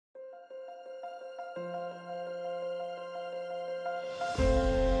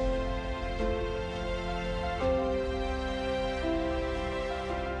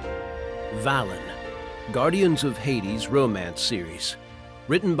Valen, Guardians of Hades romance series,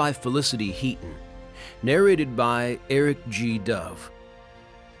 written by Felicity Heaton, narrated by Eric G. Dove.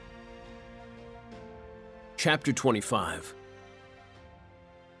 Chapter 25.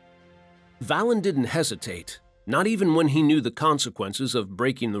 Valen didn't hesitate, not even when he knew the consequences of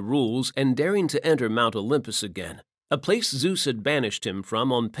breaking the rules and daring to enter Mount Olympus again, a place Zeus had banished him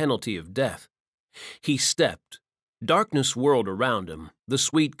from on penalty of death. He stepped. Darkness whirled around him, the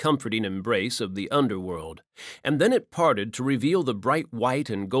sweet, comforting embrace of the underworld, and then it parted to reveal the bright white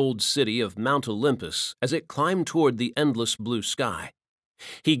and gold city of Mount Olympus as it climbed toward the endless blue sky.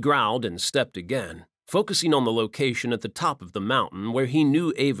 He growled and stepped again, focusing on the location at the top of the mountain where he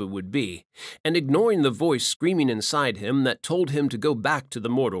knew Ava would be, and ignoring the voice screaming inside him that told him to go back to the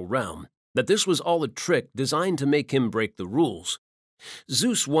mortal realm, that this was all a trick designed to make him break the rules.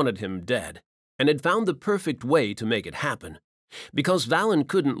 Zeus wanted him dead, and had found the perfect way to make it happen. Because Valen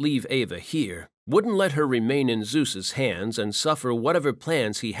couldn't leave Ava here, wouldn't let her remain in Zeus's hands and suffer whatever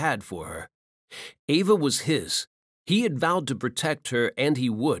plans he had for her. Ava was his. He had vowed to protect her, and he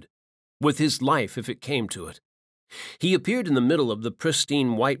would, with his life if it came to it. He appeared in the middle of the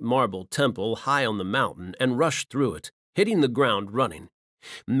pristine white marble temple high on the mountain and rushed through it, hitting the ground running.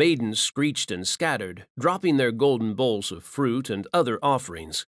 Maidens screeched and scattered, dropping their golden bowls of fruit and other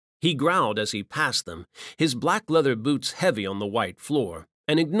offerings. He growled as he passed them, his black leather boots heavy on the white floor,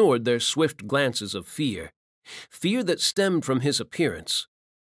 and ignored their swift glances of fear that stemmed from his appearance.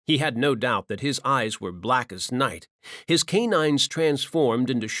 He had no doubt that his eyes were black as night, his canines transformed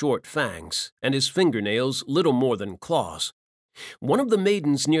into short fangs, and his fingernails little more than claws. One of the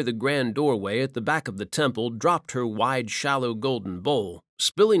maidens near the grand doorway at the back of the temple dropped her wide, shallow golden bowl,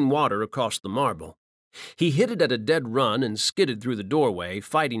 spilling water across the marble. He hit it at a dead run and skidded through the doorway,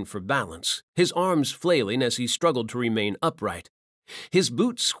 fighting for balance, his arms flailing as he struggled to remain upright. His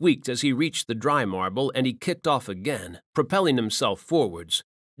boots squeaked as he reached the dry marble, and he kicked off again, propelling himself forwards,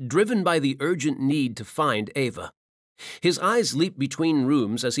 driven by the urgent need to find Ava. His eyes leaped between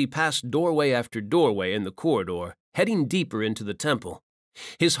rooms as he passed doorway after doorway in the corridor, heading deeper into the temple.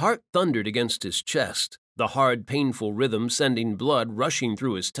 His heart thundered against his chest, the hard, painful rhythm sending blood rushing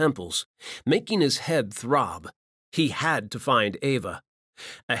through his temples, making his head throb. He had to find Ava.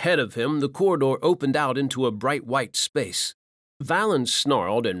 Ahead of him, the corridor opened out into a bright white space. Valen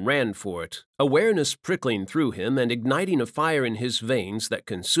snarled and ran for it, awareness prickling through him and igniting a fire in his veins that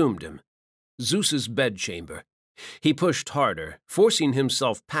consumed him. Zeus's bedchamber. He pushed harder, forcing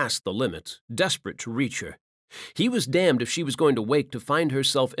himself past the limit, desperate to reach her. He was damned if she was going to wake to find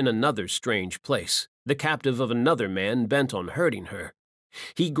herself in another strange place, the captive of another man bent on hurting her.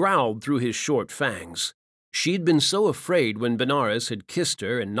 He growled through his short fangs. She'd been so afraid when Benares had kissed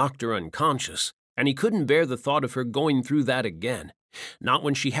her and knocked her unconscious, and he couldn't bear the thought of her going through that again, not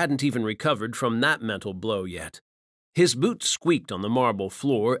when she hadn't even recovered from that mental blow yet. His boots squeaked on the marble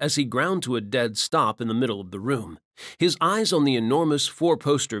floor as he ground to a dead stop in the middle of the room, his eyes on the enormous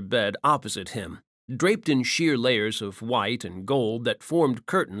four-poster bed opposite him, draped in sheer layers of white and gold that formed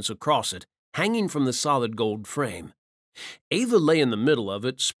curtains across it, hanging from the solid gold frame. Ava lay in the middle of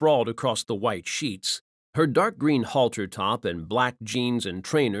it, sprawled across the white sheets, her dark green halter top and black jeans and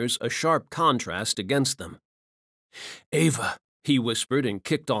trainers a sharp contrast against them. "Ava," he whispered and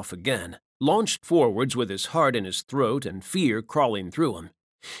kicked off again, launched forwards with his heart in his throat and fear crawling through him.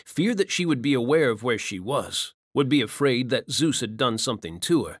 Fear that she would be aware of where she was, would be afraid that Zeus had done something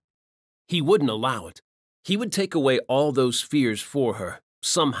to her. He wouldn't allow it. He would take away all those fears for her,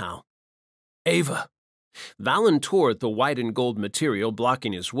 somehow. "Ava." Valen tore at the white and gold material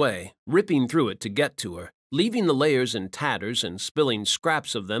blocking his way, ripping through it to get to her, leaving the layers in tatters and spilling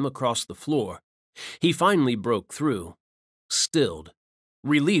scraps of them across the floor. He finally broke through, stilled.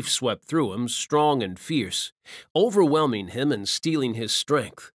 Relief swept through him, strong and fierce, overwhelming him and stealing his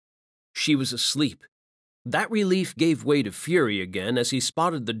strength. She was asleep. That relief gave way to fury again as he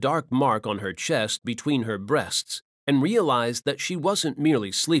spotted the dark mark on her chest between her breasts and realized that she wasn't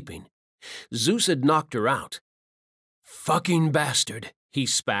merely sleeping. Zeus had knocked her out. "Fucking bastard," he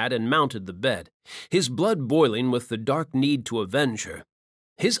spat and mounted the bed, his blood boiling with the dark need to avenge her.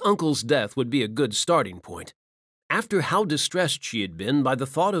 His uncle's death would be a good starting point. After how distressed she had been by the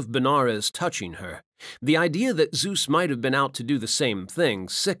thought of Benares touching her, the idea that Zeus might have been out to do the same thing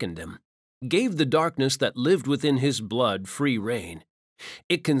sickened him, gave the darkness that lived within his blood free rein.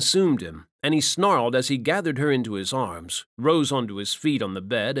 It consumed him, and he snarled as he gathered her into his arms, rose onto his feet on the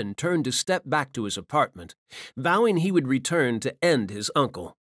bed, and turned to step back to his apartment, vowing he would return to end his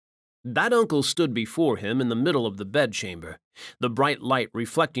uncle. That uncle stood before him in the middle of the bedchamber, the bright light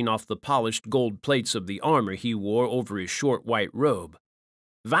reflecting off the polished gold plates of the armor he wore over his short white robe.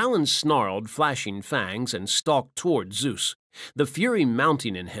 Valen snarled, flashing fangs, and stalked toward Zeus, the fury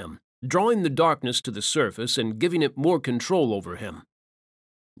mounting in him, drawing the darkness to the surface and giving it more control over him.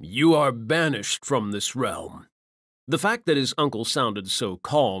 "You are banished from this realm." The fact that his uncle sounded so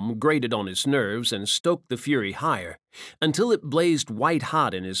calm grated on his nerves and stoked the fury higher, until it blazed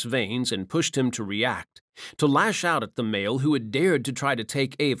white-hot in his veins and pushed him to react, to lash out at the male who had dared to try to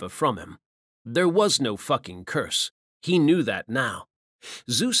take Ava from him. There was no fucking curse. He knew that now.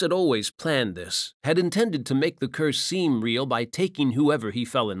 Zeus had always planned this, had intended to make the curse seem real by taking whoever he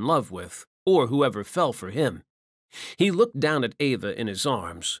fell in love with, or whoever fell for him. He looked down at Ava in his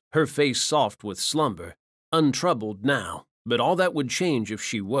arms, her face soft with slumber, untroubled now, but all that would change if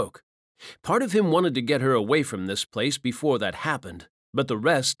she woke. Part of him wanted to get her away from this place before that happened, but the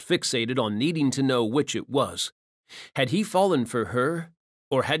rest fixated on needing to know which it was. Had he fallen for her,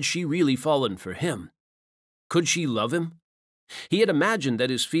 or had she really fallen for him? Could she love him? He had imagined that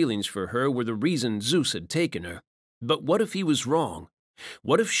his feelings for her were the reason Zeus had taken her, but what if he was wrong?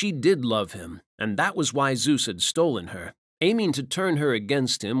 What if she did love him, and that was why Zeus had stolen her, aiming to turn her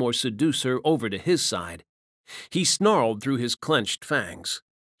against him or seduce her over to his side? He snarled through his clenched fangs.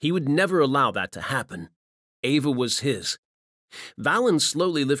 He would never allow that to happen. Ava was his. Valen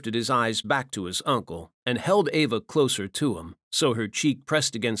slowly lifted his eyes back to his uncle and held Ava closer to him, so her cheek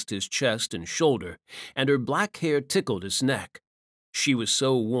pressed against his chest and shoulder, and her black hair tickled his neck. She was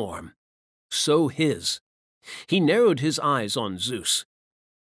so warm, so his. He narrowed his eyes on Zeus.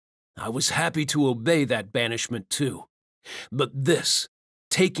 "I was happy to obey that banishment too. But this,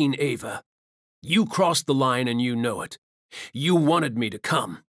 taking Ava, you crossed the line and you know it. You wanted me to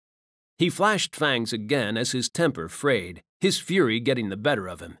come." He flashed fangs again as his temper frayed, his fury getting the better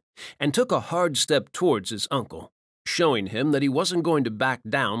of him, and took a hard step towards his uncle, showing him that he wasn't going to back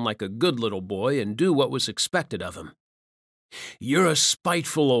down like a good little boy and do what was expected of him. "You're a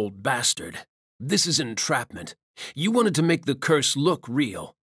spiteful old bastard. This is entrapment. You wanted to make the curse look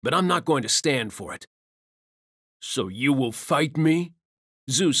real, but I'm not going to stand for it." "So you will fight me?"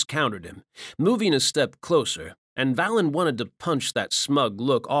 Zeus countered him, moving a step closer, and Valen wanted to punch that smug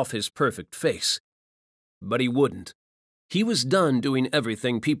look off his perfect face. But he wouldn't. He was done doing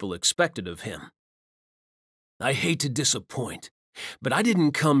everything people expected of him. "I hate to disappoint, but I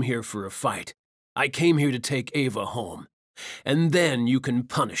didn't come here for a fight. I came here to take Ava home, and then you can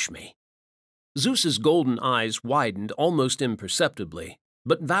punish me." Zeus's golden eyes widened almost imperceptibly,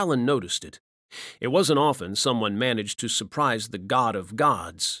 but Valen noticed it. It wasn't often someone managed to surprise the god of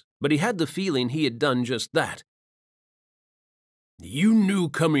gods, but he had the feeling he had done just that. "You knew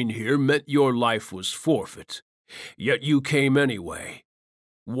coming here meant your life was forfeit, yet you came anyway.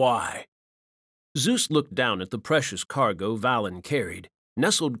 Why?" Zeus looked down at the precious cargo Valen carried,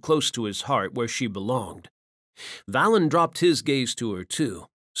 nestled close to his heart where she belonged. Valen dropped his gaze to her too,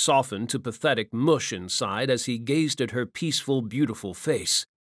 softened to pathetic mush inside as he gazed at her peaceful, beautiful face.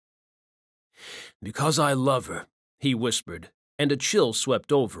 "Because I love her," he whispered, and a chill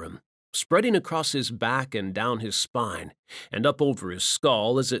swept over him, spreading across his back and down his spine, and up over his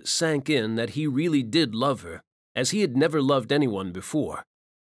skull as it sank in that he really did love her, as he had never loved anyone before.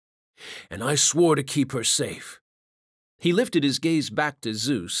 "And I swore to keep her safe." He lifted his gaze back to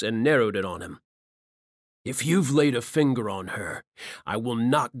Zeus and narrowed it on him. "If you've laid a finger on her, I will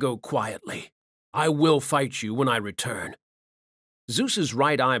not go quietly. I will fight you when I return." Zeus's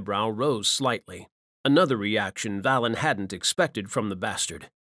right eyebrow rose slightly, another reaction Valen hadn't expected from the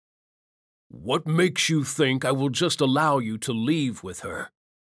bastard. "What makes you think I will just allow you to leave with her?"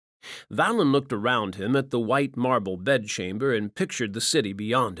 Valen looked around him at the white marble bedchamber and pictured the city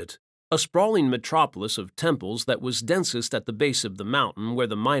beyond it, a sprawling metropolis of temples that was densest at the base of the mountain where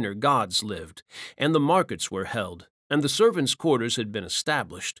the minor gods lived, and the markets were held, and the servants' quarters had been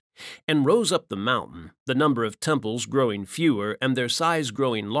established, and rose up the mountain, the number of temples growing fewer and their size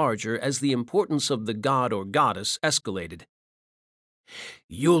growing larger as the importance of the god or goddess escalated.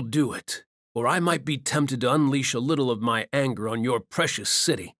 "You'll do it, or I might be tempted to unleash a little of my anger on your precious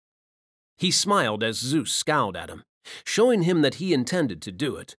city." He smiled as Zeus scowled at him, showing him that he intended to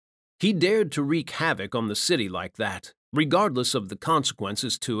do it. He dared to wreak havoc on the city like that, regardless of the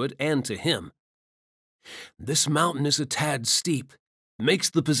consequences to it and to him. "This mountain is a tad steep, makes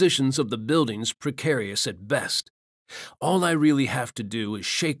the positions of the buildings precarious at best. All I really have to do is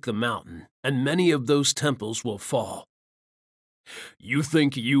shake the mountain, and many of those temples will fall." "You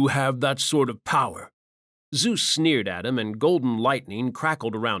think you have that sort of power?" Zeus sneered at him, and golden lightning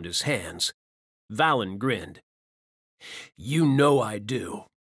crackled around his hands. Valen grinned. "You know I do.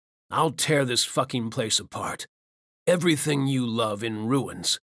 I'll tear this fucking place apart. Everything you love in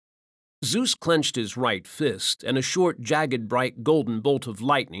ruins." Zeus clenched his right fist, and a short, jagged, bright golden bolt of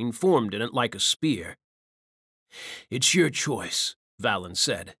lightning formed in it like a spear. "It's your choice," Valen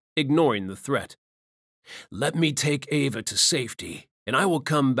said, ignoring the threat. "Let me take Ava to safety, and I will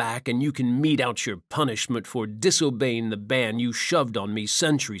come back and you can mete out your punishment for disobeying the ban you shoved on me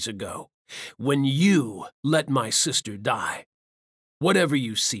centuries ago, when you let my sister die. Whatever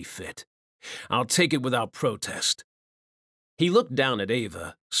you see fit. I'll take it without protest." He looked down at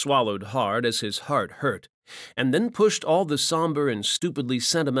Ava, swallowed hard as his heart hurt, and then pushed all the somber and stupidly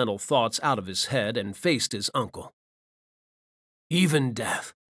sentimental thoughts out of his head and faced his uncle. "Even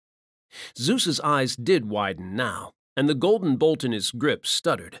death." Zeus's eyes did widen now, and the golden bolt in his grip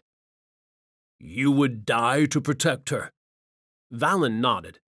stuttered. "You would die to protect her?" Valen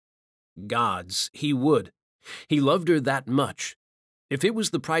nodded. Gods, he would. He loved her that much. If it was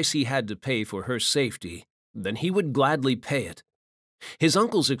the price he had to pay for her safety, then he would gladly pay it. His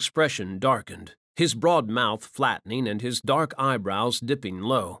uncle's expression darkened, his broad mouth flattening and his dark eyebrows dipping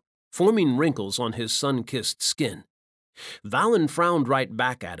low, forming wrinkles on his sun-kissed skin. Valen frowned right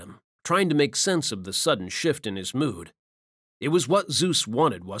back at him, trying to make sense of the sudden shift in his mood. It was what Zeus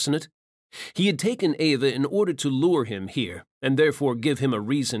wanted, wasn't it? He had taken Ava in order to lure him here, and therefore give him a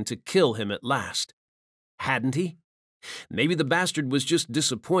reason to kill him at last. Hadn't he? Maybe the bastard was just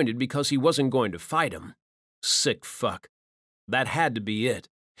disappointed because he wasn't going to fight him. Sick fuck. That had to be it.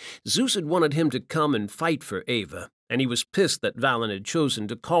 Zeus had wanted him to come and fight for Ava, and he was pissed that Valen had chosen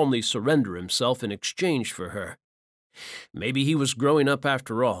to calmly surrender himself in exchange for her. Maybe he was growing up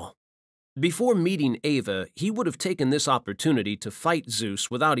after all. Before meeting Ava, he would have taken this opportunity to fight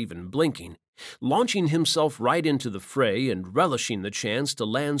Zeus without even blinking, launching himself right into the fray and relishing the chance to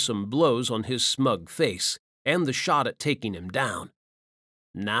land some blows on his smug face and the shot at taking him down.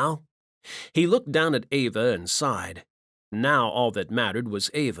 Now? He looked down at Ava and sighed. Now all that mattered was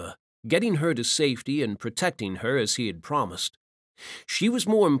Ava, getting her to safety and protecting her as he had promised. She was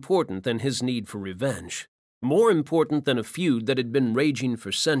more important than his need for revenge, more important than a feud that had been raging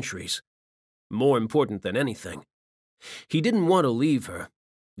for centuries, more important than anything. He didn't want to leave her.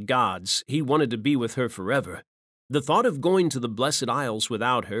 Gods, he wanted to be with her forever. The thought of going to the Blessed Isles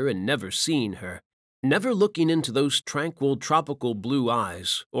without her and never seeing her, never looking into those tranquil tropical blue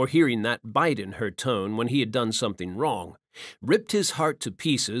eyes or hearing that bite in her tone when he had done something wrong, ripped his heart to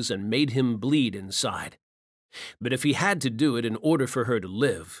pieces and made him bleed inside. But if he had to do it in order for her to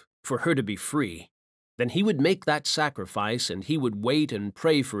live, for her to be free, then he would make that sacrifice and he would wait and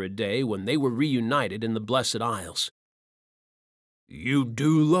pray for a day when they were reunited in the Blessed Isles. "You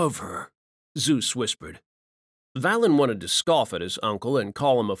do love her," Zeus whispered. Valen wanted to scoff at his uncle and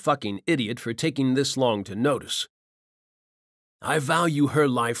call him a fucking idiot for taking this long to notice. "I value her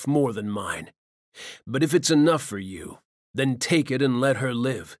life more than mine. But if it's enough for you, then take it and let her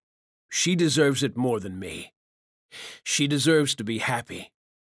live. She deserves it more than me. She deserves to be happy."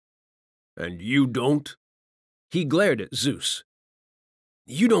 "And you don't?" He glared at Zeus.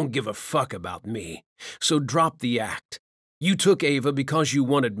 "You don't give a fuck about me, so drop the act. You took Ava because you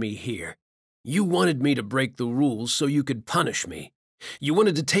wanted me here. You wanted me to break the rules so you could punish me. You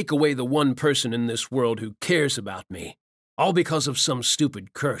wanted to take away the one person in this world who cares about me, all because of some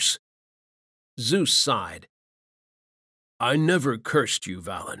stupid curse." Zeus sighed. "I never cursed you,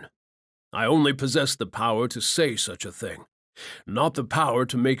 Valen. I only possess the power to say such a thing, not the power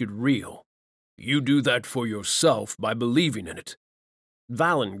to make it real. You do that for yourself by believing in it."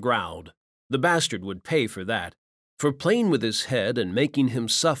 Valen growled. The bastard would pay for that, for playing with his head and making him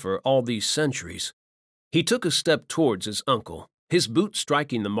suffer all these centuries. He took a step towards his uncle, his boot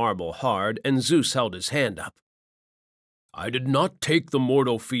striking the marble hard, and Zeus held his hand up. "I did not take the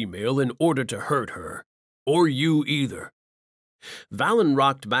mortal female in order to hurt her, or you either." Valen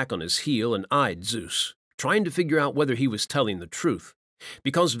rocked back on his heel and eyed Zeus, trying to figure out whether he was telling the truth,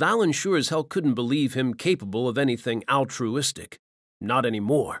 because Valen sure as hell couldn't believe him capable of anything altruistic. Not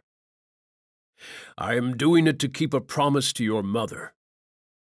anymore. "I am doing it to keep a promise to your mother."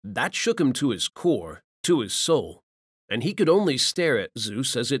 That shook him to his core, to his soul, and he could only stare at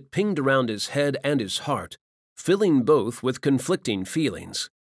Zeus as it pinged around his head and his heart, filling both with conflicting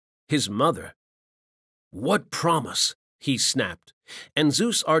feelings. His mother. "What promise?" he snapped, and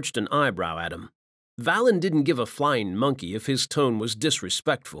Zeus arched an eyebrow at him. Valen didn't give a flying monkey if his tone was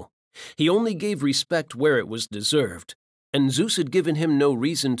disrespectful. He only gave respect where it was deserved, and Zeus had given him no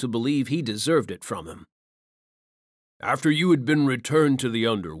reason to believe he deserved it from him. "After you had been returned to the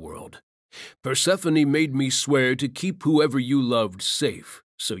underworld, Persephone made me swear to keep whoever you loved safe,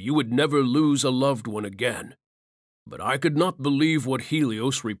 so you would never lose a loved one again. but I could not believe what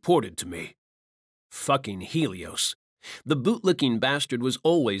Helios reported to me. Fucking Helios. The bootlicking bastard was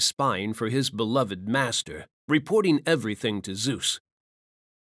always spying for his beloved master, reporting everything to Zeus.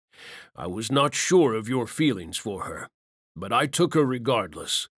 I was not sure of your feelings for her, but I took her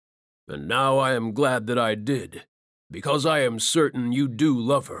regardless. And now I am glad that I did, because I am certain you do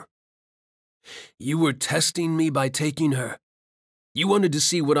love her. You were testing me by taking her. You wanted to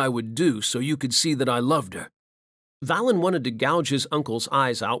see what I would do so you could see that I loved her. Valen wanted to gouge his uncle's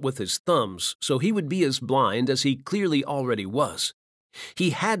eyes out with his thumbs so he would be as blind as he clearly already was. He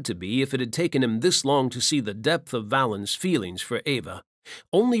had to be if it had taken him this long to see the depth of Valen's feelings for Ava,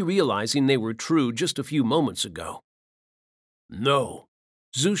 only realizing they were true just a few moments ago. No.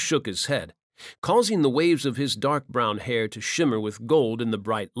 Zeus shook his head, causing the waves of his dark brown hair to shimmer with gold in the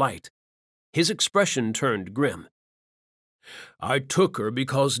bright light. His expression turned grim. I took her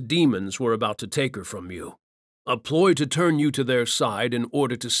because demons were about to take her from you. A ploy to turn you to their side in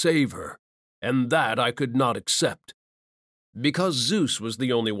order to save her, and that I could not accept. Because Zeus was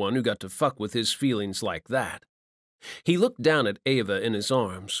the only one who got to fuck with his feelings like that. He looked down at Ava in his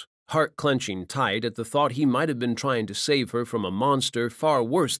arms, heart clenching tight at the thought he might have been trying to save her from a monster far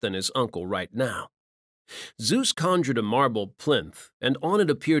worse than his uncle right now. Zeus conjured a marble plinth, and on it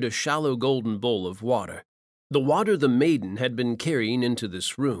appeared a shallow golden bowl of water, the water the maiden had been carrying into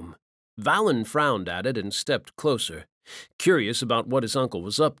this room. Valen frowned at it and stepped closer, curious about what his uncle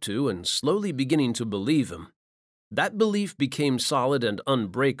was up to and slowly beginning to believe him. That belief became solid and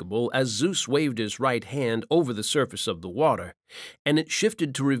unbreakable as Zeus waved his right hand over the surface of the water, and it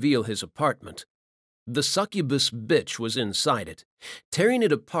shifted to reveal his apartment. The succubus bitch was inside it, tearing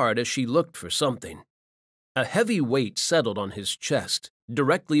it apart as she looked for something. A heavy weight settled on his chest,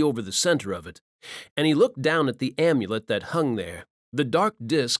 directly over the center of it, and he looked down at the amulet that hung there, the dark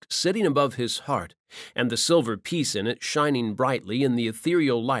disk sitting above his heart, and the silver piece in it shining brightly in the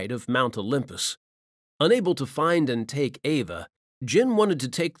ethereal light of Mount Olympus. Unable to find and take Ava, Jin wanted to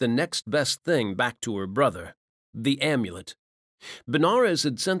take the next best thing back to her brother, the amulet. Benares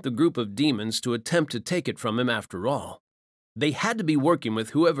had sent the group of demons to attempt to take it from him after all. They had to be working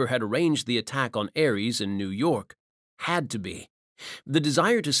with whoever had arranged the attack on Ares in New York. Had to be. The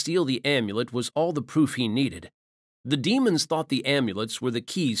desire to steal the amulet was all the proof he needed. The demons thought the amulets were the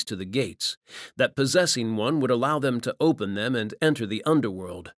keys to the gates, that possessing one would allow them to open them and enter the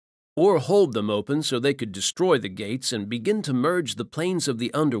underworld, or hold them open so they could destroy the gates and begin to merge the planes of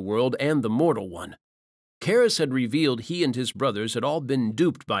the underworld and the mortal one. Karis had revealed he and his brothers had all been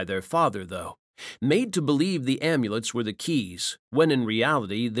duped by their father, though, made to believe the amulets were the keys, when in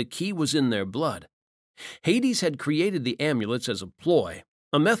reality the key was in their blood. Hades had created the amulets as a ploy,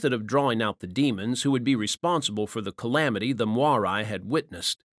 a method of drawing out the demons who would be responsible for the calamity the Moirai had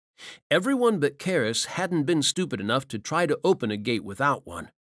witnessed. Everyone but Karis hadn't been stupid enough to try to open a gate without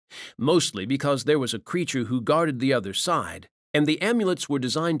one, mostly because there was a creature who guarded the other side, and the amulets were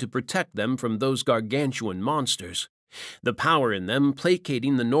designed to protect them from those gargantuan monsters, the power in them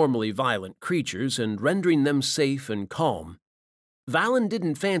placating the normally violent creatures and rendering them safe and calm. Valen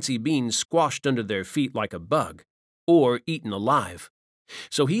didn't fancy being squashed under their feet like a bug, or eaten alive,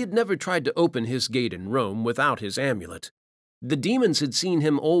 so he had never tried to open his gate in Rome without his amulet. The demons had seen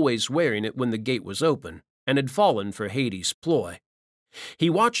him always wearing it when the gate was open, and had fallen for Hades' ploy. He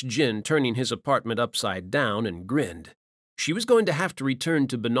watched Jin turning his apartment upside down and grinned. She was going to have to return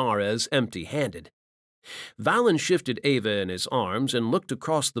to Benares empty-handed. Valen shifted Ava in his arms and looked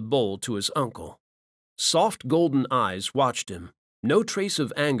across the bowl to his uncle. Soft golden eyes watched him, no trace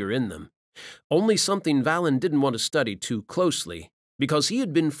of anger in them, only something Valen didn't want to study too closely, because he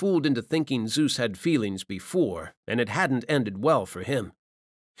had been fooled into thinking Zeus had feelings before, and it hadn't ended well for him.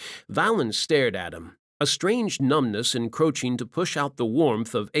 Valen stared at him, a strange numbness encroaching to push out the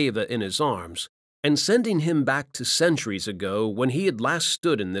warmth of Ava in his arms, and sending him back to centuries ago when he had last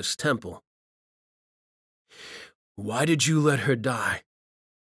stood in this temple. "Why did you let her die?"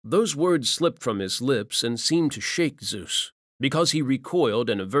 Those words slipped from his lips and seemed to shake Zeus, because he recoiled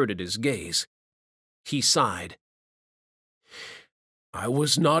and averted his gaze. He sighed. "I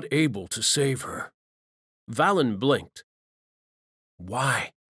was not able to save her." Valen blinked.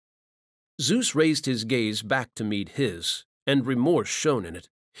 "Why?" Zeus raised his gaze back to meet his, and remorse shone in it,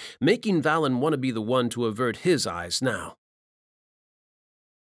 making Valen want to be the one to avert his eyes now.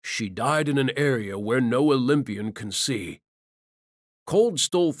 "She died in an area where no Olympian can see." Cold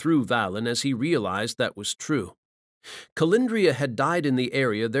stole through Valen as he realized that was true. Calindria had died in the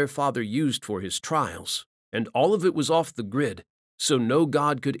area their father used for his trials, and all of it was off the grid, so no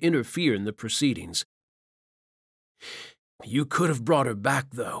god could interfere in the proceedings. "You could have brought her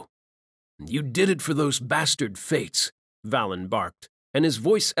back, though." You did it for those bastard fates, Valen barked, and his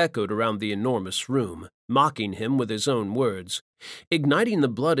voice echoed around the enormous room, mocking him with his own words, igniting the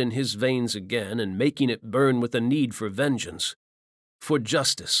blood in his veins again and making it burn with a need for vengeance. For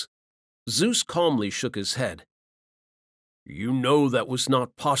justice. Zeus calmly shook his head. You know that was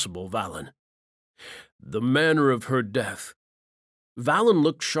not possible, Valen. The manner of her death. Valen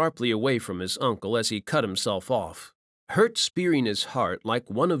looked sharply away from his uncle as he cut himself off, hurt spearing his heart like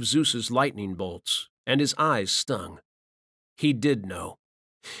one of Zeus's lightning bolts, and his eyes stung. He did know.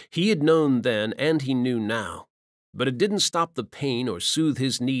 He had known then and he knew now, but it didn't stop the pain or soothe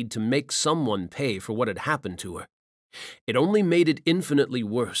his need to make someone pay for what had happened to her. It only made it infinitely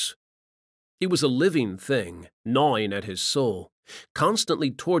worse. It was a living thing, gnawing at his soul, constantly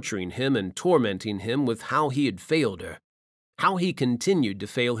torturing him and tormenting him with how he had failed her, how he continued to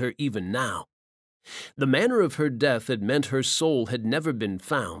fail her even now. The manner of her death had meant her soul had never been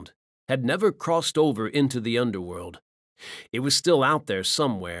found, had never crossed over into the underworld. It was still out there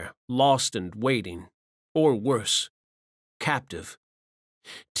somewhere, lost and waiting, or worse, captive.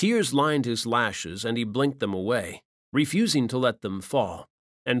 Tears lined his lashes and he blinked them away, refusing to let them fall,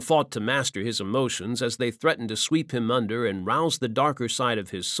 and fought to master his emotions as they threatened to sweep him under and rouse the darker side of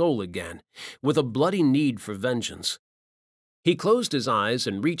his soul again, with a bloody need for vengeance. He closed his eyes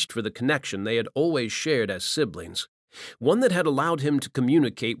and reached for the connection they had always shared as siblings, one that had allowed him to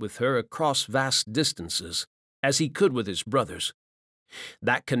communicate with her across vast distances, as he could with his brothers.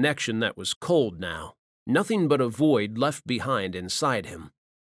 That connection that was cold now, nothing but a void left behind inside him,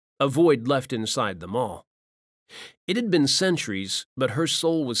 a void left inside them all. It had been centuries, but her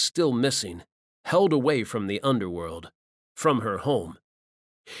soul was still missing, held away from the underworld, from her home.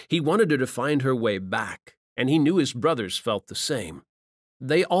 He wanted her to find her way back, and he knew his brothers felt the same.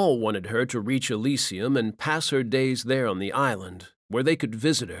 They all wanted her to reach Elysium and pass her days there on the island, where they could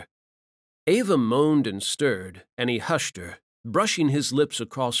visit her. Ava moaned and stirred, and he hushed her, brushing his lips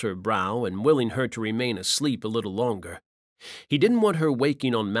across her brow and willing her to remain asleep a little longer. He didn't want her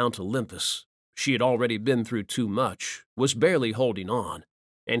waking on Mount Olympus. She had already been through too much, was barely holding on,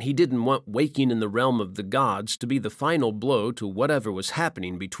 and he didn't want waking in the realm of the gods to be the final blow to whatever was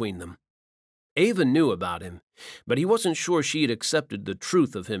happening between them. Ava knew about him, but he wasn't sure she had accepted the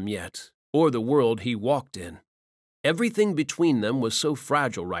truth of him yet, or the world he walked in. Everything between them was so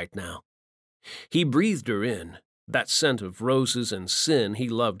fragile right now. He breathed her in, that scent of roses and sin he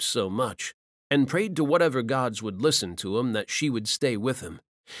loved so much, and prayed to whatever gods would listen to him that she would stay with him,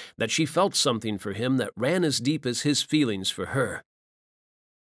 that she felt something for him that ran as deep as his feelings for her.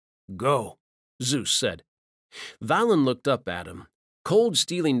 Go, Zeus said. Valen looked up at him, cold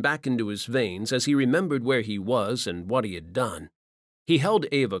stealing back into his veins as he remembered where he was and what he had done. He held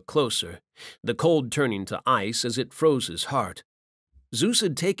Ava closer, the cold turning to ice as it froze his heart. Zeus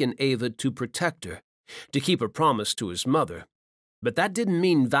had taken Ava to protect her, to keep a promise to his mother, but that didn't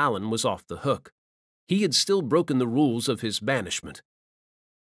mean Valen was off the hook. He had still broken the rules of his banishment.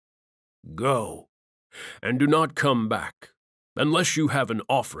 Go, and do not come back, unless you have an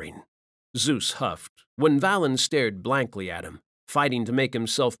offering, Zeus huffed, when Valen stared blankly at him, fighting to make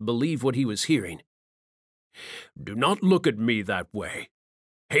himself believe what he was hearing. Do not look at me that way.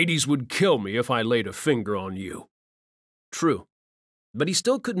 Hades would kill me if I laid a finger on you. True, but he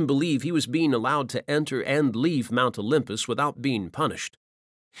still couldn't believe he was being allowed to enter and leave Mount Olympus without being punished.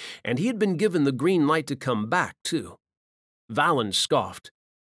 And he had been given the green light to come back, too. Valen scoffed.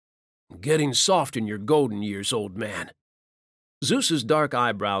 Getting soft in your golden years, old man. Zeus's dark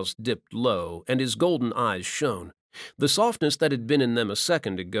eyebrows dipped low, and his golden eyes shone, the softness that had been in them a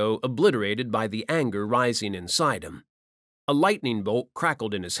second ago obliterated by the anger rising inside him. A lightning bolt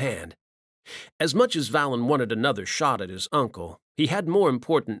crackled in his hand. As much as Valen wanted another shot at his uncle, he had more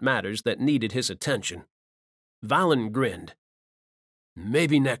important matters that needed his attention. Valen grinned.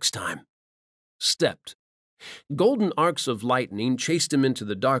 Maybe next time. Stepped. Golden arcs of lightning chased him into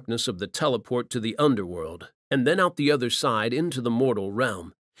the darkness of the teleport to the underworld, and then out the other side into the mortal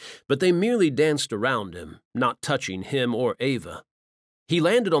realm. But they merely danced around him, not touching him or Ava. He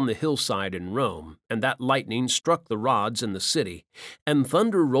landed on the hillside in Rome, and that lightning struck the rods in the city, and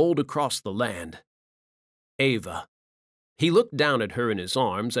thunder rolled across the land. Ava. He looked down at her in his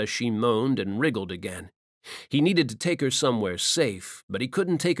arms as she moaned and wriggled again. He needed to take her somewhere safe, but he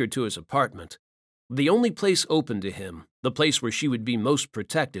couldn't take her to his apartment. The only place open to him, the place where she would be most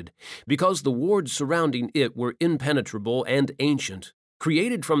protected, because the wards surrounding it were impenetrable and ancient,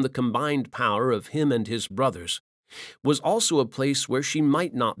 created from the combined power of him and his brothers, was also a place where she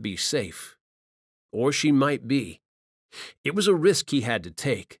might not be safe. Or she might be. It was a risk he had to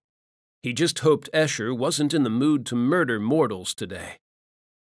take. He just hoped Escher wasn't in the mood to murder mortals today.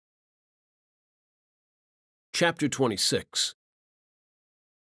 Chapter 26.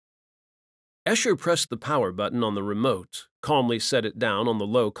 Escher pressed the power button on the remote, calmly set it down on the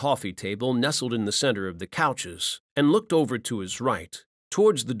low coffee table nestled in the center of the couches, and looked over to his right,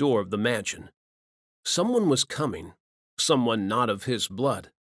 towards the door of the mansion. Someone was coming, someone not of his blood.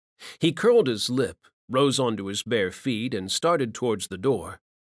 He curled his lip, rose onto his bare feet, and started towards the door.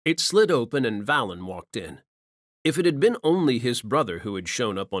 It slid open and Valen walked in. If it had been only his brother who had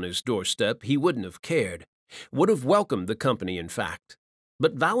shown up on his doorstep, he wouldn't have cared, would have welcomed the company, in fact.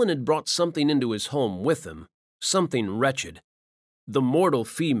 But Valen had brought something into his home with him, something wretched. The mortal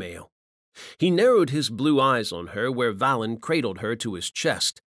female. He narrowed his blue eyes on her where Valen cradled her to his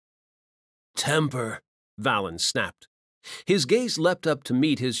chest. "Temper," Valen snapped. His gaze leapt up to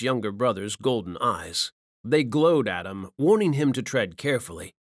meet his younger brother's golden eyes. They glowed at him, warning him to tread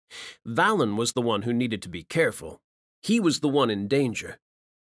carefully. Valen was the one who needed to be careful. He was the one in danger.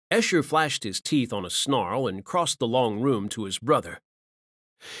 Escher flashed his teeth on a snarl and crossed the long room to his brother.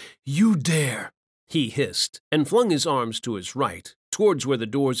 "You dare!" he hissed, and flung his arms to his right, towards where the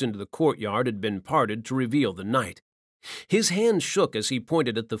doors into the courtyard had been parted to reveal the night. His hand shook as he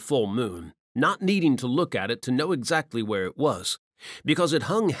pointed at the full moon, not needing to look at it to know exactly where it was, because it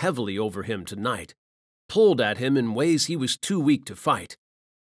hung heavily over him tonight, pulled at him in ways he was too weak to fight.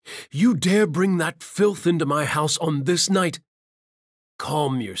 "You dare bring that filth into my house on this night?"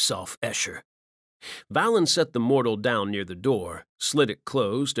 "Calm yourself, Escher." Valen set the mortal down near the door, slid it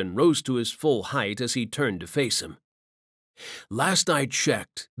closed, and rose to his full height as he turned to face him. "Last I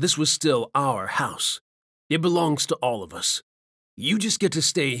checked, this was still our house. It belongs to all of us. You just get to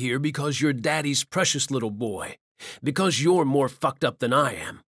stay here because you're Daddy's precious little boy, because you're more fucked up than I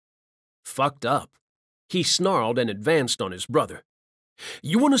am." "Fucked up?" He snarled and advanced on his brother.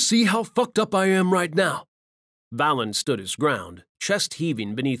 "You want to see how fucked up I am right now?" Valen stood his ground, chest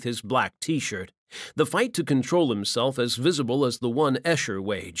heaving beneath his black t-shirt, the fight to control himself as visible as the one Escher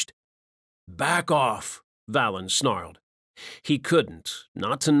waged. "Back off," Valen snarled. He couldn't,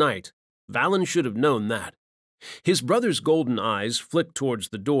 not tonight. Valen should have known that. His brother's golden eyes flicked towards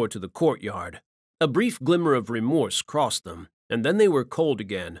the door to the courtyard. A brief glimmer of remorse crossed them, and then they were cold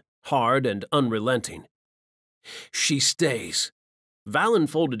again, hard and unrelenting. "She stays." Valen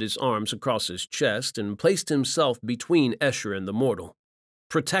folded his arms across his chest and placed himself between Escher and the mortal,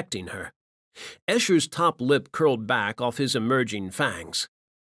 protecting her. Escher's top lip curled back off his emerging fangs.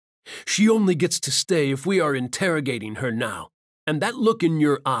 "She only gets to stay if we are interrogating her now. And that look in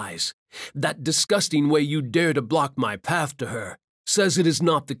your eyes, that disgusting way you dare to block my path to her, says it is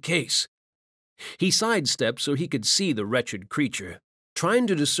not the case." He sidestepped so he could see the wretched creature, trying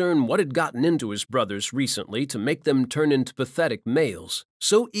to discern what had gotten into his brothers recently to make them turn into pathetic males,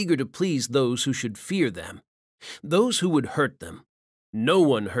 so eager to please those who should fear them, those who would hurt them. No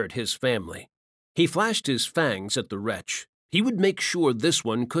one hurt his family. He flashed his fangs at the wretch. He would make sure this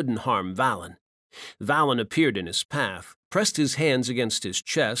one couldn't harm Valen. Valen appeared in his path, pressed his hands against his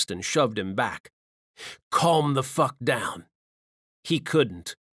chest, and shoved him back. "Calm the fuck down." He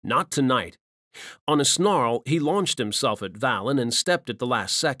couldn't. Not tonight. On a snarl, he launched himself at Valen and stepped at the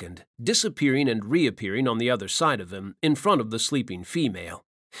last second, disappearing and reappearing on the other side of him, in front of the sleeping female.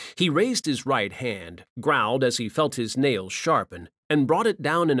 He raised his right hand, growled as he felt his nails sharpen, and brought it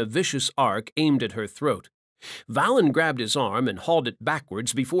down in a vicious arc aimed at her throat. Valen grabbed his arm and hauled it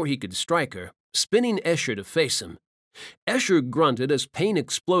backwards before he could strike her, spinning Escher to face him. Escher grunted as pain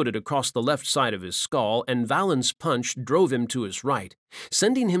exploded across the left side of his skull, and Valen's punch drove him to his right,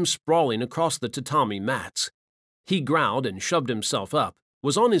 sending him sprawling across the tatami mats. He growled and shoved himself up,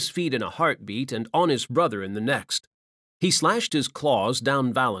 was on his feet in a heartbeat and on his brother in the next. He slashed his claws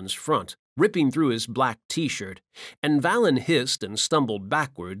down Valen's front, ripping through his black t-shirt, and Valen hissed and stumbled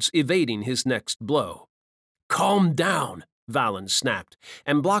backwards, evading his next blow. "Calm down," Valen snapped,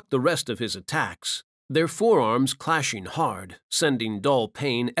 and blocked the rest of his attacks, their forearms clashing hard, sending dull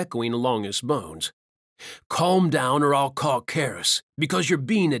pain echoing along his bones. "Calm down or I'll call Karis, because you're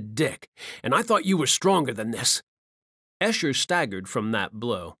being a dick, and I thought you were stronger than this." Escher staggered from that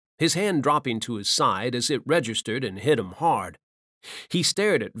blow, his hand dropping to his side as it registered and hit him hard. He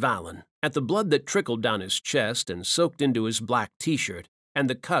stared at Valen, at the blood that trickled down his chest and soaked into his black t-shirt, and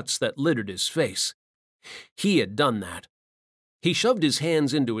the cuts that littered his face. He had done that. He shoved his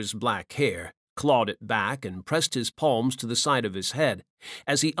hands into his black hair, clawed it back, and pressed his palms to the side of his head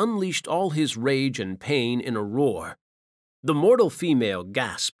as he unleashed all his rage and pain in a roar. The mortal female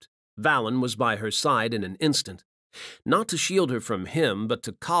gasped. Valen was by her side in an instant, not to shield her from him, but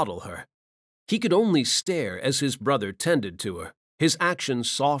to coddle her. He could only stare as his brother tended to her, his actions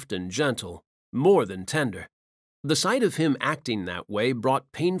soft and gentle, more than tender. The sight of him acting that way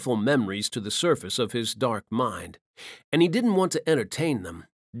brought painful memories to the surface of his dark mind, and he didn't want to entertain them,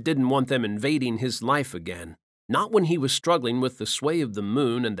 didn't want them invading his life again, not when he was struggling with the sway of the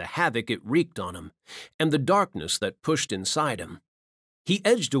moon and the havoc it wreaked on him, and the darkness that pushed inside him. He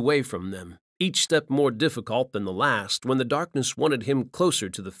edged away from them, each step more difficult than the last when the darkness wanted him closer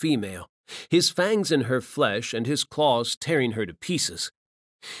to the female, his fangs in her flesh and his claws tearing her to pieces.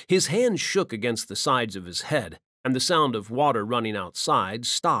 His hands shook against the sides of his head, and the sound of water running outside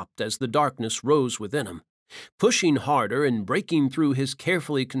stopped as the darkness rose within him, pushing harder and breaking through his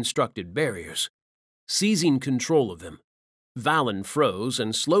carefully constructed barriers. Seizing control of him, Valen froze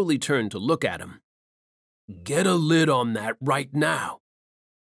and slowly turned to look at him. "Get a lid on that right now."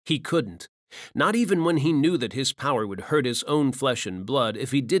 He couldn't, not even when he knew that his power would hurt his own flesh and blood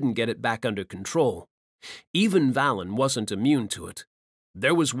if he didn't get it back under control. Even Valen wasn't immune to it.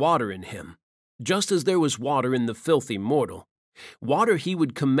 There was water in him, just as there was water in the filthy mortal, water he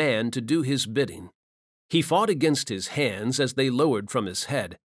would command to do his bidding. He fought against his hands as they lowered from his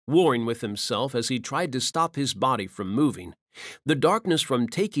head, warring with himself as he tried to stop his body from moving, the darkness from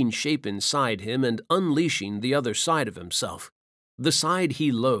taking shape inside him and unleashing the other side of himself, the side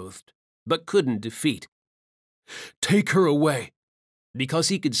he loathed, but couldn't defeat. "Take her away," because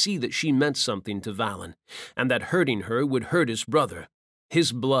he could see that she meant something to Valen, and that hurting her would hurt his brother,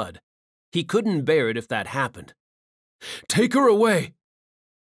 his blood. He couldn't bear it if that happened. "Take her away!"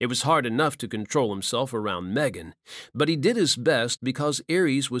 It was hard enough to control himself around Megan, but he did his best because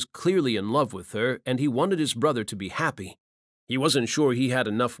Ares was clearly in love with her and he wanted his brother to be happy. He wasn't sure he had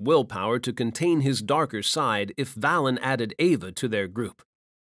enough willpower to contain his darker side if Valen added Ava to their group.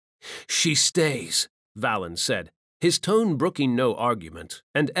 "She stays," Valen said, his tone brooking no argument,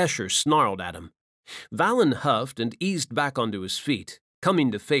 and Escher snarled at him. Valen huffed and eased back onto his feet,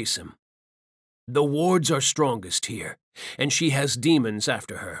 coming to face him. "The wards are strongest here, and she has demons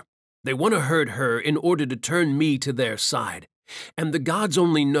after her. They want to hurt her in order to turn me to their side, and the gods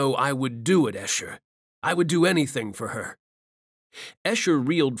only know I would do it, Escher. I would do anything for her." Escher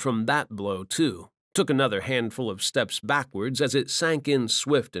reeled from that blow, too, took another handful of steps backwards as it sank in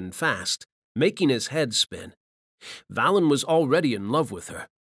swift and fast, making his head spin. Valen was already in love with her.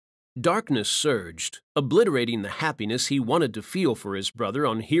 Darkness surged, obliterating the happiness he wanted to feel for his brother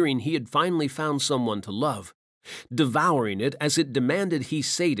on hearing he had finally found someone to love, devouring it as it demanded he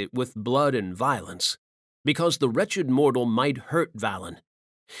sate it with blood and violence, because the wretched mortal might hurt Valen.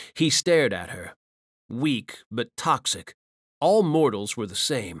 He stared at her, weak but toxic. All mortals were the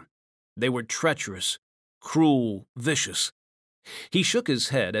same. They were treacherous, cruel, vicious. He shook his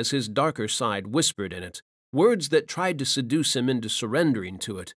head as his darker side whispered in it, words that tried to seduce him into surrendering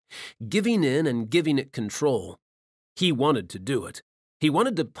to it, giving in and giving it control. He wanted to do it. He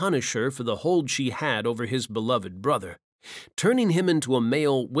wanted to punish her for the hold she had over his beloved brother, turning him into a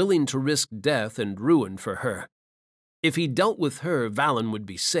male willing to risk death and ruin for her. If he dealt with her, Valen would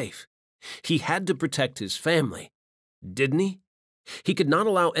be safe. He had to protect his family. Didn't he? He could not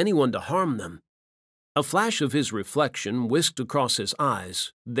allow anyone to harm them. A flash of his reflection whisked across his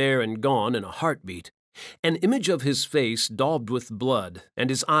eyes, there and gone in a heartbeat, an image of his face daubed with blood and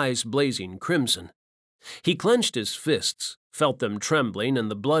his eyes blazing crimson. He clenched his fists, felt them trembling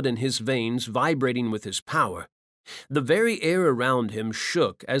and the blood in his veins vibrating with his power. The very air around him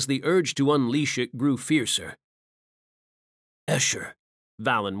shook as the urge to unleash it grew fiercer. "Escher,"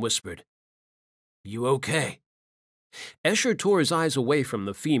 Valen whispered. "You okay?" Escher tore his eyes away from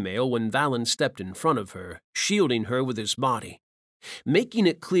the female when Valen stepped in front of her, shielding her with his body, making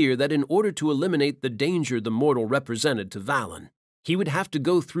it clear that in order to eliminate the danger the mortal represented to Valen, he would have to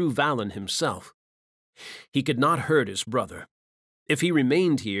go through Valen himself. He could not hurt his brother. If he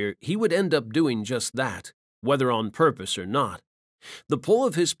remained here, he would end up doing just that, whether on purpose or not. The pull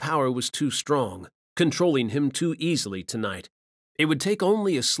of his power was too strong, controlling him too easily tonight. It would take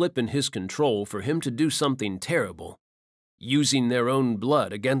only a slip in his control for him to do something terrible, using their own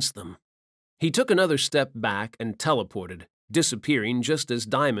blood against them. He took another step back and teleported, disappearing just as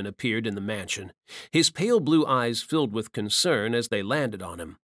Diamond appeared in the mansion, his pale blue eyes filled with concern as they landed on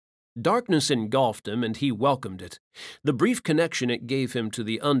him. Darkness engulfed him and he welcomed it, the brief connection it gave him to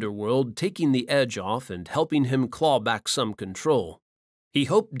the underworld taking the edge off and helping him claw back some control. He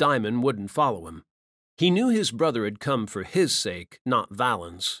hoped Diamond wouldn't follow him. He knew his brother had come for his sake, not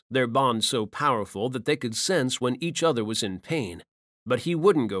Valen's, their bond so powerful that they could sense when each other was in pain, but he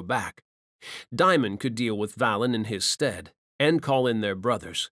wouldn't go back. Diamond could deal with Valen in his stead, and call in their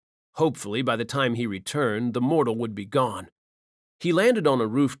brothers. Hopefully, by the time he returned, the mortal would be gone. He landed on a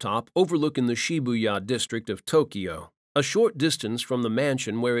rooftop overlooking the Shibuya district of Tokyo, a short distance from the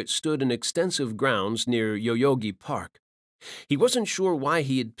mansion where it stood in extensive grounds near Yoyogi Park. He wasn't sure why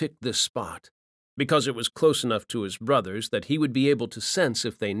he had picked this spot, because it was close enough to his brothers that he would be able to sense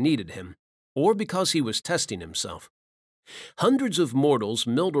if they needed him, or because he was testing himself. Hundreds of mortals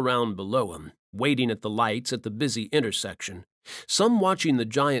milled around below him, waiting at the lights at the busy intersection, some watching the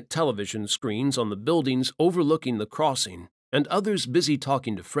giant television screens on the buildings overlooking the crossing, and others busy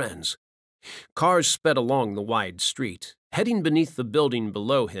talking to friends. Cars sped along the wide street, heading beneath the building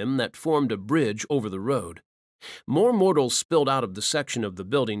below him that formed a bridge over the road. More mortals spilled out of the section of the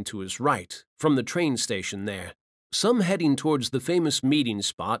building to his right, from the train station there, some heading towards the famous meeting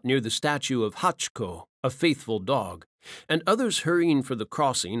spot near the statue of Hachiko, a faithful dog, and others hurrying for the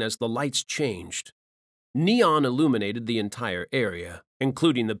crossing as the lights changed. Neon illuminated the entire area,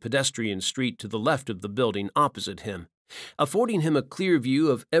 including the pedestrian street to the left of the building opposite him, affording him a clear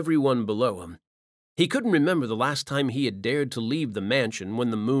view of everyone below him. He couldn't remember the last time he had dared to leave the mansion when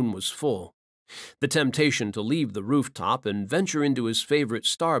the moon was full. The temptation to leave the rooftop and venture into his favorite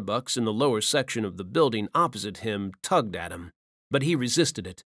Starbucks in the lower section of the building opposite him tugged at him, but he resisted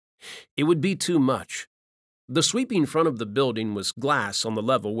it. It would be too much. The sweeping front of the building was glass on the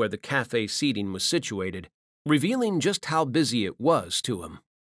level where the cafe seating was situated, revealing just how busy it was to him.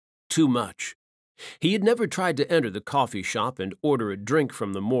 Too much. He had never tried to enter the coffee shop and order a drink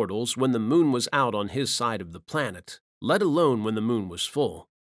from the mortals when the moon was out on his side of the planet, let alone when the moon was full.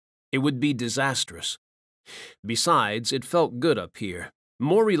 It would be disastrous. Besides, it felt good up here,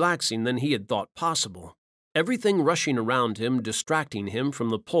 more relaxing than he had thought possible, everything rushing around him distracting him from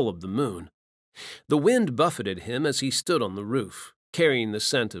the pull of the moon. The wind buffeted him as he stood on the roof, carrying the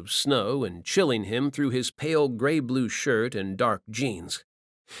scent of snow and chilling him through his pale gray-blue shirt and dark jeans.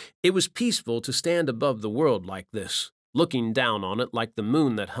 It was peaceful to stand above the world like this, looking down on it like the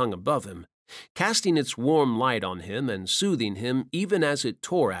moon that hung above him, casting its warm light on him and soothing him even as it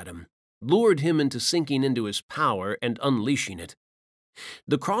tore at him, lured him into sinking into his power and unleashing it.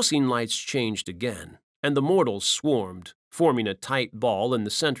 The crossing lights changed again, and the mortals swarmed, forming a tight ball in the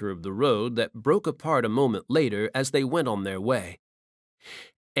center of the road that broke apart a moment later as they went on their way.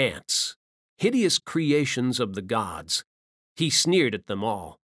 Ants, hideous creations of the gods. He sneered at them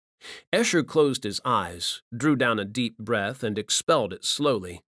all. Escher closed his eyes, drew down a deep breath, and expelled it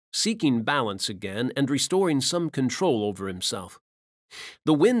slowly, seeking balance again and restoring some control over himself.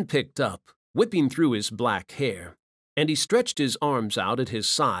 The wind picked up, whipping through his black hair, and he stretched his arms out at his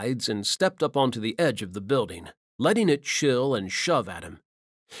sides and stepped up onto the edge of the building, letting it chill and shove at him.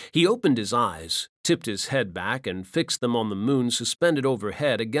 He opened his eyes, tipped his head back, and fixed them on the moon suspended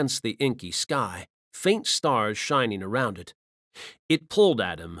overhead against the inky sky, faint stars shining around it. It pulled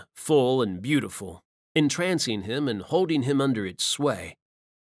at him, full and beautiful, entrancing him and holding him under its sway,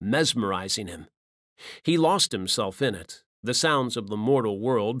 mesmerizing him. He lost himself in it, the sounds of the mortal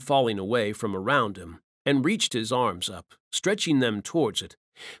world falling away from around him, and reached his arms up, stretching them towards it,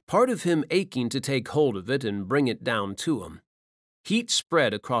 part of him aching to take hold of it and bring it down to him. Heat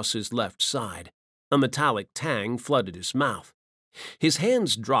spread across his left side. A metallic tang flooded his mouth. His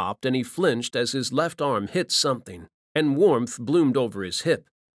hands dropped and he flinched as his left arm hit something, and warmth bloomed over his hip.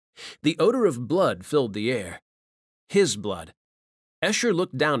 The odor of blood filled the air. His blood. Escher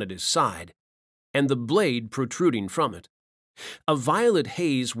looked down at his side, and the blade protruding from it. A violet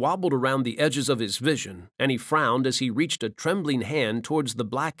haze wobbled around the edges of his vision, and he frowned as he reached a trembling hand towards the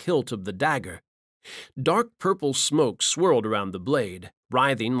black hilt of the dagger. Dark purple smoke swirled around the blade,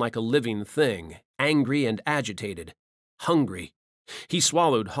 writhing like a living thing, angry and agitated, hungry. He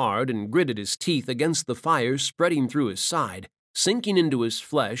swallowed hard and gritted his teeth against the fire spreading through his side, sinking into his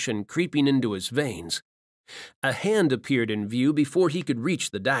flesh and creeping into his veins. A hand appeared in view before he could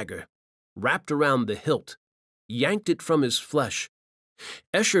reach the dagger, wrapped around the hilt, yanked it from his flesh.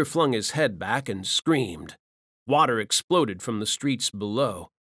 Escher flung his head back and screamed. Water exploded from the streets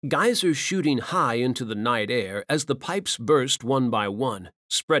below, geysers shooting high into the night air as the pipes burst one by one,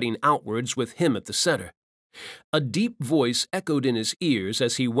 spreading outwards with him at the center. A deep voice echoed in his ears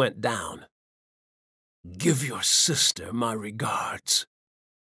as he went down. "Give your sister my regards."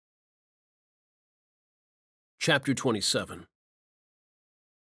 Chapter 27.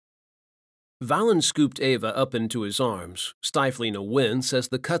 Valen scooped Ava up into his arms, stifling a wince as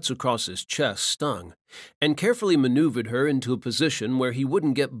the cuts across his chest stung, and carefully maneuvered her into a position where he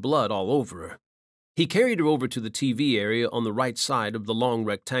wouldn't get blood all over her. He carried her over to the TV area on the right side of the long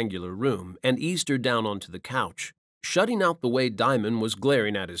rectangular room and eased her down onto the couch, shutting out the way Diamond was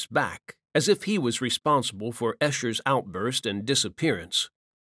glaring at his back, as if he was responsible for Escher's outburst and disappearance.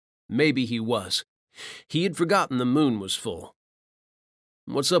 Maybe he was. He had forgotten the moon was full.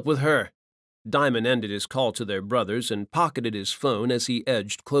 "What's up with her?" Diamond ended his call to their brothers and pocketed his phone as he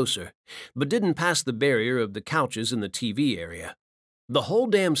edged closer, but didn't pass the barrier of the couches in the TV area. The whole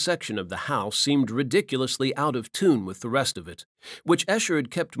damn section of the house seemed ridiculously out of tune with the rest of it, which Escher had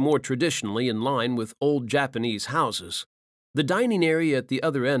kept more traditionally in line with old Japanese houses. The dining area at the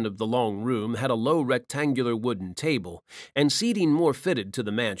other end of the long room had a low rectangular wooden table and seating more fitted to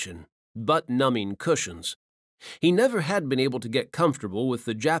the mansion, butt-numbing cushions. He never had been able to get comfortable with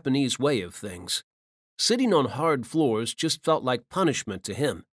the Japanese way of things. Sitting on hard floors just felt like punishment to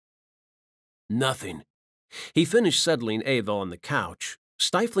him. Nothing. He finished settling Ava on the couch,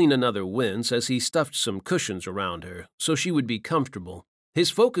 stifling another wince as he stuffed some cushions around her so she would be comfortable, his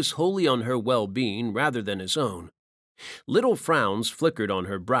focus wholly on her well-being rather than his own. Little frowns flickered on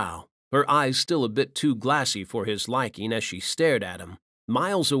her brow, her eyes still a bit too glassy for his liking as she stared at him,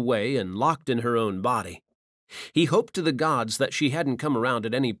 miles away and locked in her own body. He hoped to the gods that she hadn't come around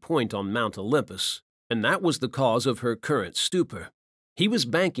at any point on Mount Olympus, and that was the cause of her current stupor. He was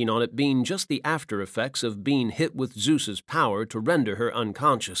banking on it being just the after effects of being hit with Zeus's power to render her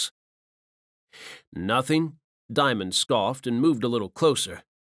unconscious. "Nothing?" Diamond scoffed and moved a little closer.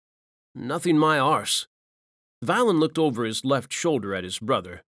 "Nothing my arse." Valen looked over his left shoulder at his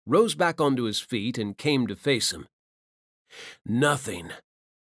brother, rose back onto his feet, and came to face him. "Nothing."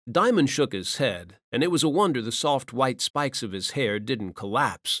 Diamond shook his head, and it was a wonder the soft white spikes of his hair didn't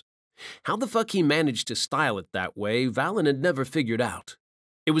collapse. How the fuck he managed to style it that way, Valen had never figured out.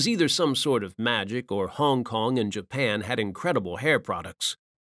 It was either some sort of magic or Hong Kong and Japan had incredible hair products.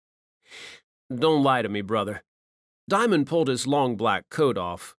 "Don't lie to me, brother." Diamond pulled his long black coat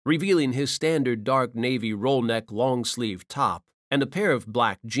off, revealing his standard dark navy roll-neck long-sleeve top and a pair of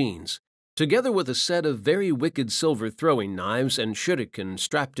black jeans, together with a set of very wicked silver throwing knives and shuriken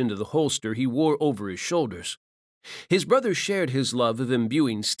strapped into the holster he wore over his shoulders. His brother shared his love of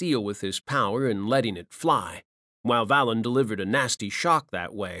imbuing steel with his power and letting it fly, while Valen delivered a nasty shock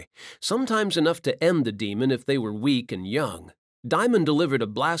that way, sometimes enough to end the demon if they were weak and young. Diamond delivered a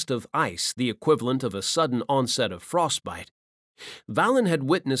blast of ice, the equivalent of a sudden onset of frostbite. Valen had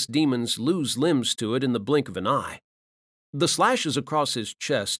witnessed demons lose limbs to it in the blink of an eye. The slashes across his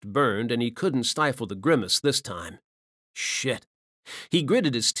chest burned, and he couldn't stifle the grimace this time. Shit. He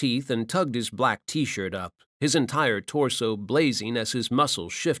gritted his teeth and tugged his black t-shirt up, his entire torso blazing as his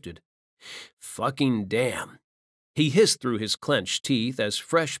muscles shifted. Fucking damn. He hissed through his clenched teeth as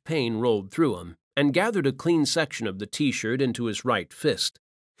fresh pain rolled through him, and gathered a clean section of the t-shirt into his right fist.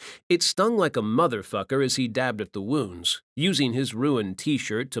 It stung like a motherfucker as he dabbed at the wounds, using his ruined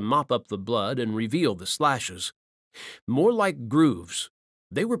t-shirt to mop up the blood and reveal the slashes. More like grooves.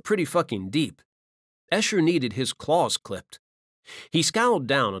 They were pretty fucking deep. Escher needed his claws clipped. He scowled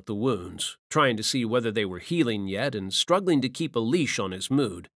down at the wounds, trying to see whether they were healing yet and struggling to keep a leash on his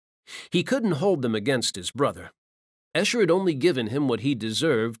mood. He couldn't hold them against his brother. Escher had only given him what he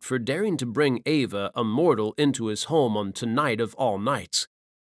deserved for daring to bring Ava, a mortal, into his home on tonight of all nights.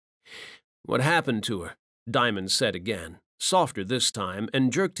 "What happened to her?" Diamond said again, softer this time,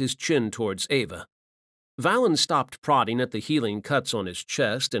 and jerked his chin towards Ava. Valen stopped prodding at the healing cuts on his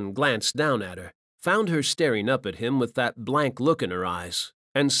chest and glanced down at her, found her staring up at him with that blank look in her eyes,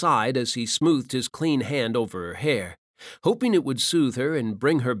 and sighed as he smoothed his clean hand over her hair, hoping it would soothe her and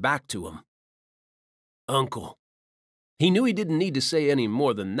bring her back to him. "Uncle." He knew he didn't need to say any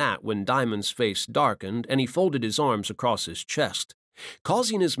more than that when Diamond's face darkened and he folded his arms across his chest,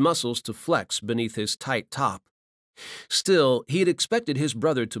 causing his muscles to flex beneath his tight top. Still, he had expected his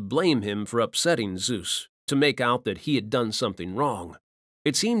brother to blame him for upsetting Zeus, to make out that he had done something wrong.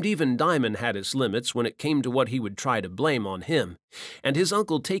 It seemed even Diamond had his limits when it came to what he would try to blame on him, and his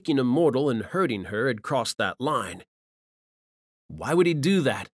uncle taking a mortal and hurting her had crossed that line. Why would he do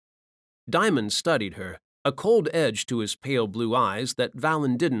that? Diamond studied her, a cold edge to his pale blue eyes that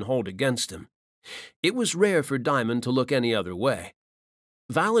Valen didn't hold against him. It was rare for Diamond to look any other way.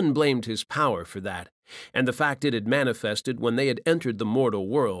 Valen blamed his power for that, and the fact it had manifested when they had entered the mortal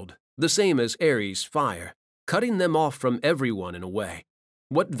world, the same as Ares' fire, cutting them off from everyone in a way.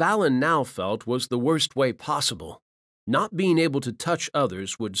 What Valen now felt was the worst way possible. Not being able to touch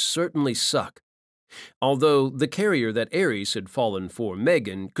others would certainly suck. Although the carrier that Ares had fallen for,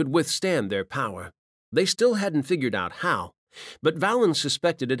 Megan, could withstand their power. They still hadn't figured out how, but Valen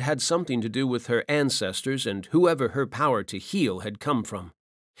suspected it had something to do with her ancestors and whoever her power to heal had come from.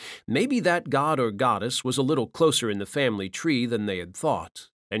 Maybe that god or goddess was a little closer in the family tree than they had thought,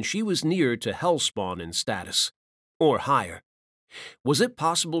 and she was nearer to Hellspawn in status, or higher. Was it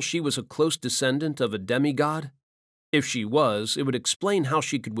possible she was a close descendant of a demigod? If she was, it would explain how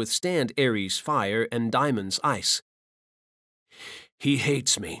she could withstand Ares' fire and Diamond's ice. "He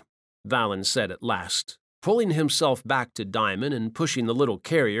hates me," Valen said at last, pulling himself back to Diamond and pushing the little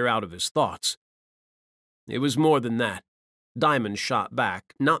carrier out of his thoughts. It was more than that. Diamond shot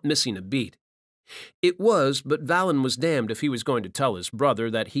back, not missing a beat. It was, but Valen was damned if he was going to tell his brother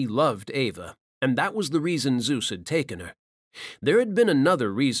that he loved Ava, and that was the reason Zeus had taken her. There had been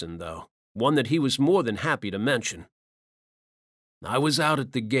another reason, though, one that he was more than happy to mention. I was out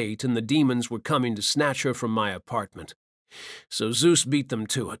at the gate, and the demons were coming to snatch her from my apartment. So Zeus beat them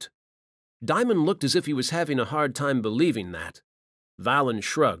to it. Diamond looked as if he was having a hard time believing that. Valen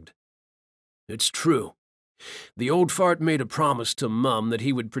shrugged. It's true. The old fart made a promise to Mum that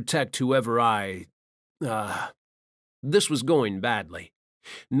he would protect whoever This was going badly.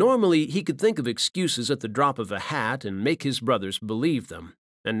 Normally, he could think of excuses at the drop of a hat and make his brothers believe them,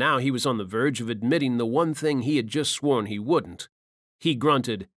 and now he was on the verge of admitting the one thing he had just sworn he wouldn't. He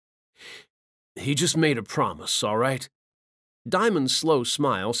grunted, He just made a promise, all right? Diamond's slow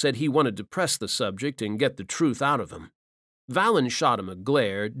smile said he wanted to press the subject and get the truth out of him. Valen shot him a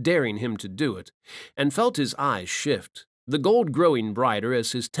glare, daring him to do it, and felt his eyes shift, the gold growing brighter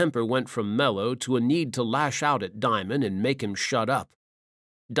as his temper went from mellow to a need to lash out at Diamond and make him shut up.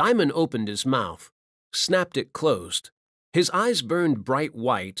 Diamond opened his mouth, snapped it closed. His eyes burned bright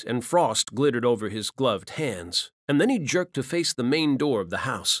white and frost glittered over his gloved hands, and then he jerked to face the main door of the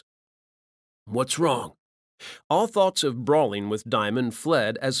house. What's wrong? All thoughts of brawling with Diamond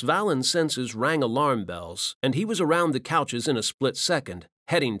fled as Valen's senses rang alarm bells, and he was around the couches in a split second,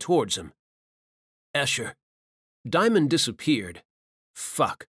 heading towards him. Escher. Diamond disappeared.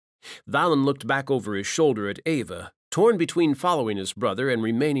 Fuck. Valen looked back over his shoulder at Ava, torn between following his brother and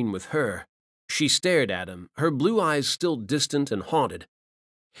remaining with her. She stared at him, her blue eyes still distant and haunted.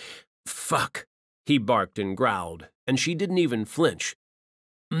 Fuck, he barked and growled, and she didn't even flinch.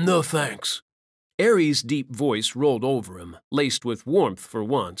 No thanks. Aries' deep voice rolled over him, laced with warmth for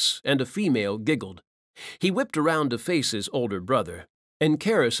once, and a female giggled. He whipped around to face his older brother, and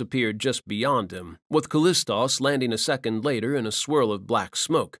Charis appeared just beyond him, with Callistos landing a second later in a swirl of black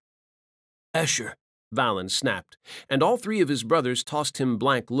smoke. Escher, Valen snapped, and all three of his brothers tossed him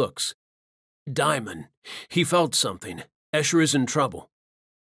blank looks. Diamond. He felt something. Escher is in trouble.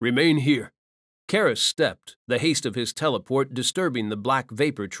 Remain here. Charis stepped, the haste of his teleport disturbing the black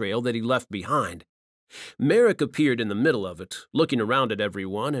vapor trail that he left behind. Merrick appeared in the middle of it, looking around at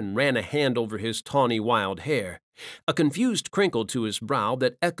everyone, and ran a hand over his tawny wild hair, a confused crinkle to his brow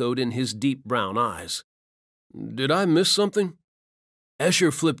that echoed in his deep brown eyes. Did I miss something?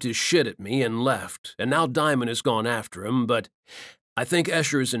 Escher flipped his shit at me and left, and now Diamond has gone after him, but I think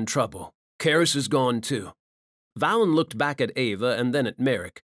Escher is in trouble. Charis is gone too. Valen looked back at Ava and then at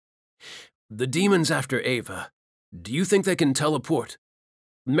Merrick. The demon's after Ava. Do you think they can teleport?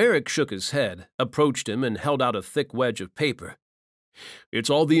 Merrick shook his head, approached him, and held out a thick wedge of paper. It's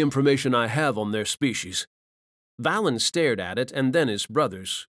all the information I have on their species. Valen stared at it and then his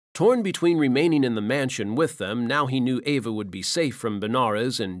brothers. Torn between remaining in the mansion with them now he knew Ava would be safe from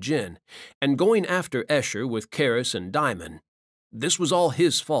Benares and Jinn, and going after Escher with Charis and Diamond. This was all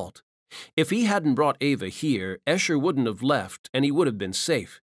his fault. If he hadn't brought Ava here, Escher wouldn't have left and he would have been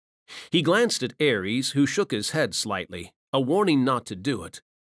safe. He glanced at Aries, who shook his head slightly, a warning not to do it.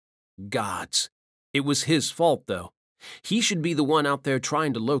 Gods. It was his fault, though. He should be the one out there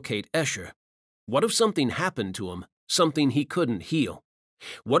trying to locate Escher. What if something happened to him, something he couldn't heal?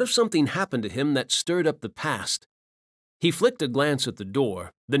 What if something happened to him that stirred up the past? He flicked a glance at the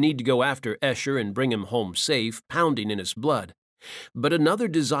door, the need to go after Escher and bring him home safe, pounding in his blood. But another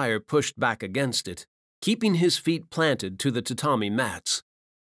desire pushed back against it, keeping his feet planted to the tatami mats.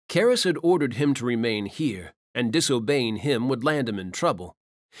 Charis had ordered him to remain here, and disobeying him would land him in trouble.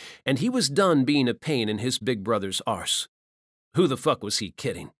 And he was done being a pain in his big brother's arse. Who the fuck was he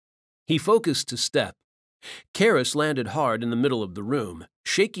kidding? He focused to step. Charis landed hard in the middle of the room,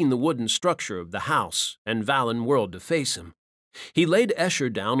 shaking the wooden structure of the house, and Valen whirled to face him. He laid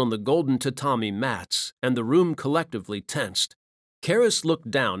Escher down on the golden tatami mats, and the room collectively tensed. Charis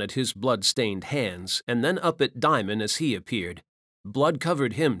looked down at his blood-stained hands, and then up at Diamond as he appeared. Blood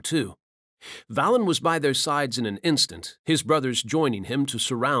covered him, too. Valen was by their sides in an instant, his brothers joining him to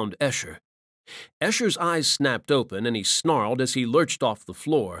surround Escher. Escher's eyes snapped open, and he snarled as he lurched off the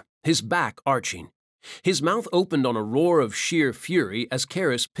floor, his back arching. His mouth opened on a roar of sheer fury as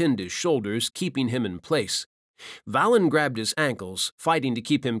Charis pinned his shoulders, keeping him in place. Valen grabbed his ankles, fighting to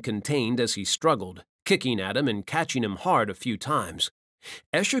keep him contained as he struggled, kicking at him and catching him hard a few times.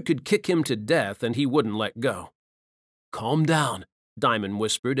 Escher could kick him to death, and he wouldn't let go. Calm down, Diamond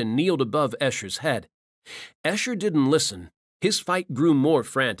whispered and kneeled above Escher's head. Escher didn't listen. His fight grew more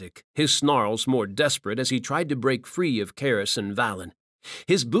frantic, his snarls more desperate as he tried to break free of Charis and Valen.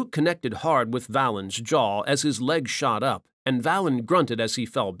 His boot connected hard with Valen's jaw as his leg shot up, and Valen grunted as he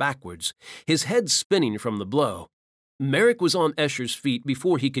fell backwards, his head spinning from the blow. Merrick was on Escher's feet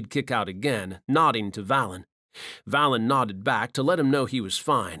before he could kick out again, nodding to Valen. Valen nodded back to let him know he was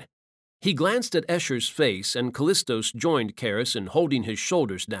fine. He glanced at Escher's face, and Callistos joined Karis in holding his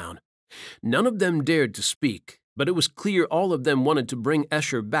shoulders down. None of them dared to speak, but it was clear all of them wanted to bring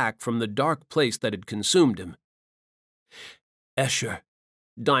Escher back from the dark place that had consumed him. "Escher,"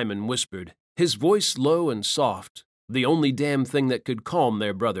 Diamond whispered, his voice low and soft, the only damn thing that could calm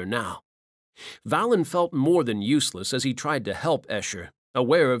their brother now. Valen felt more than useless as he tried to help Escher,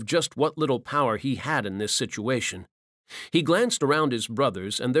 aware of just what little power he had in this situation. He glanced around his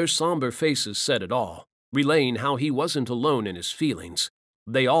brothers, and their somber faces said it all, relaying how he wasn't alone in his feelings.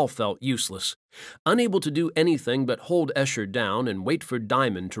 They all felt useless, unable to do anything but hold Escher down and wait for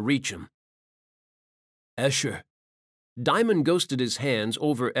Diamond to reach him. "Escher." Diamond ghosted his hands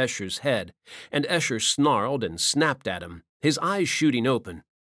over Escher's head, and Escher snarled and snapped at him, his eyes shooting open.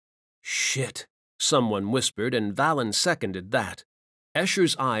 "Shit," someone whispered, and Valen seconded that.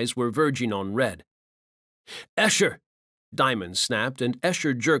 Escher's eyes were verging on red. "Escher!" Diamond snapped, and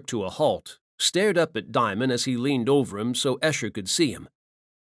Escher jerked to a halt, stared up at Diamond as he leaned over him so Escher could see him.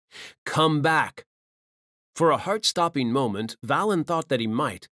 "Come back!" For a heart-stopping moment, Valen thought that he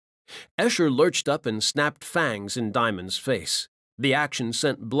might. Escher lurched up and snapped fangs in Diamond's face. The action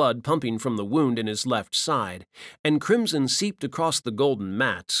sent blood pumping from the wound in his left side, and crimson seeped across the golden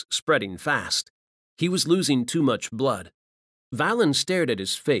mats, spreading fast. He was losing too much blood. Valen stared at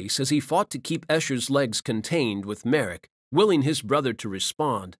his face as he fought to keep Escher's legs contained with Merrick, willing his brother to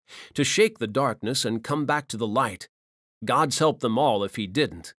respond, to shake the darkness and come back to the light. Gods help them all if he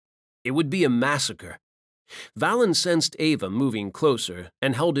didn't. It would be a massacre. Valen sensed Ava moving closer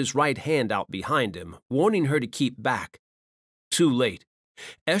and held his right hand out behind him, warning her to keep back. Too late.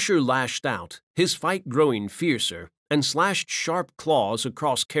 Escher lashed out, his fight growing fiercer, and slashed sharp claws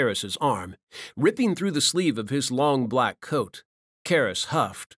across Karis's arm, ripping through the sleeve of his long black coat. Karis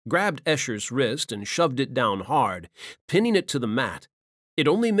huffed, grabbed Escher's wrist and shoved it down hard, pinning it to the mat. It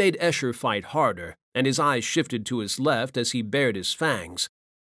only made Escher fight harder, and his eyes shifted to his left as he bared his fangs.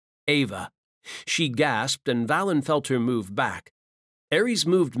 "Ava." She gasped, and Valen felt her move back. Ares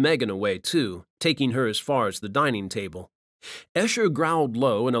moved Megan away, too, taking her as far as the dining table. Escher growled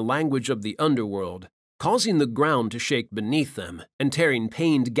low in a language of the underworld, causing the ground to shake beneath them and tearing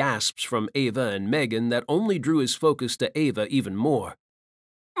pained gasps from Ava and Megan that only drew his focus to Ava even more.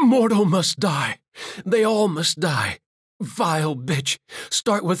 "Mortal must die. They all must die. Vile bitch.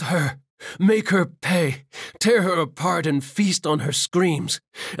 Start with her. Make her pay. Tear her apart and feast on her screams.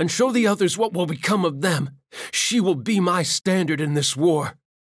 And show the others what will become of them. She will be my standard in this war."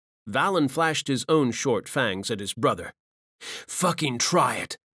 Valen flashed his own short fangs at his brother. "Fucking try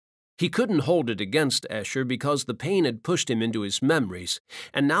it." He couldn't hold it against Escher because the pain had pushed him into his memories,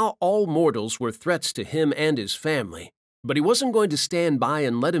 and now all mortals were threats to him and his family. But he wasn't going to stand by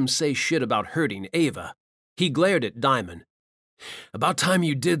and let him say shit about hurting Ava. He glared at Diamond. "About time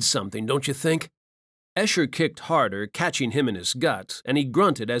you did something, don't you think?" Escher kicked harder, catching him in his gut, and he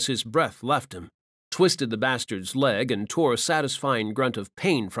grunted as his breath left him, twisted the bastard's leg, and tore a satisfying grunt of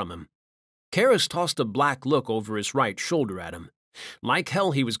pain from him. Karis tossed a black look over his right shoulder at him. Like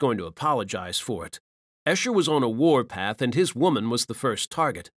hell he was going to apologize for it. Escher was on a warpath, and his woman was the first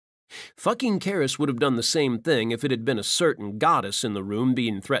target. Fucking Karis would have done the same thing if it had been a certain goddess in the room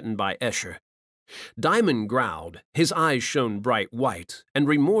being threatened by Escher. Diamond growled, his eyes shone bright white, and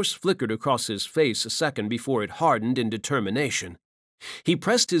remorse flickered across his face a second before it hardened in determination. He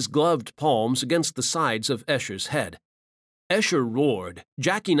pressed his gloved palms against the sides of Escher's head. Escher roared,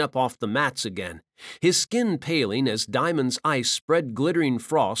 jacking up off the mats again, his skin paling as Diamond's ice spread glittering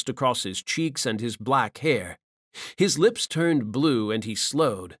frost across his cheeks and his black hair. His lips turned blue and he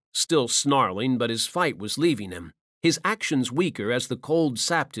slowed, still snarling, but his fight was leaving him, his actions weaker as the cold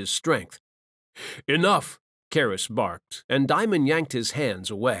sapped his strength. "Enough," Karis barked, and Diamond yanked his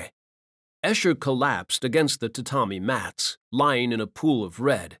hands away. Escher collapsed against the tatami mats, lying in a pool of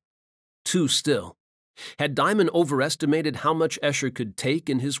red. Too still. Had Diamond overestimated how much Escher could take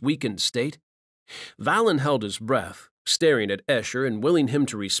in his weakened state? Valen held his breath, staring at Escher and willing him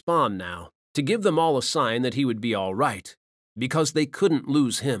to respond now, to give them all a sign that he would be all right, because they couldn't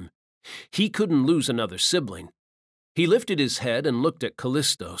lose him. He couldn't lose another sibling. He lifted his head and looked at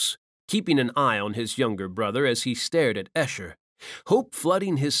Callistos, keeping an eye on his younger brother as he stared at Escher, hope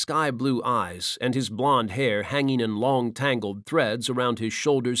flooding his sky-blue eyes and his blonde hair hanging in long tangled threads around his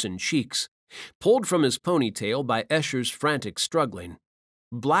shoulders and cheeks, pulled from his ponytail by Escher's frantic struggling.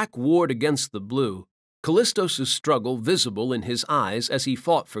 Black warred against the blue, Callistos' struggle visible in his eyes as he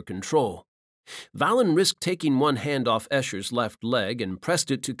fought for control. Valen risked taking one hand off Escher's left leg and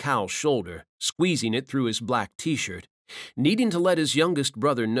pressed it to Cal's shoulder, squeezing it through his black t-shirt, needing to let his youngest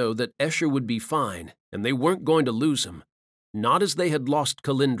brother know that Escher would be fine and they weren't going to lose him. Not as they had lost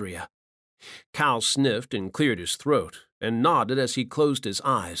Calindria. Cal sniffed and cleared his throat, and nodded as he closed his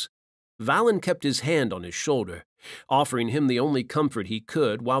eyes. Valen kept his hand on his shoulder, offering him the only comfort he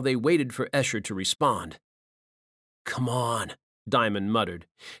could while they waited for Escher to respond. "Come on," Diamond muttered,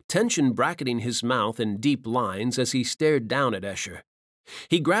 tension bracketing his mouth in deep lines as he stared down at Escher.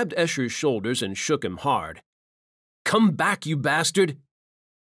 He grabbed Escher's shoulders and shook him hard. "Come back, you bastard!"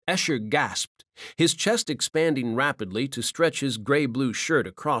 Escher gasped, his chest expanding rapidly to stretch his gray-blue shirt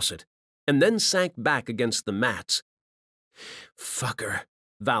across it, and then sank back against the mats. "Fucker,"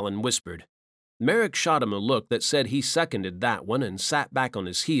 Valen whispered. Merrick shot him a look that said he seconded that one and sat back on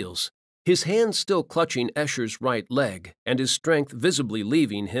his heels, his hand still clutching Escher's right leg and his strength visibly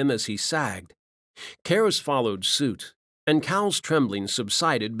leaving him as he sagged. Karis followed suit, and Cal's trembling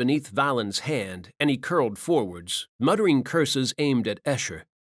subsided beneath Valen's hand and he curled forwards, muttering curses aimed at Escher.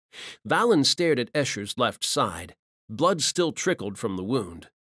 Valen stared at Escher's left side. Blood still trickled from the wound.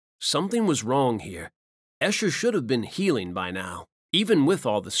 Something was wrong here. Escher should have been healing by now, even with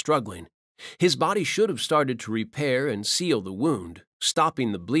all the struggling. His body should have started to repair and seal the wound,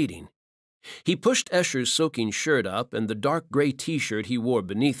 stopping the bleeding. He pushed Escher's soaking shirt up and the dark gray t-shirt he wore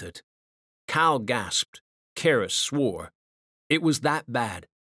beneath it. Cal gasped. Karis swore. It was that bad.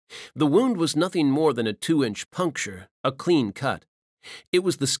 The wound was nothing more than a 2-inch puncture, a clean cut. It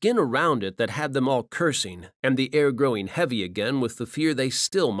was the skin around it that had them all cursing, and the air growing heavy again with the fear they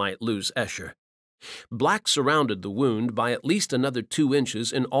still might lose Escher. Black surrounded the wound by at least another 2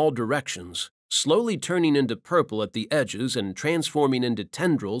 inches in all directions, slowly turning into purple at the edges and transforming into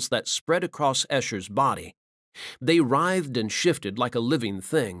tendrils that spread across Escher's body. They writhed and shifted like a living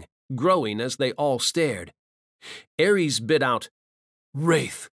thing, growing as they all stared. Ares bit out,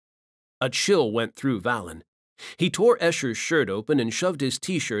 "Wraith!" A chill went through Valen. He tore Escher's shirt open and shoved his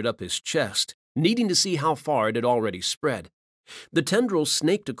t-shirt up his chest, needing to see how far it had already spread. The tendrils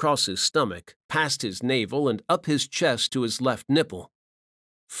snaked across his stomach, past his navel, and up his chest to his left nipple.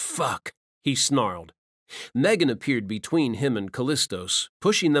 "Fuck," he snarled. Megan appeared between him and Callistos,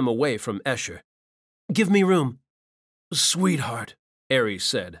 pushing them away from Escher. "Give me room." "Sweetheart," Ares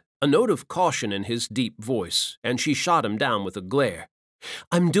said, a note of caution in his deep voice, and she shot him down with a glare.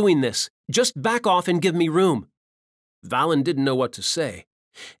 "I'm doing this. Just back off and give me room." Valen didn't know what to say.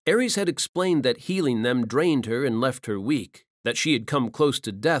 Ares had explained that healing them drained her and left her weak, that she had come close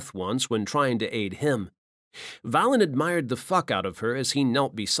to death once when trying to aid him. Valen admired the fuck out of her as he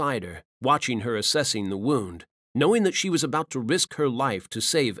knelt beside her, watching her assessing the wound, knowing that she was about to risk her life to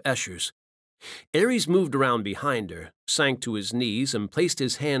save Escher's. Ares moved around behind her, sank to his knees and placed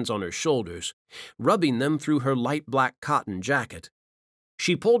his hands on her shoulders, rubbing them through her light black cotton jacket.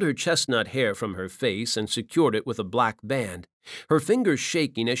 She pulled her chestnut hair from her face and secured it with a black band, her fingers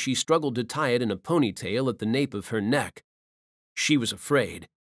shaking as she struggled to tie it in a ponytail at the nape of her neck. She was afraid.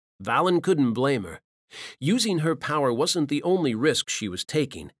 Valen couldn't blame her. Using her power wasn't the only risk she was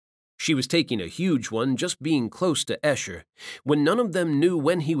taking. She was taking a huge one just being close to Escher, when none of them knew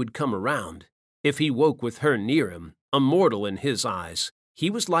when he would come around. If he woke with her near him, a mortal in his eyes,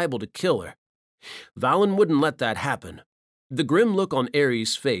 he was liable to kill her. Valen wouldn't let that happen. The grim look on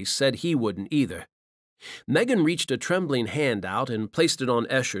Ares' face said he wouldn't either. Megan reached a trembling hand out and placed it on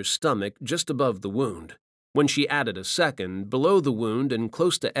Escher's stomach just above the wound. When she added a second, below the wound and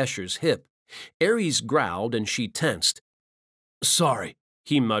close to Escher's hip, Ares growled and she tensed. "Sorry,"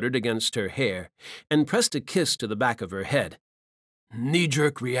 he muttered against her hair, and pressed a kiss to the back of her head.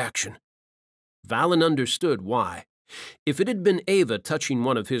 "Knee-jerk reaction." Valen understood why. If it had been Ava touching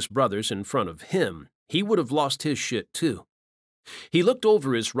one of his brothers in front of him, he would have lost his shit too. He looked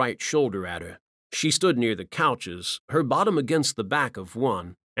over his right shoulder at her. She stood near the couches, her bottom against the back of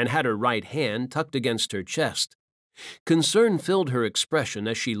one, and had her right hand tucked against her chest. Concern filled her expression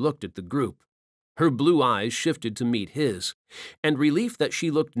as she looked at the group. Her blue eyes shifted to meet his, and relief that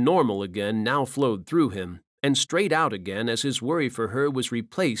she looked normal again now flowed through him, and straight out again as his worry for her was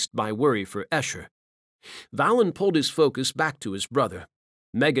replaced by worry for Escher. Valen pulled his focus back to his brother.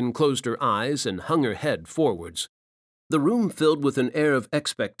 Megan closed her eyes and hung her head forwards. The room filled with an air of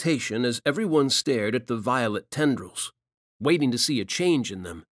expectation as everyone stared at the violet tendrils, waiting to see a change in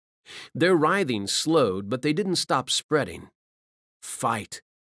them. Their writhing slowed, but they didn't stop spreading. Fight.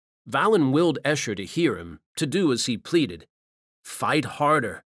 Valen willed Escher to hear him, to do as he pleaded. Fight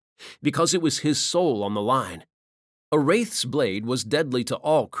harder, because it was his soul on the line. A wraith's blade was deadly to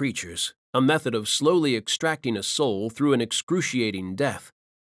all creatures, a method of slowly extracting a soul through an excruciating death.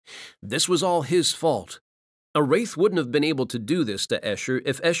 This was all his fault. A wraith wouldn't have been able to do this to Escher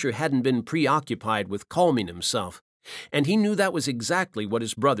if Escher hadn't been preoccupied with calming himself, and he knew that was exactly what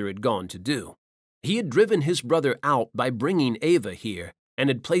his brother had gone to do. He had driven his brother out by bringing Ava here, and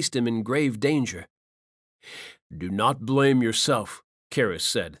had placed him in grave danger. "Do not blame yourself," Karras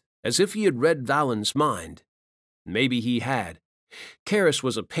said, as if he had read Valen's mind. Maybe he had. Karras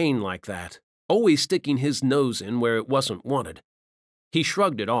was a pain like that, always sticking his nose in where it wasn't wanted. He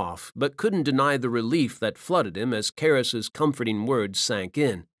shrugged it off, but couldn't deny the relief that flooded him as Karras's comforting words sank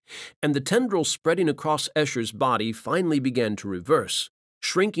in, and the tendril spreading across Escher's body finally began to reverse,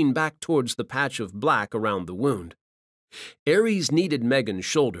 shrinking back towards the patch of black around the wound. Ares kneaded Megan's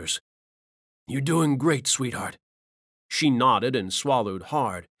shoulders. "You're doing great, sweetheart." She nodded and swallowed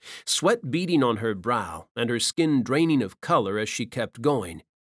hard, sweat beading on her brow and her skin draining of color as she kept going.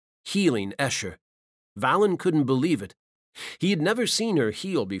 Healing Escher. Valen couldn't believe it. He had never seen her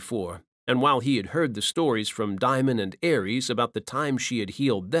heal before, and while he had heard the stories from Diamond and Ares about the time she had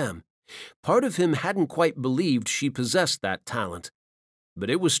healed them, part of him hadn't quite believed she possessed that talent. But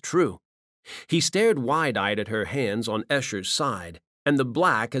it was true. He stared wide-eyed at her hands on Escher's side, and the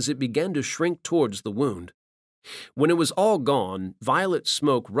black as it began to shrink towards the wound. When it was all gone, violet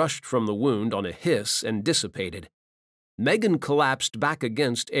smoke rushed from the wound on a hiss and dissipated. Megan collapsed back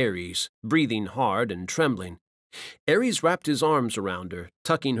against Ares, breathing hard and trembling. Ares wrapped his arms around her,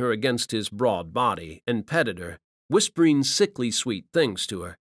 tucking her against his broad body, and petted her, whispering sickly sweet things to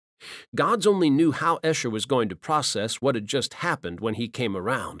her. Gods only knew how Escher was going to process what had just happened when he came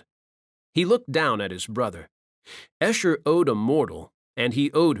around. He looked down at his brother. Escher owed a mortal, and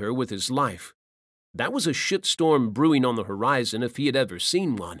he owed her with his life. That was a shitstorm brewing on the horizon if he had ever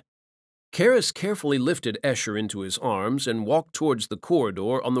seen one. Karras carefully lifted Escher into his arms and walked towards the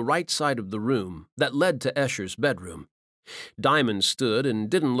corridor on the right side of the room that led to Escher's bedroom. Diamond stood and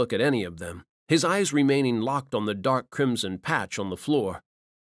didn't look at any of them, his eyes remaining locked on the dark crimson patch on the floor.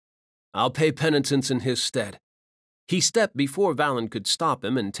 "I'll pay penitence in his stead." He stepped before Valen could stop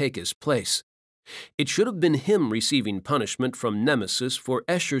him and take his place. It should have been him receiving punishment from Nemesis for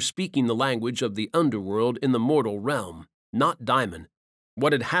Escher speaking the language of the underworld in the mortal realm, not Diamond.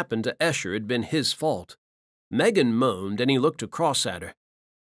 What had happened to Escher had been his fault. Megan moaned, and he looked across at her.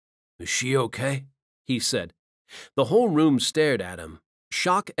 "Is she okay?" he said. The whole room stared at him,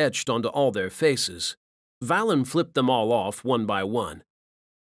 shock etched onto all their faces. Valen flipped them all off one by one.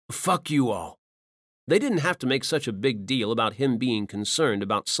 "Fuck you all." They didn't have to make such a big deal about him being concerned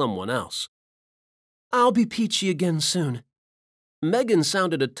about someone else. "I'll be peachy again soon." Megan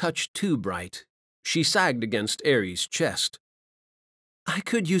sounded a touch too bright. She sagged against Ares' chest. "I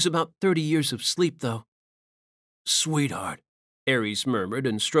could use about 30 years of sleep, though." "Sweetheart," Ares murmured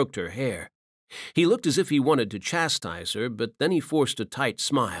and stroked her hair. He looked as if he wanted to chastise her, but then he forced a tight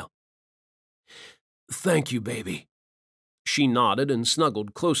smile. "Thank you, baby." She nodded and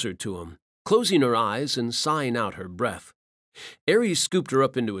snuggled closer to him, closing her eyes and sighing out her breath. Ares scooped her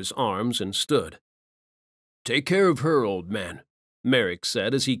up into his arms and stood. "Take care of her, old man," Merrick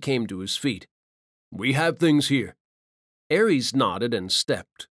said as he came to his feet. "We have things here." Ares nodded and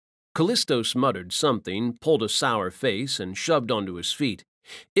stepped. Callistos muttered something, pulled a sour face, and shoved onto his feet,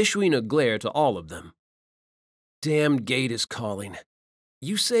 issuing a glare to all of them. "Damn gate is calling.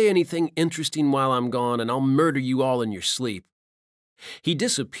 You say anything interesting while I'm gone, and I'll murder you all in your sleep." He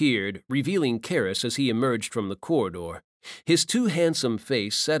disappeared, revealing Karras as he emerged from the corridor, his too handsome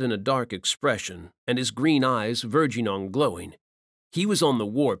face set in a dark expression, and his green eyes verging on glowing. He was on the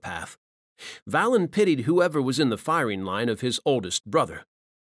warpath. Valen pitied whoever was in the firing line of his oldest brother.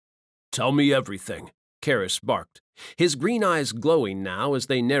 "Tell me everything," Karras barked, his green eyes glowing now as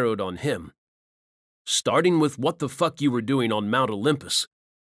they narrowed on him. "Starting with what the fuck you were doing on Mount Olympus."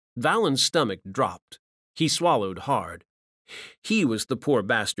 Valen's stomach dropped. He swallowed hard. He was the poor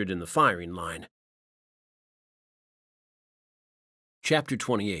bastard in the firing line. Chapter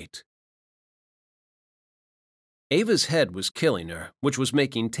 28. Ava's head was killing her, which was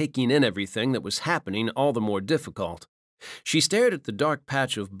making taking in everything that was happening all the more difficult. She stared at the dark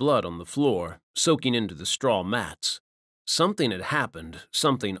patch of blood on the floor, soaking into the straw mats. Something had happened,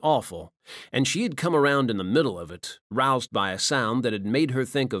 something awful, and she had come around in the middle of it, roused by a sound that had made her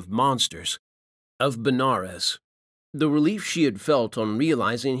think of monsters. Of Benares. The relief she had felt on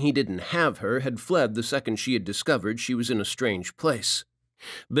realizing he didn't have her had fled the second she had discovered she was in a strange place.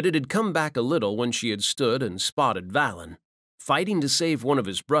 But it had come back a little when she had stood and spotted Valen, fighting to save one of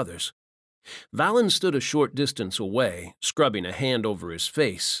his brothers. Valen stood a short distance away, scrubbing a hand over his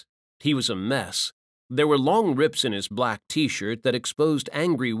face. He was a mess, There were long rips in his black t-shirt that exposed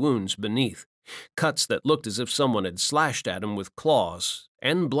angry wounds beneath, cuts that looked as if someone had slashed at him with claws,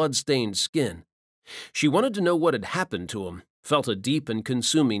 and blood-stained skin. She wanted to know what had happened to him, felt a deep and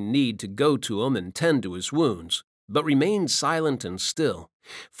consuming need to go to him and tend to his wounds, but remained silent and still,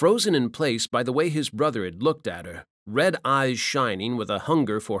 frozen in place by the way his brother had looked at her, red eyes shining with a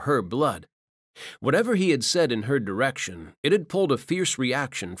hunger for her blood. Whatever he had said in her direction, it had pulled a fierce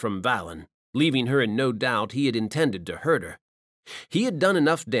reaction from Valen, leaving her in no doubt he had intended to hurt her. He had done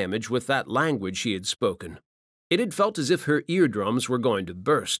enough damage with that language he had spoken. It had felt as if her eardrums were going to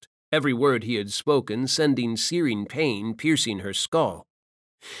burst, every word he had spoken sending searing pain piercing her skull.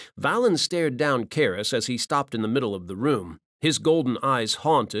 Valen stared down Karis as he stopped in the middle of the room, his golden eyes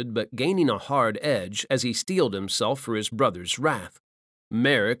haunted but gaining a hard edge as he steeled himself for his brother's wrath.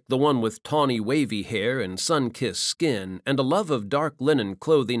 Merrick, the one with tawny wavy hair and sun-kissed skin and a love of dark linen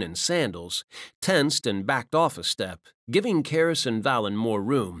clothing and sandals, tensed and backed off a step, giving Karis and Valen more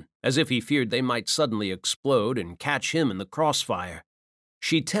room, as if he feared they might suddenly explode and catch him in the crossfire.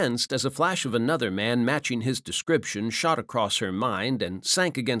 She tensed as a flash of another man matching his description shot across her mind and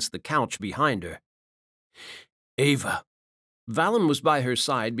sank against the couch behind her. Ava. Valen was by her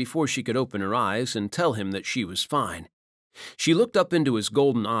side before she could open her eyes and tell him that she was fine. She looked up into his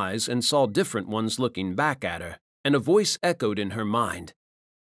golden eyes and saw different ones looking back at her, and a voice echoed in her mind.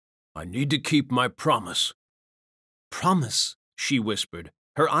 I need to keep my promise. Promise, she whispered,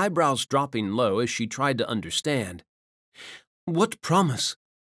 her eyebrows dropping low as she tried to understand. What promise?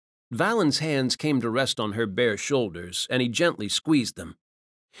 Valen's hands came to rest on her bare shoulders, and he gently squeezed them.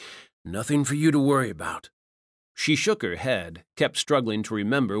 Nothing for you to worry about. She shook her head, kept struggling to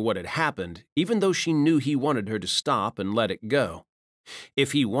remember what had happened, even though she knew he wanted her to stop and let it go.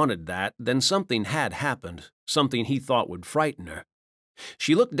 If he wanted that, then something had happened, something he thought would frighten her.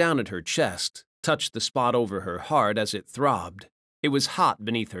 She looked down at her chest, touched the spot over her heart as it throbbed. It was hot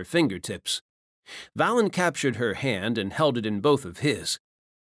beneath her fingertips. Valen captured her hand and held it in both of his.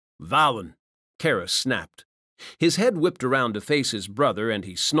 Valen, Karis snapped. His head whipped around to face his brother and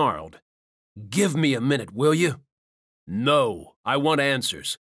he snarled. Give me a minute, will you? No, I want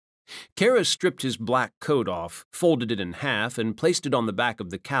answers. Karis stripped his black coat off, folded it in half, and placed it on the back of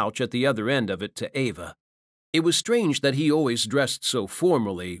the couch at the other end of it to Ava. It was strange that he always dressed so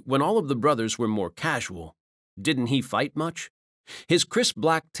formally when all of the brothers were more casual. Didn't he fight much? His crisp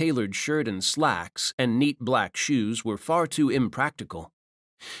black tailored shirt and slacks and neat black shoes were far too impractical.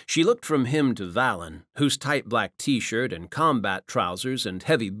 She looked from him to Valen, whose tight black t-shirt and combat trousers and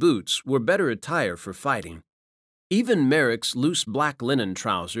heavy boots were better attire for fighting. Even Merrick's loose black linen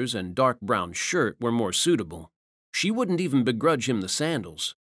trousers and dark brown shirt were more suitable. She wouldn't even begrudge him the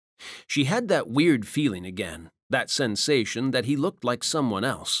sandals. She had that weird feeling again, that sensation that he looked like someone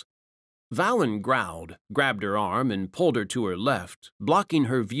else. Valen growled, grabbed her arm, and pulled her to her left, blocking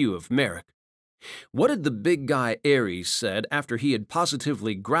her view of Merrick. What had the big guy Ares said after he had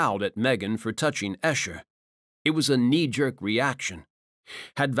positively growled at Megan for touching Escher? It was a knee-jerk reaction.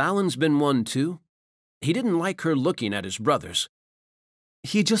 Had Valen's been one too? He didn't like her looking at his brothers.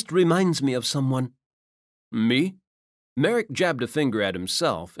 He just reminds me of someone. Me? Merrick jabbed a finger at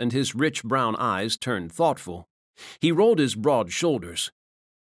himself, and his rich brown eyes turned thoughtful. He rolled his broad shoulders.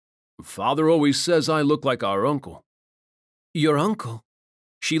 Father always says I look like our uncle. Your uncle?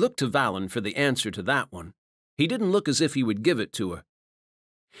 She looked to Valen for the answer to that one. He didn't look as if he would give it to her.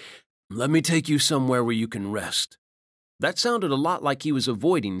 Let me take you somewhere where you can rest. That sounded a lot like he was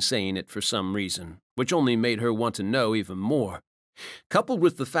avoiding saying it for some reason, which only made her want to know even more. Coupled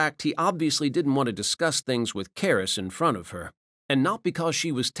with the fact he obviously didn't want to discuss things with Karis in front of her, and not because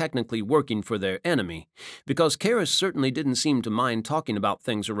she was technically working for their enemy, because Karis certainly didn't seem to mind talking about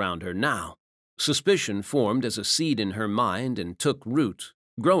things around her now. Suspicion formed as a seed in her mind and took root,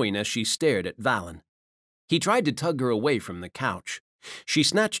 growing as she stared at Valen. He tried to tug her away from the couch. She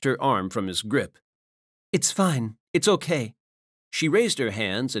snatched her arm from his grip. It's fine. It's okay. She raised her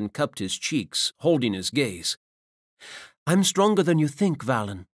hands and cupped his cheeks, holding his gaze. I'm stronger than you think,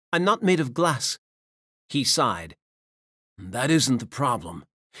 Valen. I'm not made of glass. He sighed. That isn't the problem.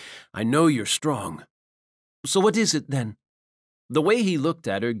 I know you're strong. So what is it then? The way he looked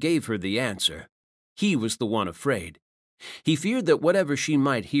at her gave her the answer. He was the one afraid. He feared that whatever she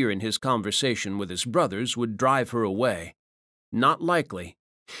might hear in his conversation with his brothers would drive her away. Not likely.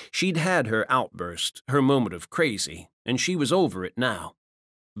 She'd had her outburst, her moment of crazy, and she was over it now.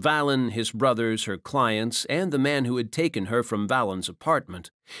 Valen, his brothers, her clients, and the man who had taken her from Valen's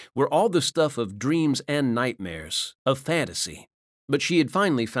apartment were all the stuff of dreams and nightmares, of fantasy. But she had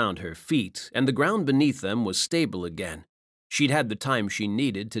finally found her feet, and the ground beneath them was stable again. She'd had the time she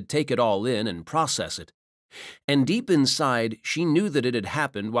needed to take it all in and process it. And deep inside, she knew that it had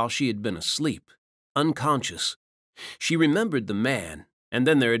happened while she had been asleep, unconscious. She remembered the man, and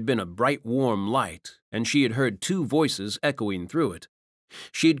then there had been a bright warm light, and she had heard two voices echoing through it.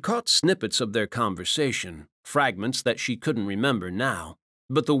 She had caught snippets of their conversation, fragments that she couldn't remember now,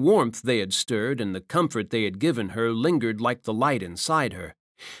 but the warmth they had stirred and the comfort they had given her lingered like the light inside her,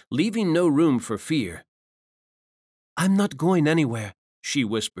 leaving no room for fear. "I'm not going anywhere," she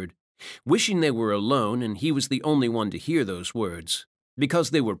whispered, wishing they were alone and he was the only one to hear those words,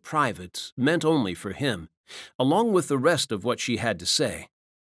 because they were private, meant only for him, along with the rest of what she had to say.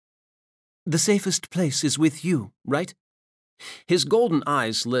 "The safest place is with you, right?" His golden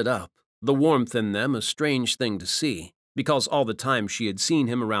eyes lit up, the warmth in them a strange thing to see, because all the time she had seen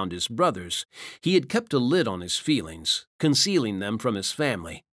him around his brothers, he had kept a lid on his feelings, concealing them from his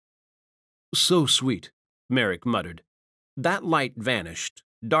family. "So sweet," Merrick muttered. That light vanished.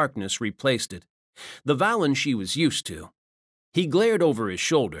 Darkness replaced it. The Valen she was used to. He glared over his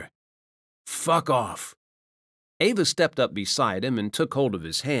shoulder. "Fuck off." Ava stepped up beside him and took hold of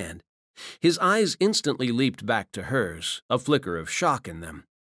his hand. His eyes instantly leaped back to hers, a flicker of shock in them.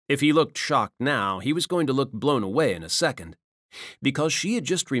 If he looked shocked now, he was going to look blown away in a second, because she had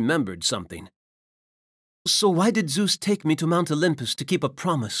just remembered something. "So why did Zeus take me to Mount Olympus to keep a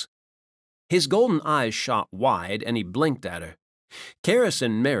promise?" His golden eyes shot wide, and he blinked at her. Karis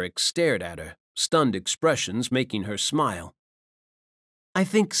and Merrick stared at her, stunned expressions making her smile. "I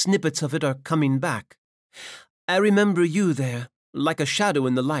think snippets of it are coming back. I remember you there, like a shadow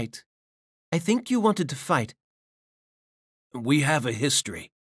in the light. I think you wanted to fight." "We have a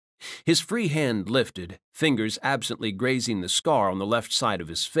history." His free hand lifted, fingers absently grazing the scar on the left side of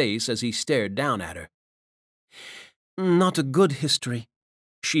his face as he stared down at her. "Not a good history."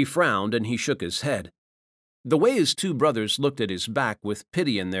 She frowned and he shook his head. The way his two brothers looked at his back with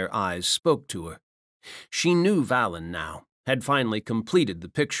pity in their eyes spoke to her. She knew Valen now, had finally completed the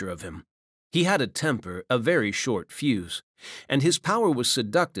picture of him. He had a temper, a very short fuse, and his power was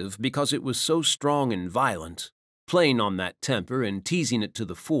seductive because it was so strong and violent, playing on that temper and teasing it to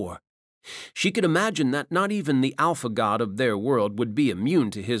the fore. She could imagine that not even the alpha god of their world would be immune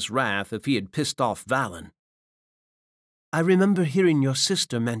to his wrath if he had pissed off Valen. "I remember hearing your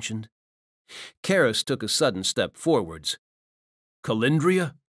sister mentioned." Karis took a sudden step forwards.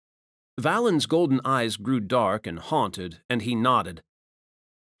 "Calindria?" Valen's golden eyes grew dark and haunted, and he nodded.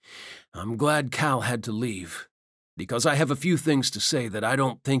 "I'm glad Cal had to leave, because I have a few things to say that I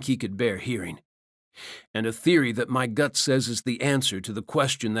don't think he could bear hearing, and a theory that my gut says is the answer to the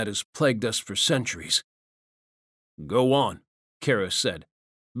question that has plagued us for centuries." "Go on," Karis said,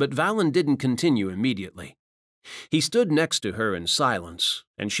 but Valen didn't continue immediately. He stood next to her in silence,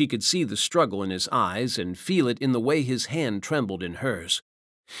 and she could see the struggle in his eyes and feel it in the way his hand trembled in hers.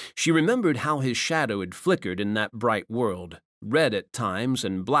 She remembered how his shadow had flickered in that bright world, red at times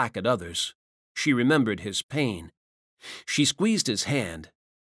and black at others. She remembered his pain. She squeezed his hand.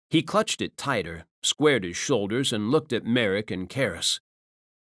 He clutched it tighter, squared his shoulders, and looked at Merrick and Karis.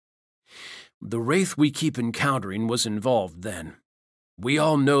 "The wraith we keep encountering was involved then. We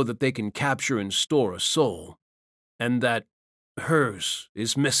all know that they can capture and store a soul, and that hers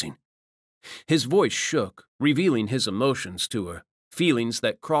is missing." His voice shook, revealing his emotions to her, feelings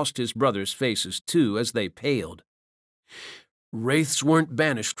that crossed his brothers' faces too as they paled. "Wraiths weren't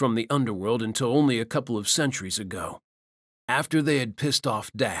banished from the underworld until only a couple of centuries ago, after they had pissed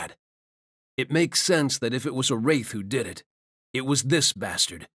off Dad. It makes sense that if it was a wraith who did it, it was this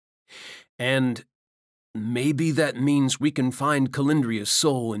bastard. And maybe that means we can find Calindria's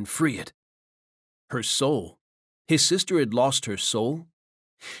soul and free it." Her soul? His sister had lost her soul?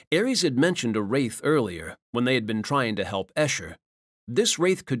 Ares had mentioned a wraith earlier, when they had been trying to help Escher. This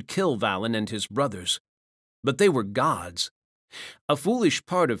wraith could kill Valen and his brothers. But they were gods. A foolish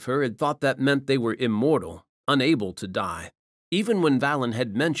part of her had thought that meant they were immortal, unable to die, even when Valen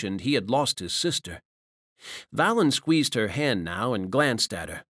had mentioned he had lost his sister. Valen squeezed her hand now and glanced at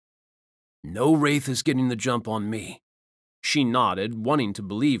her. "No wraith is getting the jump on me." She nodded, wanting to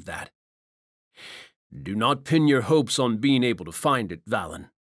believe that. "Do not pin your hopes on being able to find it,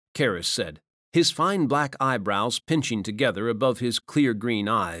 Valen," Karis said, his fine black eyebrows pinching together above his clear green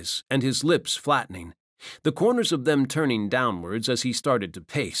eyes and his lips flattening, the corners of them turning downwards as he started to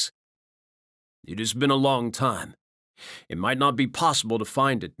pace. "It has been a long time. It might not be possible to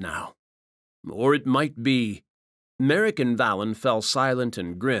find it now. Or it might be—" Merrick and Valen fell silent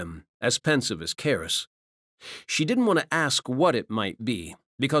and grim, as pensive as Karis. She didn't want to ask what it might be,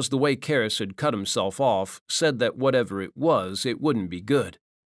 because the way Karis had cut himself off said that whatever it was, it wouldn't be good.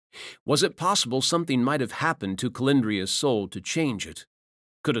 Was it possible something might have happened to Calendria's soul to change it?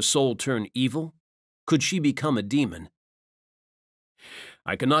 Could a soul turn evil? Could she become a demon?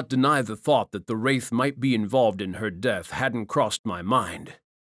 I cannot deny the thought that the Wraith might be involved in her death hadn't crossed my mind,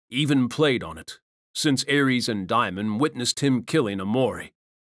 even played on it, since Ares and Diamond witnessed him killing Amori.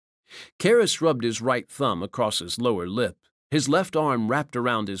 Karis rubbed his right thumb across his lower lip, his left arm wrapped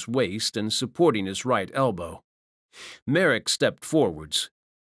around his waist and supporting his right elbow. Merrick stepped forwards.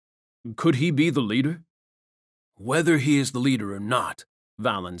 Could he be the leader? Whether he is the leader or not,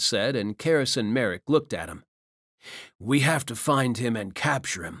 Valen said, and Karis and Merrick looked at him. We have to find him and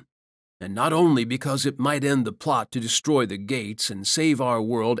capture him, and not only because it might end the plot to destroy the gates and save our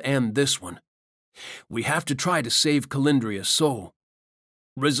world and this one. We have to try to save Calendria's soul.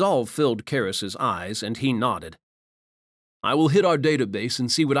 Resolve filled Karis's eyes, and he nodded. I will hit our database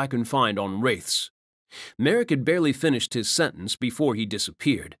and see what I can find on wraiths. Merrick had barely finished his sentence before he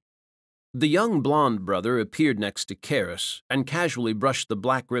disappeared. The young blonde brother appeared next to Karis and casually brushed the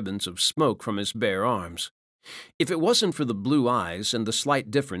black ribbons of smoke from his bare arms. If it wasn't for the blue eyes and the slight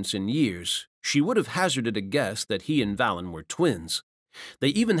difference in years, she would have hazarded a guess that he and Valen were twins. They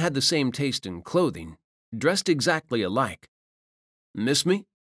even had the same taste in clothing, dressed exactly alike. Miss me?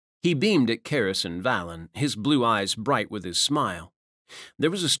 He beamed at Karis and Valen, his blue eyes bright with his smile.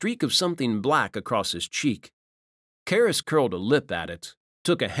 There was a streak of something black across his cheek. Karis curled a lip at it,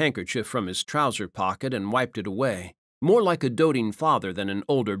 took a handkerchief from his trouser pocket and wiped it away, more like a doting father than an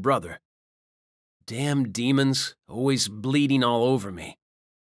older brother. Damn demons, always bleeding all over me.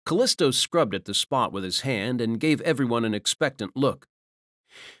 Callisto scrubbed at the spot with his hand and gave everyone an expectant look.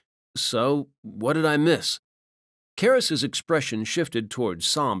 So, what did I miss? Karis's expression shifted towards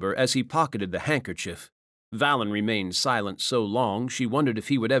somber as he pocketed the handkerchief. Valen remained silent so long she wondered if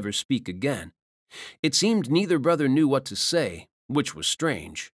he would ever speak again. It seemed neither brother knew what to say, which was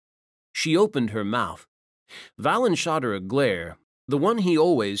strange. She opened her mouth. Valen shot her a glare, the one he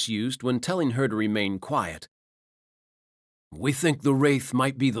always used when telling her to remain quiet. We think the Wraith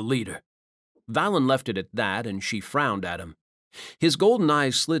might be the leader. Valen left it at that, and she frowned at him. His golden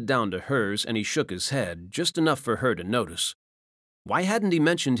eyes slid down to hers, and he shook his head, just enough for her to notice. Why hadn't he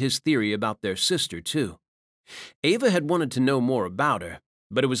mentioned his theory about their sister, too? Ava had wanted to know more about her,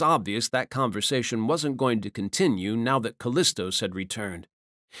 but it was obvious that conversation wasn't going to continue now that Callistos had returned.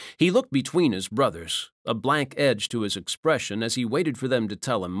 He looked between his brothers, a blank edge to his expression as he waited for them to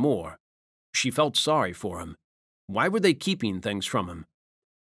tell him more. She felt sorry for him. Why were they keeping things from him?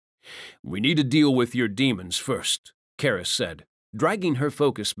 We need to deal with your demons first, Karis said, dragging her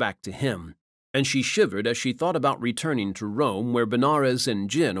focus back to him, and she shivered as she thought about returning to Rome where Benares and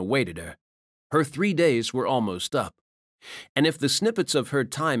Jin awaited her. Her 3 days were almost up, and if the snippets of her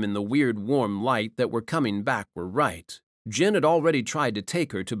time in the weird warm light that were coming back were right, Jin had already tried to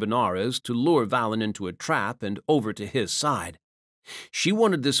take her to Benares to lure Valen into a trap and over to his side. She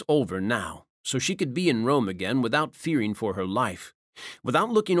wanted this over now, so she could be in Rome again without fearing for her life,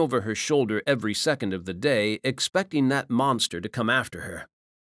 without looking over her shoulder every second of the day, expecting that monster to come after her.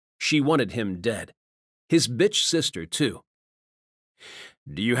 She wanted him dead. His bitch sister, too.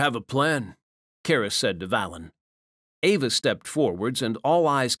 Do you have a plan? Karis said to Valen. Ava stepped forwards, and all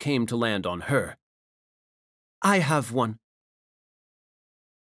eyes came to land on her. I have one.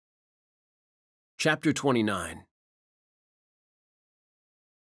 Chapter 29.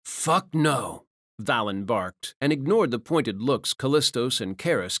 Fuck no, Valen barked, and ignored the pointed looks Callistos and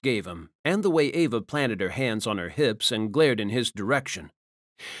Karis gave him, and the way Ava planted her hands on her hips and glared in his direction.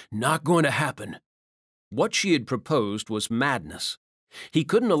 Not going to happen. What she had proposed was madness. He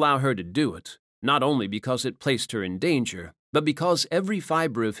couldn't allow her to do it, not only because it placed her in danger, but because every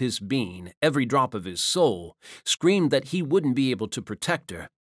fiber of his being, every drop of his soul, screamed that he wouldn't be able to protect her.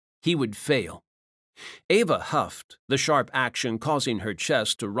 He would fail. Ava huffed, the sharp action causing her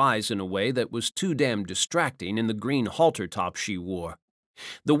chest to rise in a way that was too damn distracting in the green halter top she wore.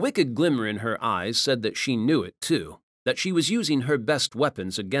 The wicked glimmer in her eyes said that she knew it, too, that she was using her best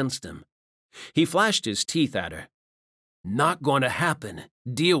weapons against him. He flashed his teeth at her. Not going to happen.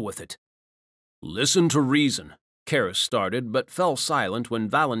 Deal with it. Listen to reason, Karis started, but fell silent when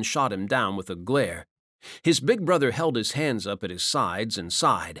Valen shot him down with a glare. His big brother held his hands up at his sides and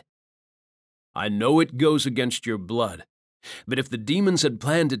sighed. I know it goes against your blood, but if the demons had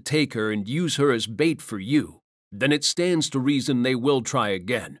planned to take her and use her as bait for you, then it stands to reason they will try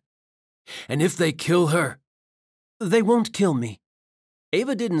again. And if they kill her, they won't kill me.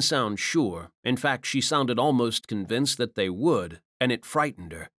 Ava didn't sound sure. In fact, she sounded almost convinced that they would, and it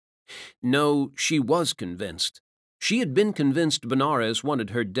frightened her. No, she was convinced. She had been convinced Benares wanted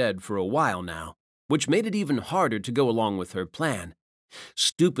her dead for a while now, which made it even harder to go along with her plan.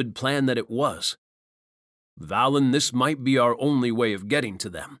 Stupid plan that it was. Valen, this might be our only way of getting to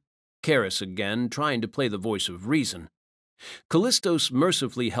them. Karis again, trying to play the voice of reason. Callistos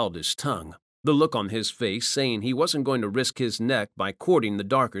mercifully held his tongue, the look on his face saying he wasn't going to risk his neck by courting the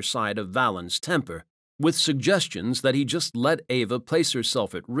darker side of Valen's temper, with suggestions that he just let Ava place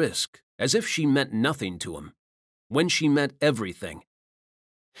herself at risk, as if she meant nothing to him, when she meant everything.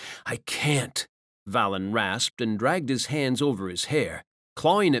 I can't, Valen rasped and dragged his hands over his hair,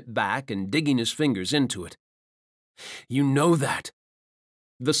 clawing it back and digging his fingers into it. You know that.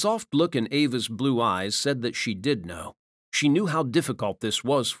 The soft look in Ava's blue eyes said that she did know. She knew how difficult this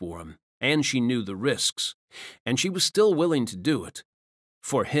was for him, and she knew the risks, and she was still willing to do it.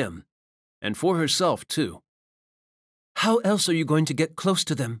 For him, and for herself, too. How else are you going to get close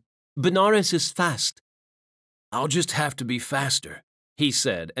to them? Benares is fast. I'll just have to be faster, he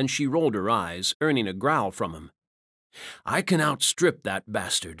said, and she rolled her eyes, earning a growl from him. I can outstrip that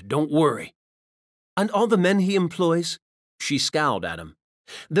bastard, don't worry. And all the men he employs? She scowled at him.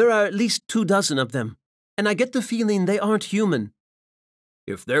 There are at least 24 of them, and I get the feeling they aren't human.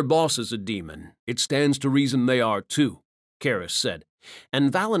 If their boss is a demon, it stands to reason they are too, Karis said,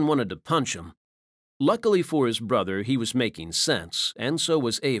 and Valen wanted to punch him. Luckily for his brother, he was making sense, and so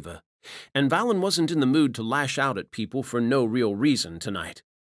was Ava, and Valen wasn't in the mood to lash out at people for no real reason tonight.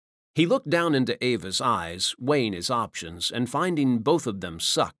 He looked down into Ava's eyes, weighing his options, and finding both of them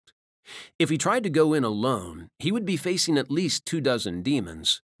sucked. If he tried to go in alone, he would be facing at least 24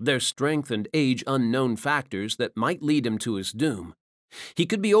 demons, their strength and age unknown factors that might lead him to his doom. He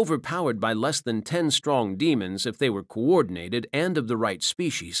could be overpowered by less than 10 strong demons if they were coordinated and of the right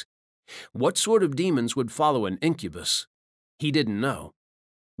species. What sort of demons would follow an incubus? He didn't know.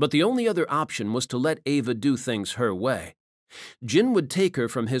 But the only other option was to let Ava do things her way. Jin would take her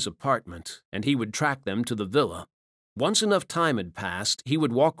from his apartment, and he would track them to the villa. Once enough time had passed, he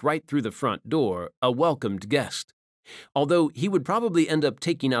would walk right through the front door, a welcomed guest. Although he would probably end up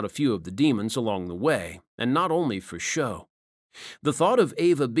taking out a few of the demons along the way, and not only for show. The thought of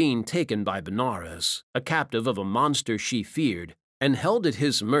Ava being taken by Benares, a captive of a monster she feared, and held at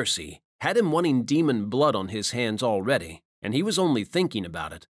his mercy, had him wanting demon blood on his hands already, and he was only thinking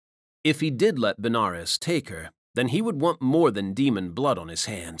about it. If he did let Benares take her, then he would want more than demon blood on his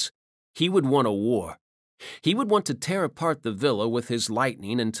hands. He would want a war. He would want to tear apart the villa with his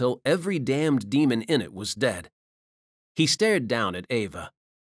lightning until every damned demon in it was dead. He stared down at Ava.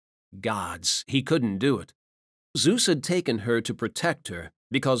 Gods, he couldn't do it. Zeus had taken her to protect her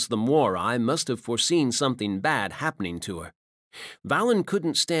because the Moirai must have foreseen something bad happening to her. Valen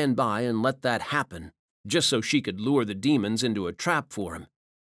couldn't stand by and let that happen, just so she could lure the demons into a trap for him.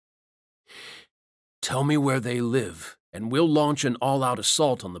 Tell me where they live, and we'll launch an all-out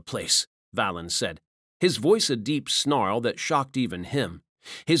assault on the place, Valen said, his voice a deep snarl that shocked even him,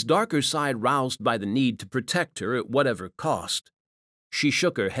 his darker side roused by the need to protect her at whatever cost. She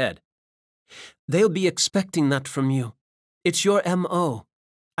shook her head. They'll be expecting that from you. It's your M.O.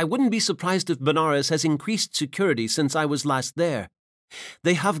 I wouldn't be surprised if Benares has increased security since I was last there.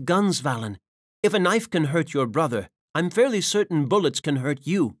 They have guns, Valen. If a knife can hurt your brother, I'm fairly certain bullets can hurt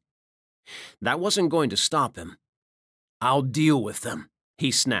you. That wasn't going to stop him. I'll deal with them,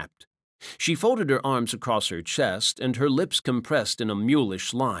 he snapped. She folded her arms across her chest and her lips compressed in a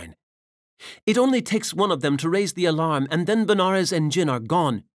mulish line. It only takes one of them to raise the alarm and then Benares and Jin are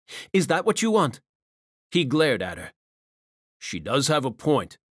gone. Is that what you want? He glared at her. She does have a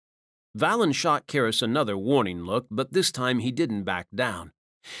point. Valen shot Karis another warning look, but this time he didn't back down.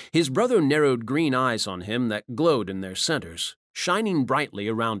 His brother narrowed green eyes on him that glowed in their centers, shining brightly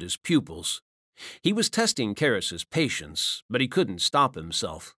around his pupils. He was testing Karis's patience, but he couldn't stop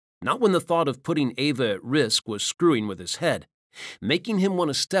himself, not when the thought of putting Ava at risk was screwing with his head, making him want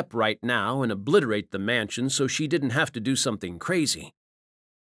to step right now and obliterate the mansion so she didn't have to do something crazy.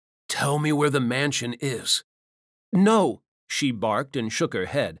 Tell me where the mansion is. No, she barked and shook her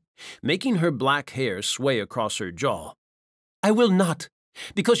head, making her black hair sway across her jaw. I will not,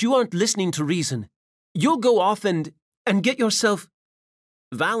 because you aren't listening to reason. You'll go off and get yourself...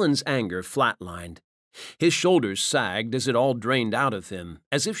 Valen's anger flatlined. His shoulders sagged as it all drained out of him,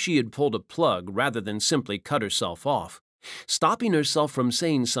 as if she had pulled a plug rather than simply cut herself off, stopping herself from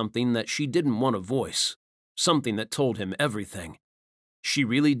saying something that she didn't want to voice, something that told him everything. She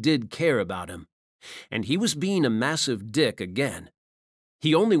really did care about him, and he was being a massive dick again.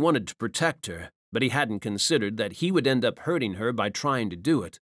 He only wanted to protect her, but he hadn't considered that he would end up hurting her by trying to do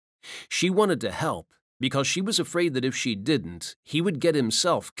it. She wanted to help, because she was afraid that if she didn't, he would get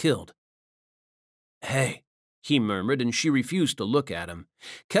himself killed. Hey, he murmured, and she refused to look at him,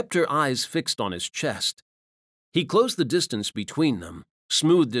 kept her eyes fixed on his chest. He closed the distance between them,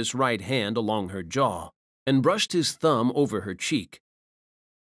 smoothed his right hand along her jaw, and brushed his thumb over her cheek.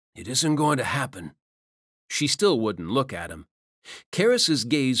 "It isn't going to happen." She still wouldn't look at him. Karis's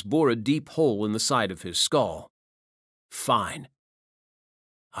gaze bore a deep hole in the side of his skull. "Fine."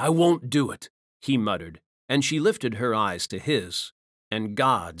 "I won't do it," he muttered, and she lifted her eyes to his. And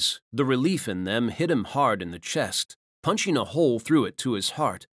God's, the relief in them hit him hard in the chest, punching a hole through it to his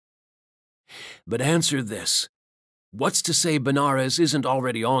heart. "But answer this. What's to say Benares isn't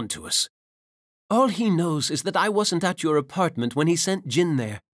already on to us?" "All he knows is that I wasn't at your apartment when he sent Jin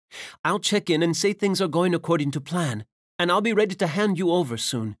there. I'll check in and say things are going according to plan, and I'll be ready to hand you over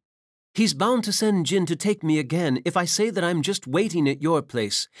soon. He's bound to send Jin to take me again if I say that I'm just waiting at your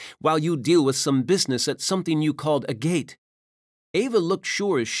place, while you deal with some business at something you called a gate." Ava looked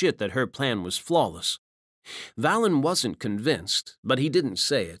sure as shit that her plan was flawless. Valen wasn't convinced, but he didn't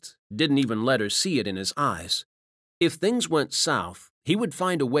say it, didn't even let her see it in his eyes. If things went south, he would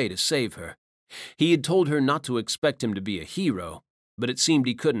find a way to save her. He had told her not to expect him to be a hero, but it seemed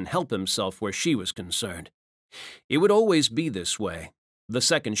he couldn't help himself where she was concerned. It would always be this way. The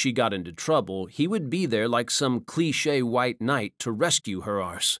second she got into trouble, he would be there like some cliché white knight to rescue her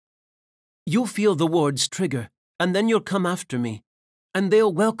arse. "You'll feel the wards trigger, and then you'll come after me, and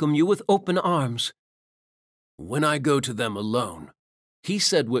they'll welcome you with open arms." "When I go to them alone." He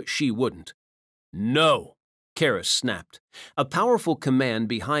said what she wouldn't. "No," Karis snapped, a powerful command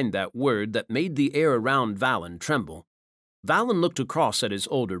behind that word that made the air around Valen tremble. Valen looked across at his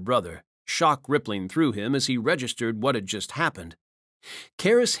older brother, shock rippling through him as he registered what had just happened.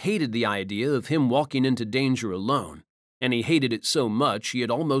 Karis hated the idea of him walking into danger alone, and he hated it so much he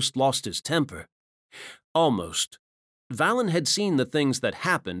had almost lost his temper. Almost. Valen had seen the things that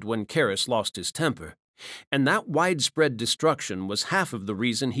happened when Karis lost his temper, and that widespread destruction was half of the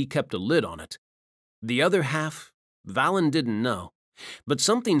reason he kept a lid on it. The other half, Valen didn't know, but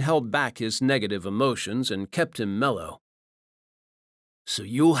something held back his negative emotions and kept him mellow. "So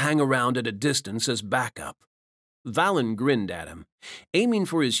you'll hang around at a distance as backup." Valen grinned at him, aiming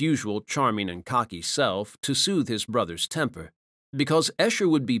for his usual charming and cocky self to soothe his brother's temper, because Escher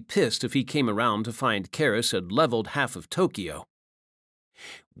would be pissed if he came around to find Karis had leveled half of Tokyo.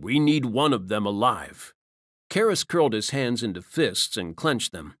 "We need one of them alive." Karis curled his hands into fists and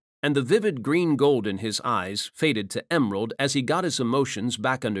clenched them, and the vivid green gold in his eyes faded to emerald as he got his emotions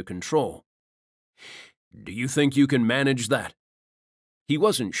back under control. "Do you think you can manage that?" He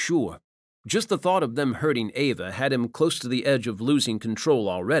wasn't sure. Just the thought of them hurting Ava had him close to the edge of losing control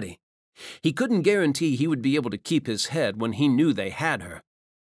already. He couldn't guarantee he would be able to keep his head when he knew they had her.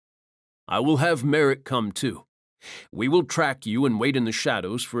 "I will have Merrick come too. We will track you and wait in the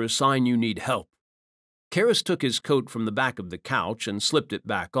shadows for a sign you need help." Karis took his coat from the back of the couch and slipped it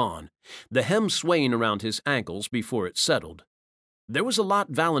back on, the hem swaying around his ankles before it settled. There was a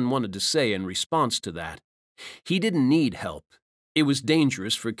lot Valen wanted to say in response to that. He didn't need help. It was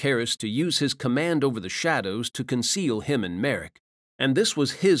dangerous for Karis to use his command over the shadows to conceal him and Merrick, and this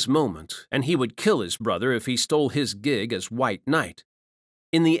was his moment, and he would kill his brother if he stole his gig as White Knight.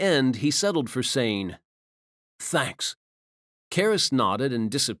 In the end, he settled for saying, "Thanks." Karis nodded and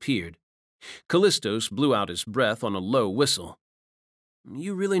disappeared. Callistos blew out his breath on a low whistle.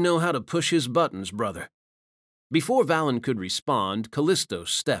 "You really know how to push his buttons, brother." Before Valen could respond, Callistos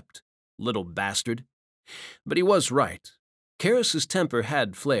stepped. Little bastard. But he was right. Karis's temper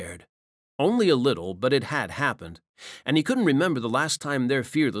had flared. Only a little, but it had happened, and he couldn't remember the last time their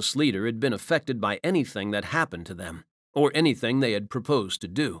fearless leader had been affected by anything that happened to them, or anything they had proposed to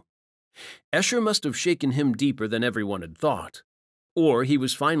do. Escher must have shaken him deeper than everyone had thought. Or he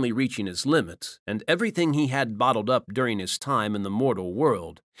was finally reaching his limit, and everything he had bottled up during his time in the mortal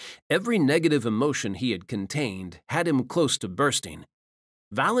world, every negative emotion he had contained, had him close to bursting.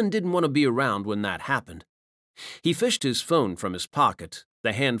 Valen didn't want to be around when that happened. He fished his phone from his pocket,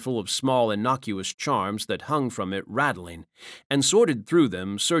 the handful of small innocuous charms that hung from it rattling, and sorted through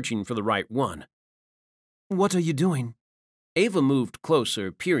them, searching for the right one. "What are you doing?" Ava moved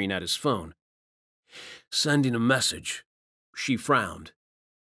closer, peering at his phone. "Sending a message." She frowned.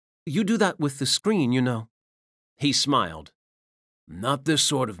 "You do that with the screen, you know." He smiled. "Not this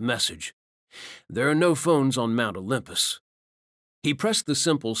sort of message. There are no phones on Mount Olympus." He pressed the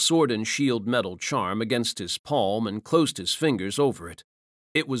simple sword and shield metal charm against his palm and closed his fingers over it.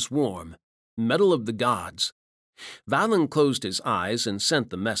 It was warm, metal of the gods. Valen closed his eyes and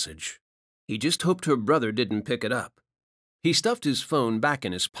sent the message. He just hoped her brother didn't pick it up. He stuffed his phone back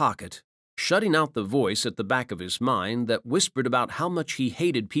in his pocket, shutting out the voice at the back of his mind that whispered about how much he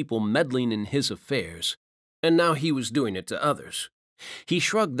hated people meddling in his affairs. And now he was doing it to others. He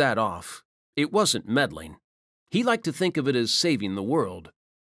shrugged that off. It wasn't meddling. He liked to think of it as saving the world.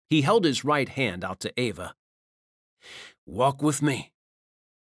 He held his right hand out to Ava. "Walk with me."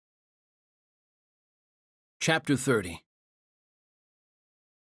 Chapter 30.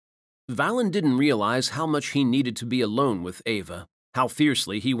 Valen didn't realize how much he needed to be alone with Ava, how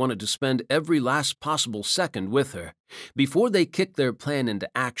fiercely he wanted to spend every last possible second with her, before they kicked their plan into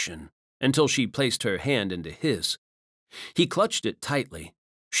action, until she placed her hand into his. He clutched it tightly.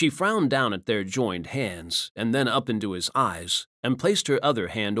 She frowned down at their joined hands, and then up into his eyes, and placed her other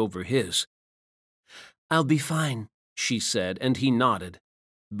hand over his. "I'll be fine," she said, and he nodded.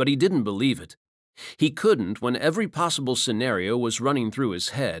 But he didn't believe it. He couldn't when every possible scenario was running through his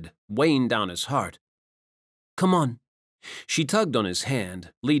head, weighing down his heart. "Come on." She tugged on his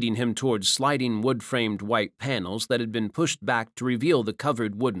hand, leading him towards sliding wood-framed white panels that had been pushed back to reveal the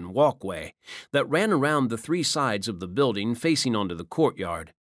covered wooden walkway that ran around the three sides of the building facing onto the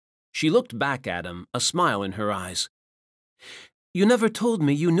courtyard. She looked back at him, a smile in her eyes. "You never told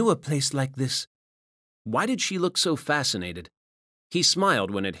me you knew a place like this." Why did she look so fascinated? He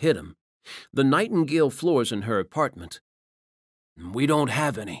smiled when it hit him. The nightingale floors in her apartment. "We don't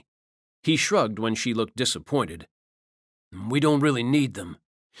have any." He shrugged when she looked disappointed. "We don't really need them.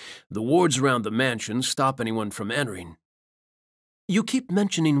 The wards around the mansion stop anyone from entering." "You keep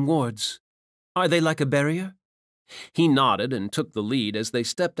mentioning wards. Are they like a barrier?" He nodded and took the lead as they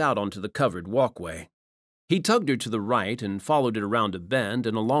stepped out onto the covered walkway. He tugged her to the right and followed it around a bend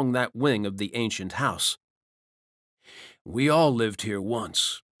and along that wing of the ancient house. "We all lived here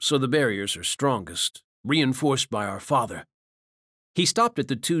once, so the barriers are strongest, reinforced by our father." He stopped at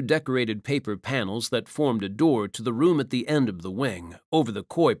the two decorated paper panels that formed a door to the room at the end of the wing, over the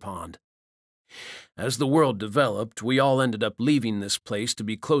koi pond. "As the world developed, we all ended up leaving this place to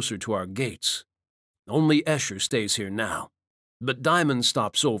be closer to our gates. Only Escher stays here now, but Diamond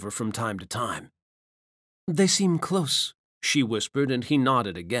stops over from time to time." "They seem close," she whispered, and he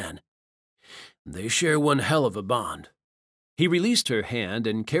nodded again. "They share one hell of a bond." He released her hand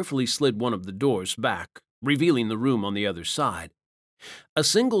and carefully slid one of the doors back, revealing the room on the other side. A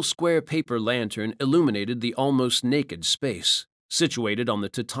single square paper lantern illuminated the almost naked space, situated on the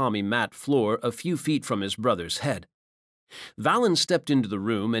tatami mat floor a few feet from his brother's head. Valen stepped into the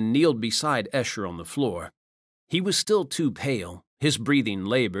room and kneeled beside Escher on the floor. He was still too pale, his breathing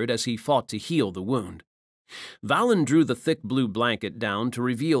labored as he fought to heal the wound. Valen drew the thick blue blanket down to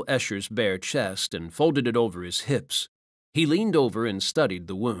reveal Escher's bare chest and folded it over his hips. He leaned over and studied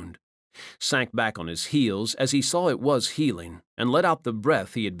the wound, sank back on his heels as he saw it was healing, and let out the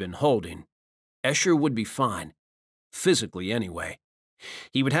breath he had been holding. Escher would be fine, physically anyway.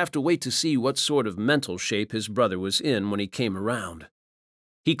 He would have to wait to see what sort of mental shape his brother was in when he came around.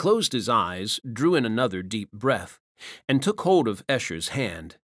 He closed his eyes, drew in another deep breath, and took hold of Escher's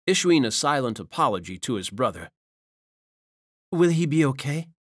hand, issuing a silent apology to his brother. "Will he be okay?"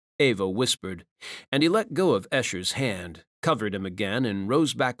 Ava whispered, and he let go of Escher's hand, covered him again, and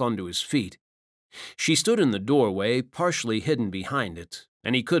rose back onto his feet. She stood in the doorway, partially hidden behind it,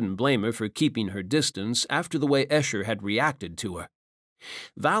 and he couldn't blame her for keeping her distance after the way Escher had reacted to her.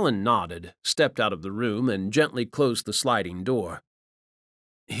 Valen nodded, stepped out of the room, and gently closed the sliding door.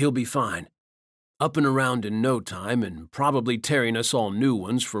 "He'll be fine. Up and around in no time, and probably tearing us all new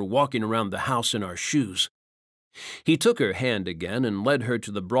ones for walking around the house in our shoes." He took her hand again and led her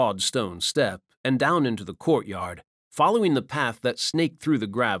to the broad stone step and down into the courtyard, following the path that snaked through the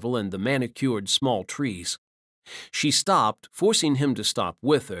gravel and the manicured small trees. She stopped, forcing him to stop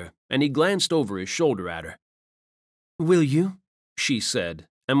with her, and he glanced over his shoulder at her. "Will you?" she said,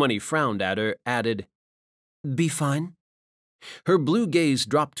 and when he frowned at her, added, "Be fine?" Her blue gaze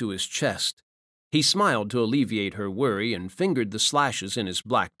dropped to his chest. He smiled to alleviate her worry and fingered the slashes in his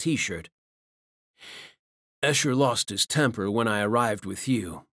black t-shirt. "Escher lost his temper when I arrived with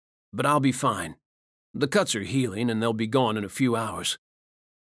you, but I'll be fine. The cuts are healing and they'll be gone in a few hours."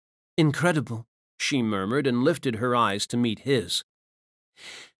 "Incredible," she murmured and lifted her eyes to meet his.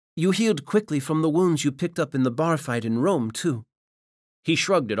 "You healed quickly from the wounds you picked up in the bar fight in Rome, too." He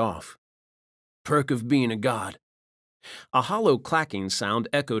shrugged it off. "Perk of being a god." A hollow clacking sound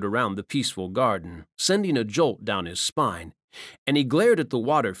echoed around the peaceful garden, sending a jolt down his spine, and he glared at the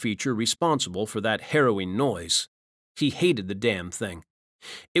water feature responsible for that harrowing noise. He hated the damn thing.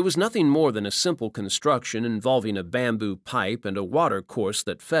 It was nothing more than a simple construction involving a bamboo pipe and a water course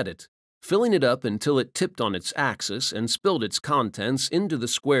that fed it, filling it up until it tipped on its axis and spilled its contents into the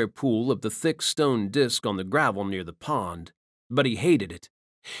square pool of the thick stone disc on the gravel near the pond. But he hated it.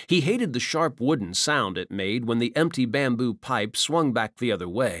 He hated the sharp wooden sound it made when the empty bamboo pipe swung back the other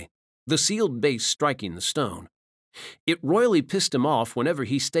way, the sealed base striking the stone. It royally pissed him off whenever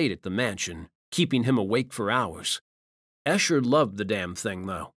he stayed at the mansion, keeping him awake for hours. Escher loved the damn thing,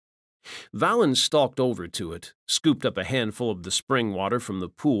 though. Valen stalked over to it, scooped up a handful of the spring water from the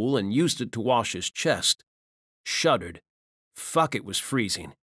pool, and used it to wash his chest. Shuddered. Fuck, it was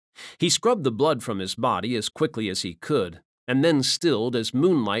freezing. He scrubbed the blood from his body as quickly as he could, and then stilled as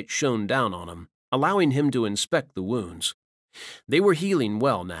moonlight shone down on him, allowing him to inspect the wounds. They were healing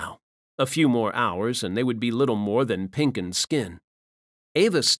well now. A few more hours, and they would be little more than pinkened skin.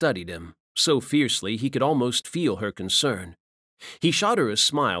 Ava studied him, so fiercely he could almost feel her concern. He shot her a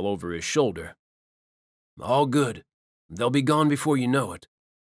smile over his shoulder. "All good. They'll be gone before you know it."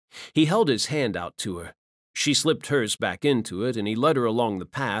 He held his hand out to her. She slipped hers back into it, and he led her along the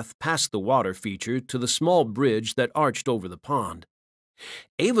path past the water feature to the small bridge that arched over the pond.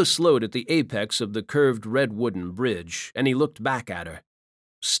 Ava slowed at the apex of the curved red wooden bridge, and he looked back at her.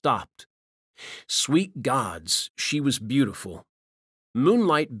 Stopped. Sweet gods, she was beautiful.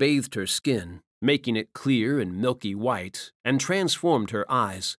 Moonlight bathed her skin, making it clear and milky white, and transformed her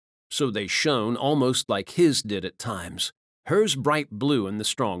eyes, so they shone almost like his did at times, hers bright blue in the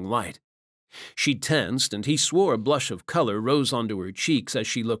strong light. She tensed, and he swore a blush of color rose onto her cheeks as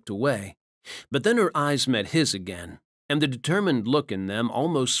she looked away. But then her eyes met his again, and the determined look in them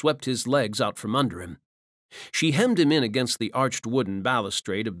almost swept his legs out from under him. She hemmed him in against the arched wooden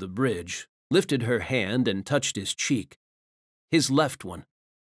balustrade of the bridge, lifted her hand and touched his cheek. His left one.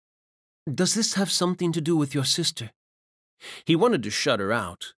 "Does this have something to do with your sister?" He wanted to shut her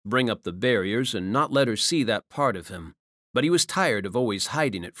out, bring up the barriers, and not let her see that part of him, but he was tired of always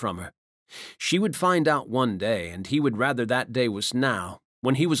hiding it from her. She would find out one day, and he would rather that day was now,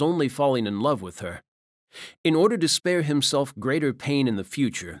 when he was only falling in love with her. In order to spare himself greater pain in the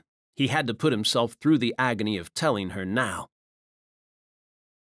future, he had to put himself through the agony of telling her now.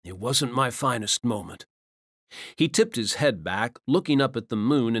 "It wasn't my finest moment." He tipped his head back, looking up at the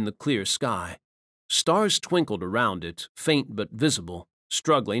moon in the clear sky. Stars twinkled around it, faint but visible,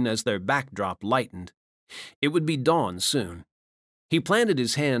 struggling as their backdrop lightened. It would be dawn soon. He planted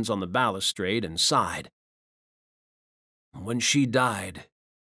his hands on the balustrade and sighed. "When she died,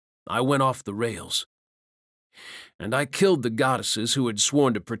 I went off the rails. And I killed the goddesses who had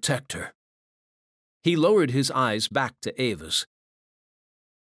sworn to protect her." He lowered his eyes back to Ava's.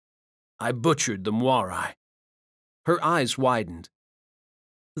 "I butchered the Moirai." Her eyes widened.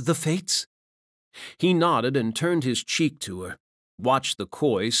 "The fates?" He nodded and turned his cheek to her, watched the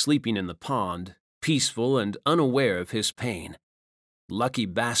koi sleeping in the pond, peaceful and unaware of his pain. Lucky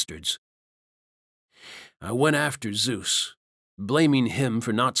bastards. "I went after Zeus, blaming him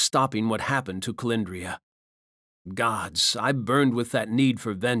for not stopping what happened to Calindria. Gods, I burned with that need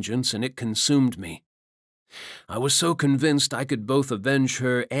for vengeance, and it consumed me. I was so convinced I could both avenge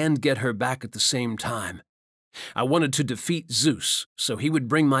her and get her back at the same time. I wanted to defeat Zeus, so he would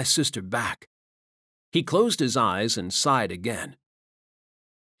bring my sister back." He closed his eyes and sighed again.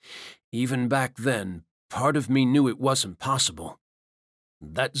 "Even back then, part of me knew it wasn't possible.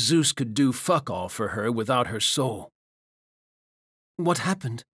 That Zeus could do fuck all for her without her soul." "What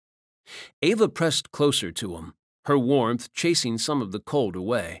happened?" Ava pressed closer to him, her warmth chasing some of the cold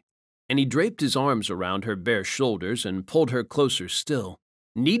away, and he draped his arms around her bare shoulders and pulled her closer still,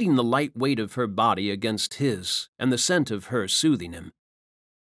 kneading the light weight of her body against his and the scent of her soothing him.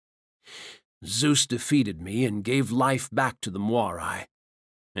 "Zeus defeated me and gave life back to the Moirai,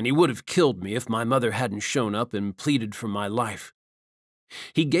 and he would have killed me if my mother hadn't shown up and pleaded for my life."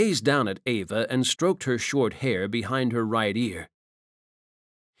 He gazed down at Ava and stroked her short hair behind her right ear.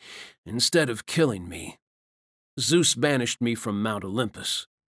 "Instead of killing me, Zeus banished me from Mount Olympus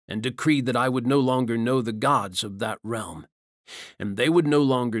and decreed that I would no longer know the gods of that realm, and they would no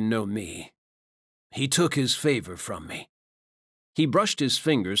longer know me. He took his favor from me." He brushed his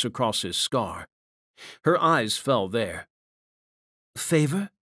fingers across his scar. Her eyes fell there. "Favor?"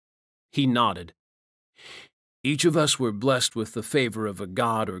 He nodded. "Each of us were blessed with the favor of a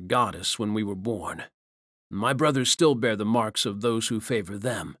god or goddess when we were born. My brothers still bear the marks of those who favor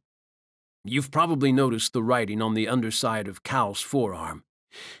them. You've probably noticed the writing on the underside of Cal's forearm,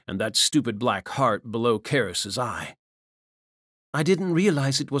 and that stupid black heart below Karis's eye." "I didn't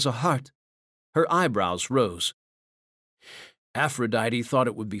realize it was a heart." Her eyebrows rose. "Aphrodite thought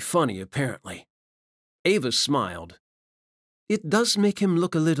it would be funny, apparently." Ava smiled. "It does make him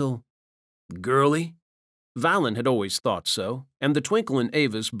look a little girly." Valen had always thought so, and the twinkle in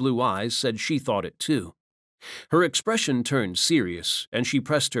Ava's blue eyes said she thought it too. Her expression turned serious, and she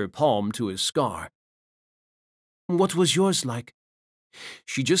pressed her palm to his scar. "What was yours like?"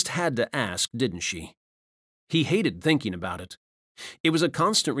 She just had to ask, didn't she? He hated thinking about it. It was a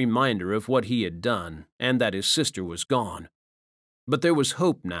constant reminder of what he had done, and that his sister was gone. But there was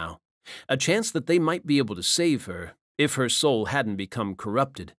hope now, a chance that they might be able to save her if her soul hadn't become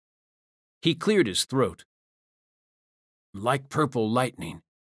corrupted. He cleared his throat. Like purple lightning.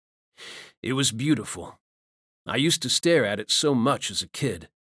 It was beautiful. I used to stare at it so much as a kid,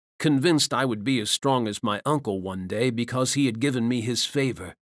 convinced I would be as strong as my uncle one day because he had given me his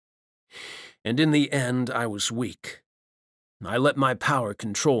favor. And in the end, I was weak. I let my power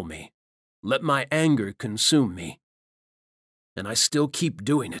control me, let my anger consume me. And I still keep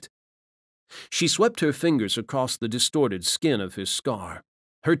doing it. She swept her fingers across the distorted skin of his scar,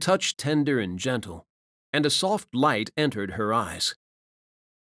 her touch tender and gentle, and a soft light entered her eyes.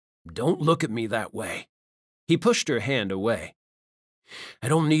 Don't look at me that way. He pushed her hand away. I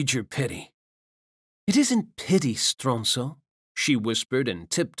don't need your pity. It isn't pity, Stronzo, she whispered and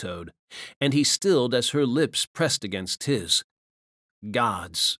tiptoed, and he stilled as her lips pressed against his.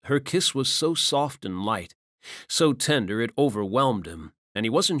 Gods, her kiss was so soft and light, so tender it overwhelmed him, and he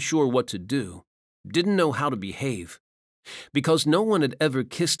wasn't sure what to do, didn't know how to behave, because no one had ever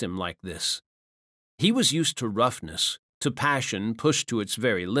kissed him like this. He was used to roughness, to passion pushed to its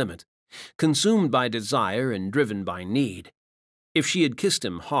very limit, consumed by desire and driven by need. If she had kissed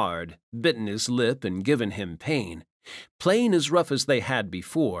him hard, bitten his lip and given him pain, playing as rough as they had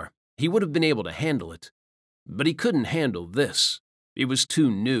before, he would have been able to handle it. But he couldn't handle this. It was too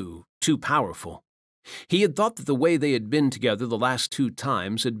new, too powerful. He had thought that the way they had been together the last 2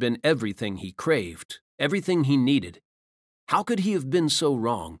 times had been everything he craved, everything he needed. How could he have been so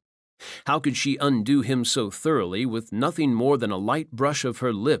wrong? How could she undo him so thoroughly with nothing more than a light brush of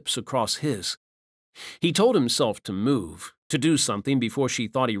her lips across his? He told himself to move, to do something before she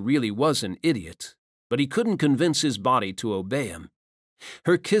thought he really was an idiot, but he couldn't convince his body to obey him.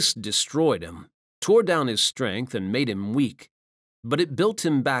 Her kiss destroyed him, tore down his strength and made him weak. But it built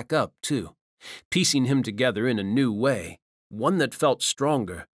him back up, too, piecing him together in a new way, one that felt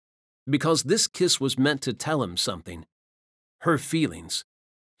stronger, because this kiss was meant to tell him something. Her feelings.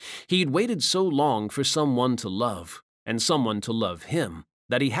 He'd waited so long for someone to love, and someone to love him,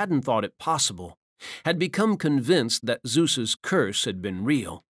 that he hadn't thought it possible, had become convinced that Zeus's curse had been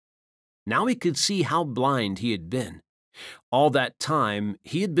real. Now he could see how blind he had been. All that time,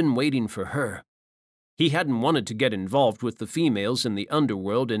 he had been waiting for her. He hadn't wanted to get involved with the females in the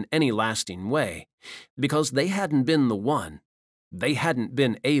underworld in any lasting way, because they hadn't been the one. They hadn't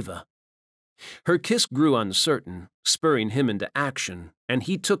been Ava. Her kiss grew uncertain, spurring him into action, and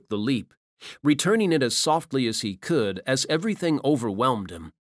he took the leap, returning it as softly as he could as everything overwhelmed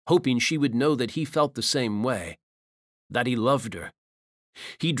him, hoping she would know that he felt the same way, that he loved her.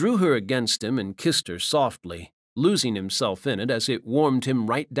 He drew her against him and kissed her softly, losing himself in it as it warmed him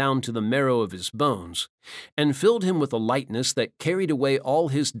right down to the marrow of his bones, and filled him with a lightness that carried away all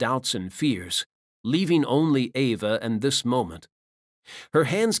his doubts and fears, leaving only Ava and this moment. Her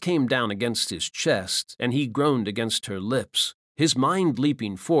hands came down against his chest, and he groaned against her lips, his mind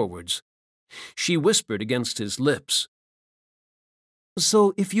leaping forwards. She whispered against his lips.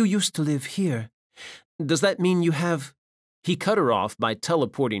 So if you used to live here, does that mean you have— He cut her off by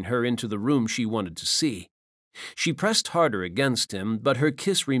teleporting her into the room she wanted to see. She pressed harder against him, but her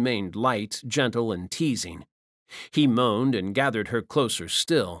kiss remained light, gentle, and teasing. He moaned and gathered her closer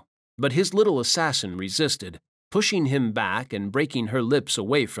still, but his little assassin resisted, pushing him back and breaking her lips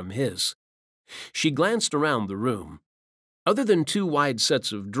away from his. She glanced around the room. Other than 2 wide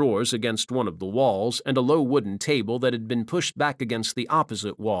sets of drawers against one of the walls and a low wooden table that had been pushed back against the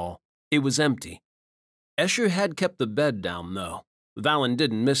opposite wall, it was empty. Escher had kept the bed down, though. Valen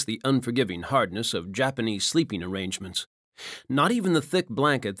didn't miss the unforgiving hardness of Japanese sleeping arrangements. Not even the thick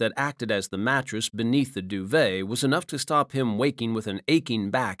blanket that acted as the mattress beneath the duvet was enough to stop him waking with an aching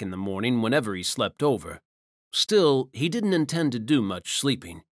back in the morning whenever he slept over. Still, he didn't intend to do much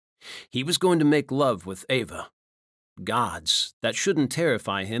sleeping. He was going to make love with Ava. Gods, that shouldn't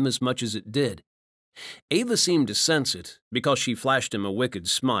terrify him as much as it did. Ava seemed to sense it, because she flashed him a wicked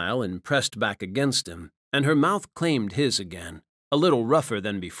smile and pressed back against him, and her mouth claimed his again, a little rougher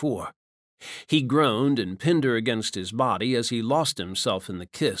than before. He groaned and pinned her against his body as he lost himself in the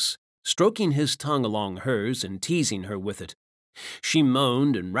kiss, stroking his tongue along hers and teasing her with it. She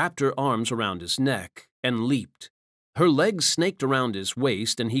moaned and wrapped her arms around his neck and leaped. Her legs snaked around his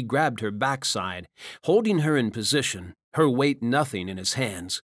waist and he grabbed her backside, holding her in position, her weight nothing in his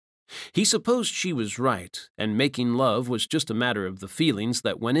hands. He supposed she was right, and making love was just a matter of the feelings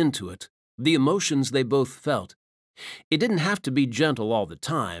that went into it, the emotions they both felt. It didn't have to be gentle all the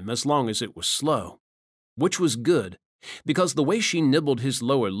time, as long as it was slow. Which was good, because the way she nibbled his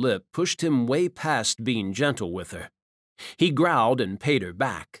lower lip pushed him way past being gentle with her. He growled and paid her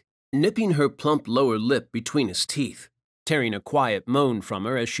back, nipping her plump lower lip between his teeth, tearing a quiet moan from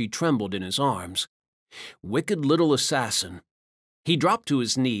her as she trembled in his arms. Wicked little assassin. He dropped to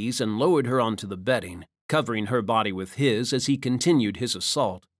his knees and lowered her onto the bedding, covering her body with his as he continued his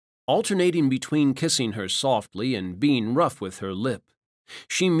assault, alternating between kissing her softly and being rough with her lip.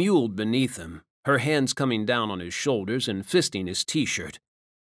 She mewled beneath him, her hands coming down on his shoulders and fisting his t-shirt.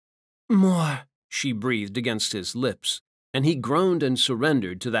 More, she breathed against his lips, and he groaned and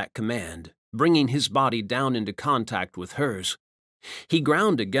surrendered to that command, bringing his body down into contact with hers. He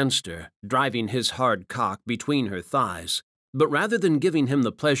ground against her, driving his hard cock between her thighs, but rather than giving him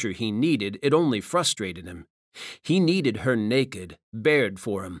the pleasure he needed, it only frustrated him. He needed her naked, bared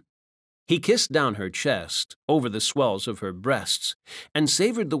for him. He kissed down her chest, over the swells of her breasts, and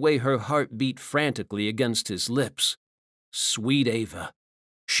savored the way her heart beat frantically against his lips. Sweet Ava.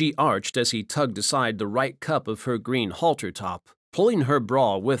 She arched as he tugged aside the right cup of her green halter top, pulling her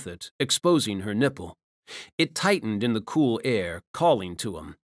bra with it, exposing her nipple. It tightened in the cool air, calling to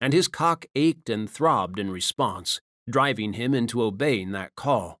him, and his cock ached and throbbed in response, driving him into obeying that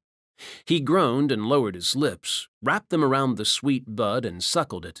call. He groaned and lowered his lips, wrapped them around the sweet bud and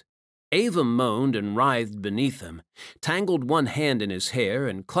suckled it. Ava moaned and writhed beneath him, tangled one hand in his hair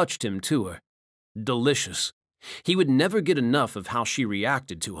and clutched him to her. Delicious. He would never get enough of how she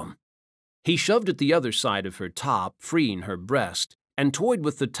reacted to him. He shoved at the other side of her top, freeing her breast, and toyed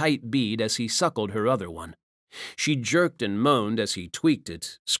with the tight bead as he suckled her other one. She jerked and moaned as he tweaked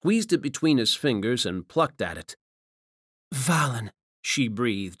it, squeezed it between his fingers and plucked at it. Valen, she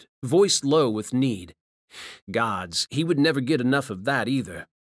breathed, voice low with need. Gods, he would never get enough of that either.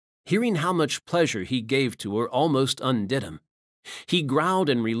 Hearing how much pleasure he gave to her almost undid him. He growled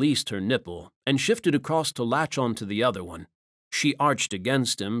and released her nipple, and shifted across to latch onto the other one. She arched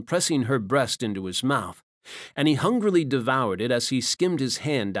against him, pressing her breast into his mouth, and he hungrily devoured it as he skimmed his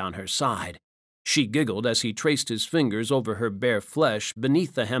hand down her side. She giggled as he traced his fingers over her bare flesh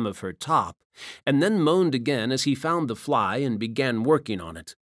beneath the hem of her top, and then moaned again as he found the fly and began working on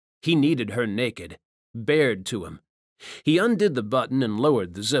it. He needed her naked, bared to him. He undid the button and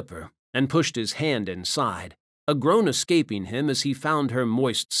lowered the zipper, and pushed his hand inside, a groan escaping him as he found her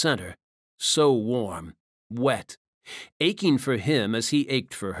moist center, so warm, wet, aching for him as he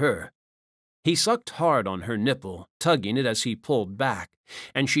ached for her. He sucked hard on her nipple, tugging it as he pulled back,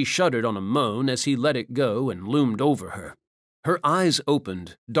 and she shuddered on a moan as he let it go and loomed over her. Her eyes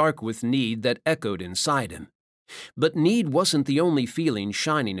opened, dark with need that echoed inside him. But need wasn't the only feeling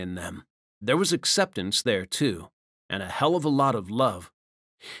shining in them. There was acceptance there, too, and a hell of a lot of love.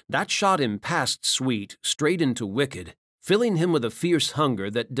 That shot him past sweet, straight into wicked, filling him with a fierce hunger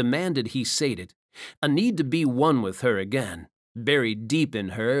that demanded he sate it, a need to be one with her again, buried deep in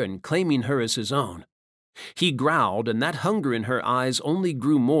her and claiming her as his own. He growled, and that hunger in her eyes only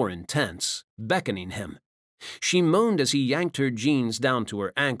grew more intense, beckoning him. She moaned as he yanked her jeans down to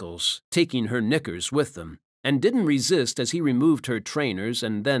her ankles, taking her knickers with them, and didn't resist as he removed her trainers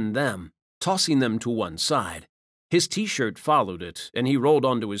and then them, tossing them to one side. His t-shirt followed it, and he rolled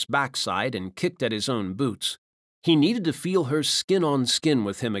onto his backside and kicked at his own boots. He needed to feel her skin on skin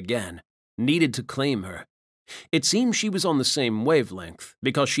with him again, needed to claim her. It seemed she was on the same wavelength,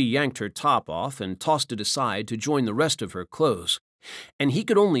 because she yanked her top off and tossed it aside to join the rest of her clothes, and he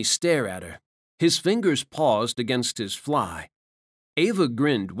could only stare at her. His fingers paused against his fly. Ava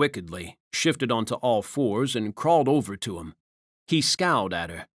grinned wickedly, shifted onto all fours, and crawled over to him. He scowled at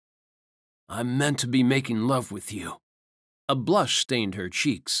her. I'm meant to be making love with you. A blush stained her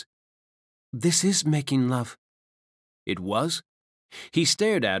cheeks. This is making love. It was? He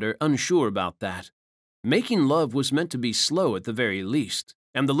stared at her, unsure about that. Making love was meant to be slow at the very least,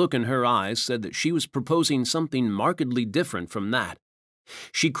 and the look in her eyes said that she was proposing something markedly different from that.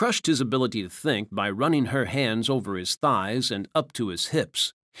 She crushed his ability to think by running her hands over his thighs and up to his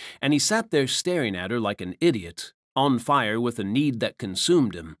hips, and he sat there staring at her like an idiot, on fire with a need that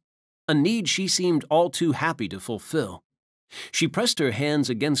consumed him, a need she seemed all too happy to fulfill. She pressed her hands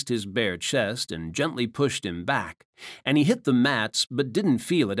against his bare chest and gently pushed him back, and he hit the mats but didn't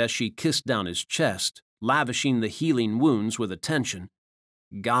feel it as she kissed down his chest, lavishing the healing wounds with attention.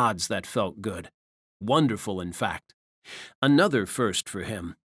 Gods, that felt good. Wonderful, in fact. Another first for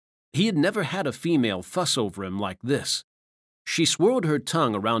him. He had never had a female fuss over him like this. She swirled her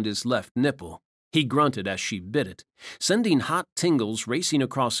tongue around his left nipple. He grunted as she bit it, sending hot tingles racing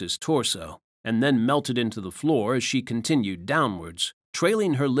across his torso, and then melted into the floor as she continued downwards,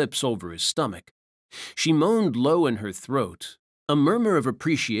 trailing her lips over his stomach. She moaned low in her throat, a murmur of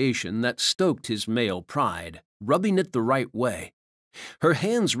appreciation that stoked his male pride, rubbing it the right way. Her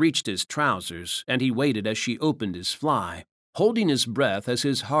hands reached his trousers, and he waited as she opened his fly, holding his breath as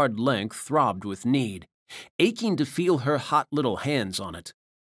his hard length throbbed with need, aching to feel her hot little hands on it.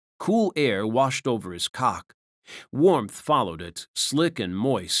 Cool air washed over his cock. Warmth followed it, slick and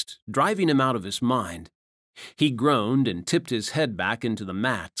moist, driving him out of his mind. He groaned and tipped his head back into the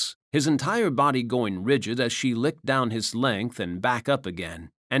mats, his entire body going rigid as she licked down his length and back up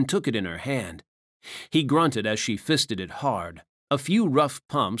again, and took it in her hand. He grunted as she fisted it hard, a few rough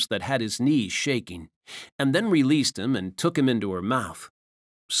pumps that had his knees shaking, and then released him and took him into her mouth.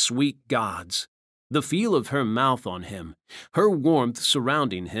 Sweet gods! The feel of her mouth on him, her warmth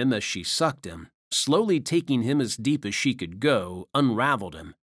surrounding him as she sucked him, slowly taking him as deep as she could go, unraveled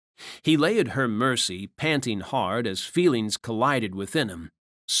him. He lay at her mercy, panting hard as feelings collided within him,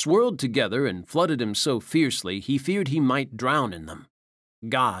 swirled together and flooded him so fiercely he feared he might drown in them.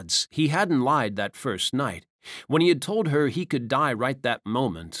 Gods, he hadn't lied that first night, when he had told her he could die right that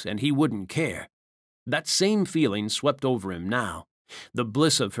moment and he wouldn't care. That same feeling swept over him now, the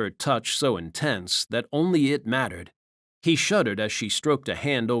bliss of her touch so intense that only it mattered. He shuddered as she stroked a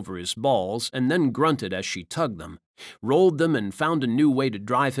hand over his balls and then grunted as she tugged them, rolled them and found a new way to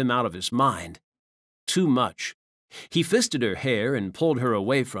drive him out of his mind. Too much. He fisted her hair and pulled her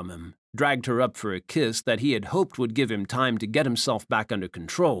away from him, dragged her up for a kiss that he had hoped would give him time to get himself back under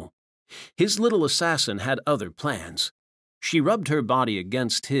control. His little assassin had other plans. She rubbed her body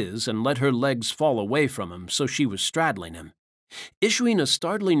against his and let her legs fall away from him so she was straddling him, issuing a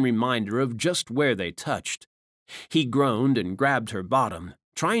startling reminder of just where they touched. He groaned and grabbed her bottom,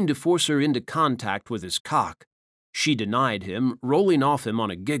 trying to force her into contact with his cock. She denied him, rolling off him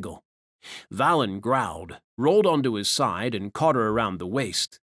on a giggle. Valen growled, rolled onto his side, and caught her around the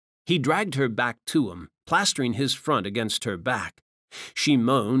waist. He dragged her back to him, plastering his front against her back. She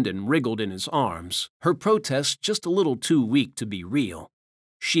moaned and wriggled in his arms, her protest just a little too weak to be real.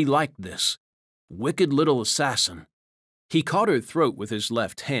 She liked this. Wicked little assassin. He caught her throat with his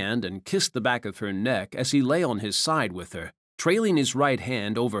left hand and kissed the back of her neck as he lay on his side with her, trailing his right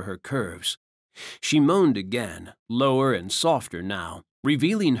hand over her curves. She moaned again, lower and softer now,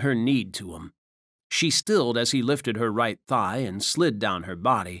 revealing her need to him. She stilled as he lifted her right thigh and slid down her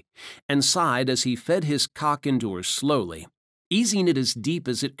body, and sighed as he fed his cock into her slowly, easing it as deep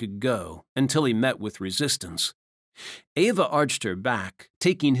as it could go until he met with resistance. Ava arched her back,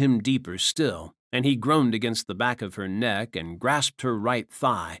 taking him deeper still, and he groaned against the back of her neck and grasped her right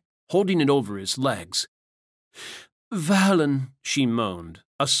thigh, holding it over his legs. "Valen," she moaned,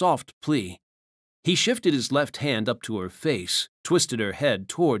 a soft plea. He shifted his left hand up to her face, twisted her head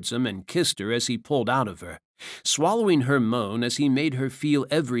towards him, and kissed her as he pulled out of her, swallowing her moan as he made her feel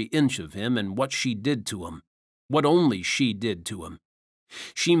every inch of him and what she did to him, what only she did to him.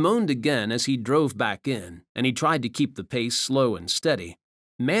 She moaned again as he drove back in, and he tried to keep the pace slow and steady,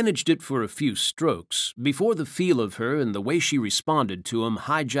 managed it for a few strokes before the feel of her and the way she responded to him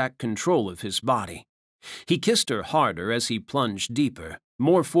hijacked control of his body. He kissed her harder as he plunged deeper,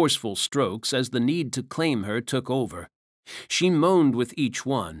 more forceful strokes as the need to claim her took over. She moaned with each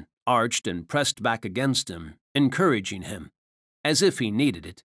one, arched and pressed back against him, encouraging him, as if he needed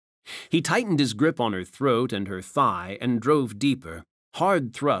it. He tightened his grip on her throat and her thigh and drove deeper,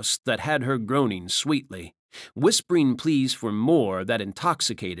 hard thrusts that had her groaning sweetly, whispering pleas for more that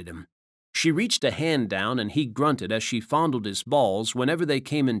intoxicated him. She reached a hand down and he grunted as she fondled his balls whenever they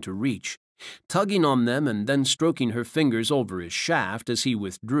came into reach, tugging on them and then stroking her fingers over his shaft as he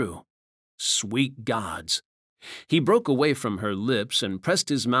withdrew. Sweet gods! He broke away from her lips and pressed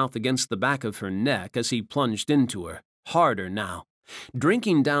his mouth against the back of her neck as he plunged into her, harder now,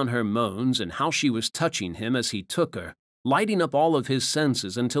 drinking down her moans and how she was touching him as he took her, lighting up all of his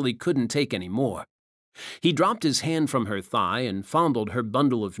senses until he couldn't take any more. He dropped his hand from her thigh and fondled her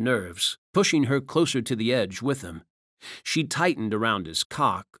bundle of nerves, pushing her closer to the edge with him. She tightened around his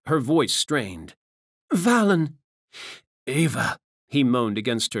cock, her voice strained. "Valen!" "Ava!" He moaned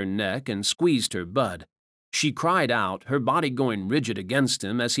against her neck and squeezed her bud. She cried out, her body going rigid against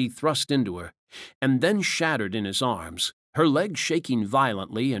him as he thrust into her, and then shattered in his arms, her legs shaking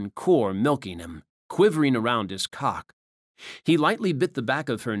violently and core milking him, quivering around his cock. He lightly bit the back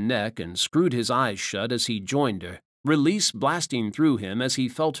of her neck and screwed his eyes shut as he joined her, release blasting through him as he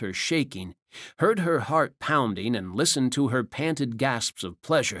felt her shaking, heard her heart pounding, and listened to her panted gasps of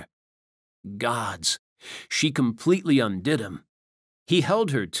pleasure. Gods! She completely undid him. He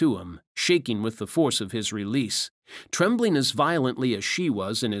held her to him, shaking with the force of his release, trembling as violently as she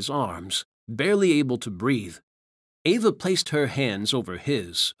was in his arms, barely able to breathe. Ava placed her hands over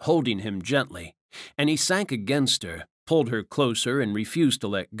his, holding him gently, and he sank against her, pulled her closer, and refused to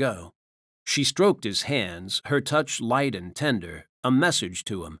let go. She stroked his hands, her touch light and tender, a message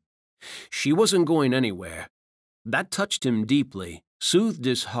to him. She wasn't going anywhere. That touched him deeply, soothed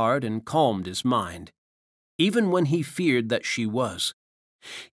his heart, and calmed his mind. even when he feared that she was,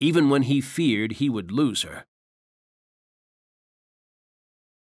 even when he feared he would lose her.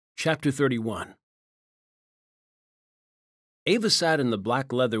 Chapter 31. Ava sat in the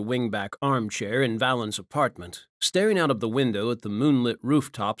black leather wingback armchair in Valen's apartment, staring out of the window at the moonlit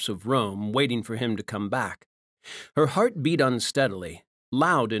rooftops of Rome, waiting for him to come back. Her heart beat unsteadily,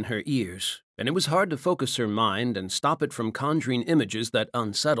 loud in her ears, and it was hard to focus her mind and stop it from conjuring images that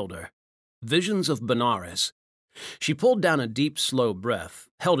unsettled her. Visions of Benares. She pulled down a deep, slow breath,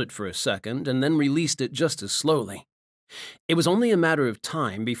 held it for a second, and then released it just as slowly. It was only a matter of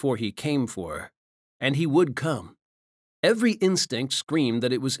time before he came for her, and he would come. Every instinct screamed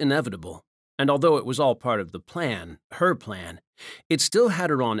that it was inevitable, and although it was all part of the plan, her plan, it still had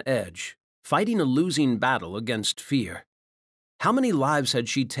her on edge, fighting a losing battle against fear. How many lives had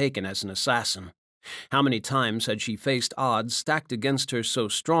she taken as an assassin? How many times had she faced odds stacked against her so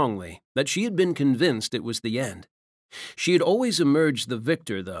strongly that she had been convinced it was the end? She had always emerged the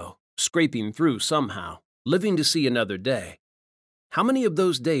victor, though, scraping through somehow, living to see another day. How many of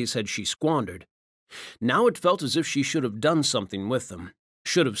those days had she squandered? Now it felt as if she should have done something with them,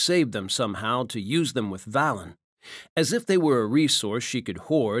 should have saved them somehow to use them with Valen, as if they were a resource she could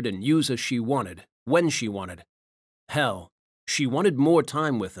hoard and use as she wanted, when she wanted. Hell, she wanted more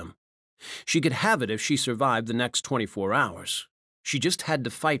time with him. She could have it if she survived the next 24 hours. She just had to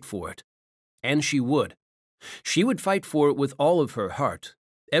fight for it. And she would. She would fight for it with all of her heart,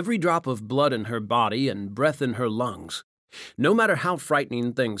 every drop of blood in her body and breath in her lungs. No matter how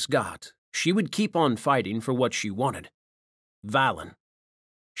frightening things got, she would keep on fighting for what she wanted. Valen.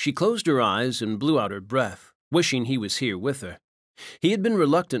 She closed her eyes and blew out her breath, wishing he was here with her. He had been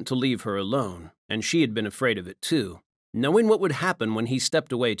reluctant to leave her alone, and she had been afraid of it too, knowing what would happen when he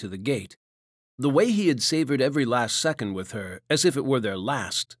stepped away to the gate. The way he had savored every last second with her, as if it were their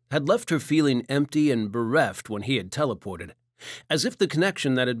last, had left her feeling empty and bereft when he had teleported, as if the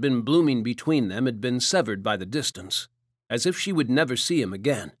connection that had been blooming between them had been severed by the distance, as if she would never see him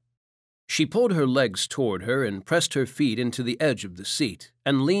again. She pulled her legs toward her and pressed her feet into the edge of the seat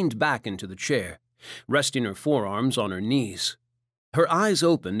and leaned back into the chair, resting her forearms on her knees. Her eyes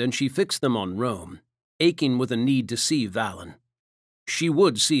opened and she fixed them on Rome, aching with a need to see Valen. She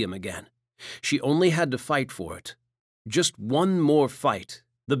would see him again. She only had to fight for it. Just one more fight,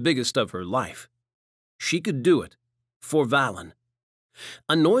 the biggest of her life. She could do it. For Valen.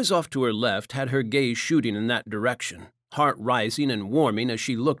 A noise off to her left had her gaze shooting in that direction, heart rising and warming as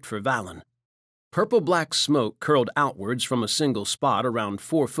she looked for Valen. Purple-black smoke curled outwards from a single spot around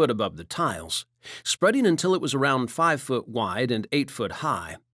 4 foot above the tiles, spreading until it was around 5 foot wide and 8 foot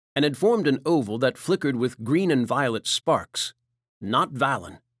high, and had formed an oval that flickered with green and violet sparks. Not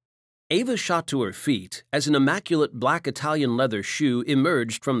Valen. Ava shot to her feet as an immaculate black Italian leather shoe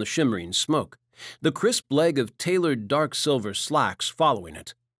emerged from the shimmering smoke, the crisp leg of tailored dark silver slacks following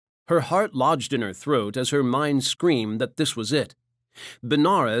it. Her heart lodged in her throat as her mind screamed that this was it.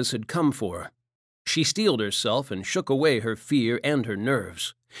 Benares had come for her. She steeled herself and shook away her fear and her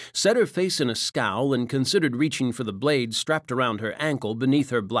nerves, set her face in a scowl and considered reaching for the blade strapped around her ankle beneath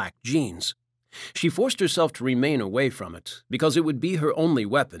her black jeans. She forced herself to remain away from it, because it would be her only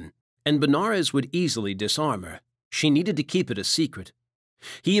weapon, and Benares would easily disarm her. She needed to keep it a secret.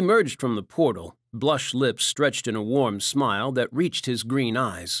 He emerged from the portal, blush lips stretched in a warm smile that reached his green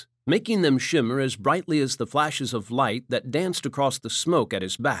eyes, making them shimmer as brightly as the flashes of light that danced across the smoke at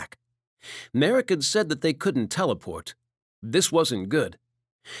his back. Merrick had said that they couldn't teleport. This wasn't good.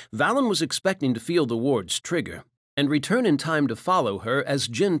 Valen was expecting to feel the ward's trigger and return in time to follow her as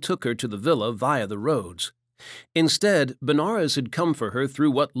Jin took her to the villa via the roads. Instead, Benares had come for her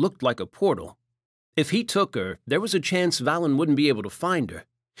through what looked like a portal. If he took her, there was a chance Valen wouldn't be able to find her.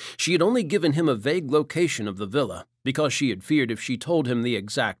 She had only given him a vague location of the villa, because she had feared if she told him the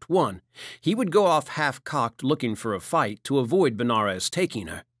exact one, he would go off half-cocked looking for a fight to avoid Benares taking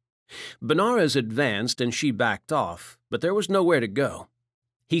her. Benares advanced and she backed off, but there was nowhere to go.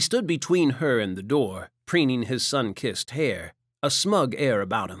 He stood between her and the door, preening his sun-kissed hair, a smug air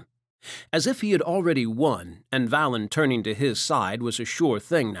about him. As if he had already won, and Valen turning to his side was a sure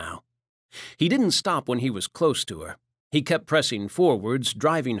thing now. He didn't stop when he was close to her. He kept pressing forwards,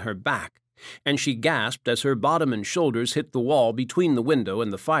 driving her back, and she gasped as her bottom and shoulders hit the wall between the window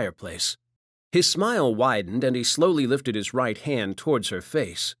and the fireplace. His smile widened and he slowly lifted his right hand towards her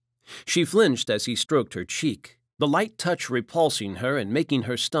face. She flinched as he stroked her cheek, the light touch repulsing her and making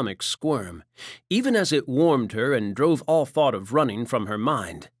her stomach squirm, even as it warmed her and drove all thought of running from her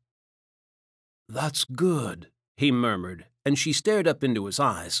mind. "That's good," he murmured, and she stared up into his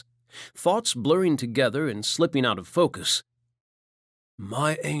eyes, thoughts blurring together and slipping out of focus.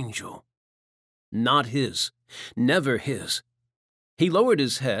 "My angel." Not his. Never his. He lowered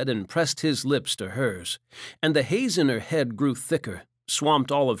his head and pressed his lips to hers, and the haze in her head grew thicker,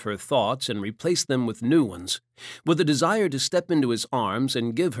 swamped all of her thoughts and replaced them with new ones, with a desire to step into his arms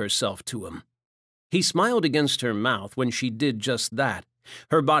and give herself to him. He smiled against her mouth when she did just that,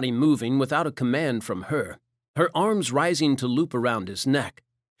 her body moving without a command from her, her arms rising to loop around his neck.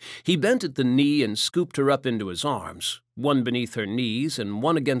 He bent at the knee and scooped her up into his arms, one beneath her knees and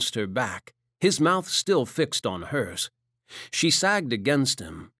one against her back, his mouth still fixed on hers. She sagged against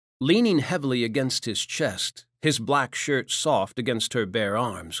him, leaning heavily against his chest, his black shirt soft against her bare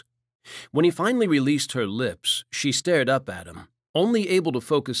arms. When he finally released her lips, she stared up at him, only able to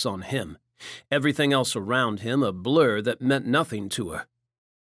focus on him, everything else around him a blur that meant nothing to her.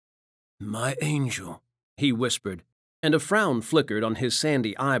 "My angel," he whispered, and a frown flickered on his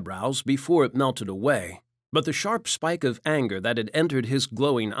sandy eyebrows before it melted away, but the sharp spike of anger that had entered his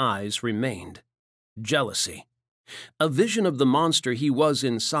glowing eyes remained. Jealousy. A vision of the monster he was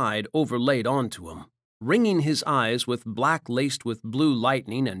inside overlaid onto him, ringing his eyes with black laced with blue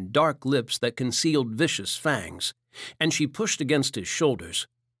lightning and dark lips that concealed vicious fangs, and she pushed against his shoulders.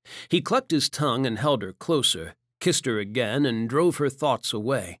 He clucked his tongue and held her closer, kissed her again and drove her thoughts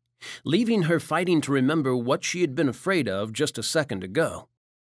away, leaving her fighting to remember what she had been afraid of just a second ago.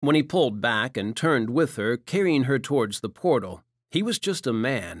 When he pulled back and turned with her, carrying her towards the portal, he was just a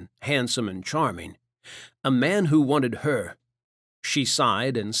man, handsome and charming. A man who wanted her. She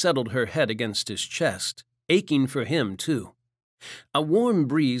sighed and settled her head against his chest, aching for him too. A warm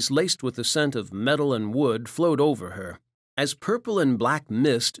breeze laced with the scent of metal and wood flowed over her, as purple and black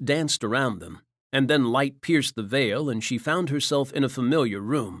mist danced around them, and then light pierced the veil and she found herself in a familiar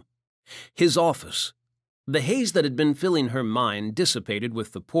room. His office. The haze that had been filling her mind dissipated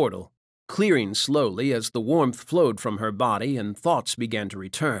with the portal, clearing slowly as the warmth flowed from her body and thoughts began to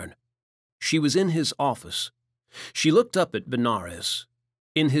return. She was in his office. She looked up at Benares.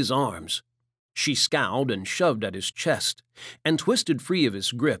 In his arms. She scowled and shoved at his chest, and twisted free of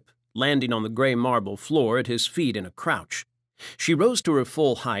his grip, landing on the gray marble floor at his feet in a crouch. She rose to her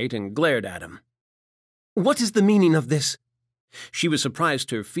full height and glared at him. "What is the meaning of this?" She was surprised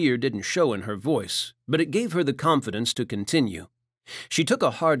her fear didn't show in her voice, but it gave her the confidence to continue. She took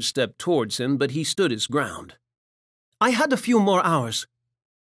a hard step towards him, but he stood his ground. "I had a few more hours."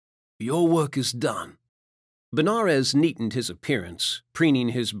 "Your work is done." Benares neatened his appearance, preening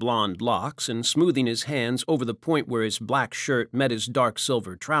his blonde locks and smoothing his hands over the point where his black shirt met his dark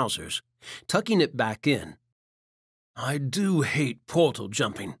silver trousers, tucking it back in. "I do hate portal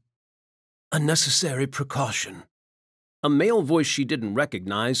jumping. A necessary precaution." A male voice she didn't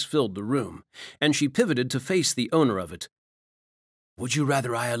recognize filled the room, and she pivoted to face the owner of it. "Would you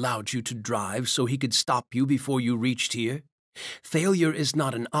rather I allowed you to drive so he could stop you before you reached here? Failure is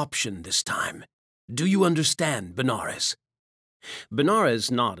not an option this time. Do you understand, Benares?" Benares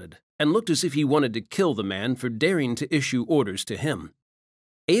nodded and looked as if he wanted to kill the man for daring to issue orders to him.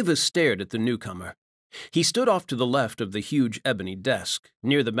 Ava stared at the newcomer. He stood off to the left of the huge ebony desk,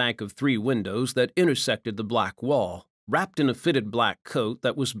 near the bank of 3 windows that intersected the black wall, wrapped in a fitted black coat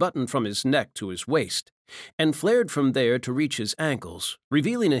that was buttoned from his neck to his waist, and flared from there to reach his ankles,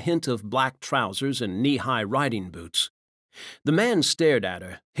 revealing a hint of black trousers and knee-high riding boots. The man stared at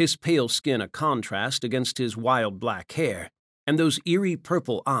her, his pale skin a contrast against his wild black hair, and those eerie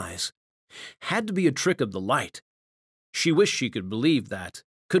purple eyes. Had to be a trick of the light. She wished she could believe that,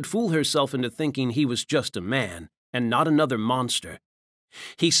 could fool herself into thinking he was just a man, and not another monster.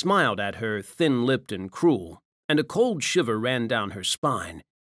 He smiled at her, thin-lipped and cruel, and a cold shiver ran down her spine,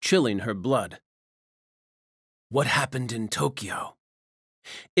 chilling her blood. "What happened in Tokyo?"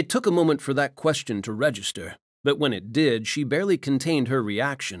 It took a moment for that question to register, but when it did, she barely contained her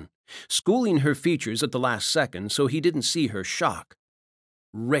reaction, schooling her features at the last second so he didn't see her shock.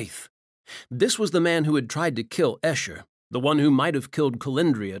 Wraith. This was the man who had tried to kill Escher, the one who might have killed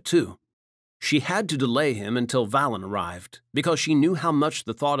Calendria, too. She had to delay him until Valen arrived, because she knew how much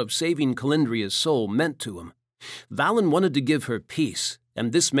the thought of saving Calendria's soul meant to him. Valen wanted to give her peace,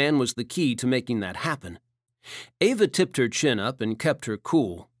 and this man was the key to making that happen. Ava tipped her chin up and kept her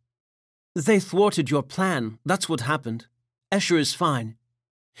cool. "They thwarted your plan, that's what happened. Escher is fine."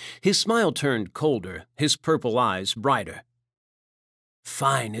 His smile turned colder, his purple eyes brighter.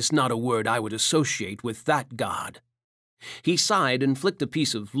 "Fine is not a word I would associate with that god." He sighed and flicked a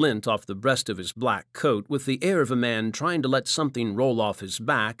piece of lint off the breast of his black coat with the air of a man trying to let something roll off his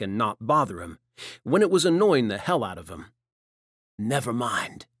back and not bother him, when it was annoying the hell out of him. "Never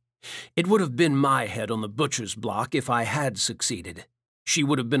mind. It would have been my head on the butcher's block if I had succeeded. She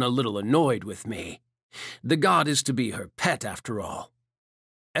would have been a little annoyed with me. The god is to be her pet, after all."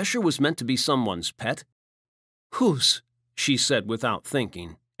 Escher was meant to be someone's pet. Whose? She said without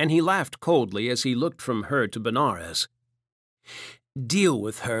thinking, and he laughed coldly as he looked from her to Benares. Deal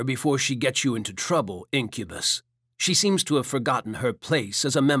with her before she gets you into trouble, Incubus. She seems to have forgotten her place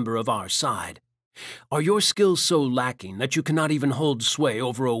as a member of our side. Are your skills so lacking that you cannot even hold sway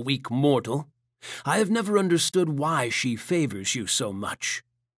over a weak mortal? I have never understood why she favors you so much.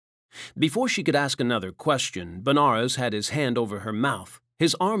 Before she could ask another question, Benares had his hand over her mouth,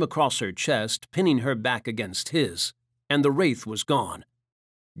 his arm across her chest, pinning her back against his, and the wraith was gone.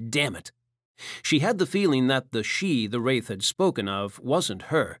 Damn it. She had the feeling that the she the wraith had spoken of wasn't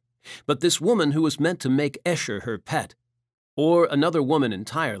her, but this woman who was meant to make Escher her pet. Or another woman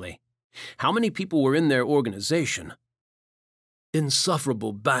entirely. How many people were in their organization?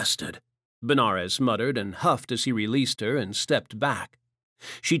 Insufferable bastard, Benares muttered and huffed as he released her and stepped back.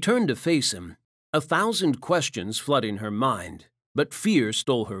 She turned to face him, 1,000 questions flooding her mind, but fear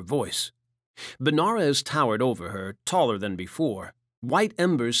stole her voice. Benares towered over her, taller than before, white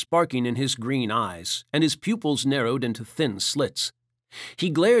embers sparking in his green eyes, and his pupils narrowed into thin slits. He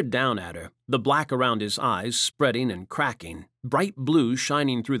glared down at her, the black around his eyes spreading and cracking, bright blue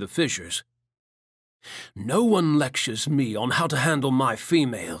shining through the fissures. No one lectures me on how to handle my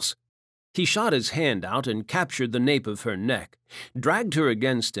females. He shot his hand out and captured the nape of her neck, dragged her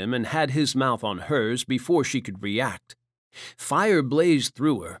against him and had his mouth on hers before she could react. Fire blazed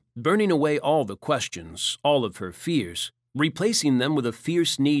through her, burning away all the questions, all of her fears, replacing them with a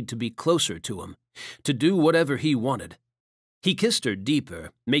fierce need to be closer to him, to do whatever he wanted. He kissed her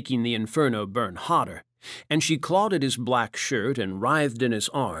deeper, making the inferno burn hotter, and she clawed at his black shirt and writhed in his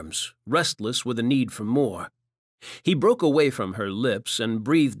arms, restless with a need for more. He broke away from her lips and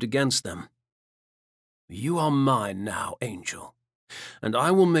breathed against them. You are mine now, Angel, and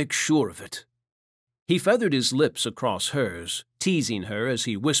I will make sure of it. He feathered his lips across hers, teasing her as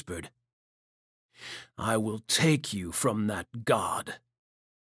he whispered, I will take you from that god.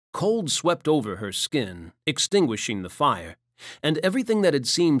 Cold swept over her skin, extinguishing the fire, and everything that had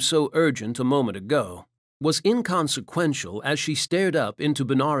seemed so urgent a moment ago was inconsequential as she stared up into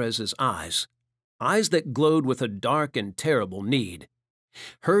Benares's eyes. Eyes that glowed with a dark and terrible need.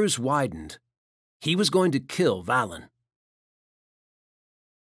 Hers widened. He was going to kill Valen.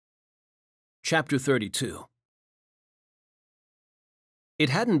 Chapter 32. It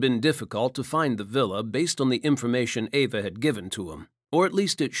hadn't been difficult to find the villa based on the information Ava had given to him, or at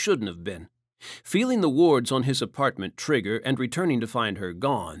least it shouldn't have been. Feeling the wards on his apartment trigger and returning to find her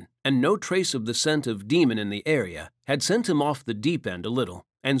gone, and no trace of the scent of demon in the area, had sent him off the deep end a little,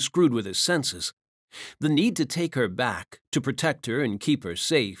 and screwed with his senses. The need to take her back, to protect her and keep her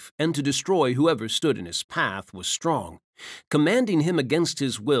safe, and to destroy whoever stood in his path was strong, commanding him against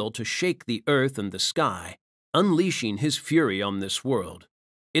his will to shake the earth and the sky, unleashing his fury on this world.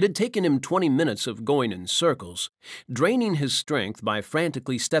 It had taken him 20 minutes of going in circles, draining his strength by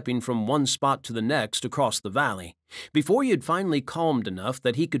frantically stepping from one spot to the next across the valley, before he had finally calmed enough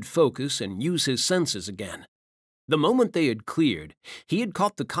that he could focus and use his senses again. The moment they had cleared, he had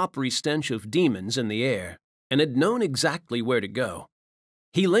caught the coppery stench of demons in the air, and had known exactly where to go.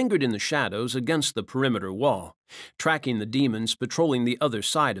 He lingered in the shadows against the perimeter wall, tracking the demons patrolling the other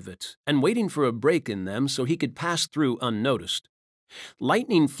side of it, and waiting for a break in them so he could pass through unnoticed.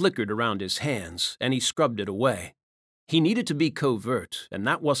 Lightning flickered around his hands, and he scrubbed it away. He needed to be covert, and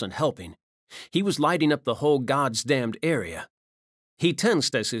that wasn't helping. He was lighting up the whole goddamned area. He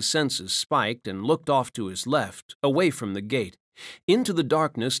tensed as his senses spiked and looked off to his left, away from the gate, into the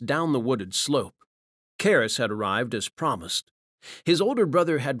darkness down the wooded slope. Karis had arrived as promised. His older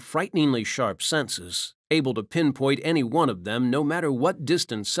brother had frighteningly sharp senses, able to pinpoint any one of them no matter what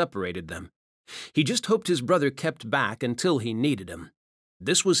distance separated them. He just hoped his brother kept back until he needed him.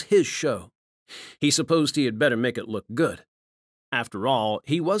 This was his show. He supposed he had better make it look good. After all,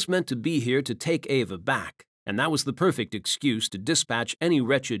 he was meant to be here to take Ava back, and that was the perfect excuse to dispatch any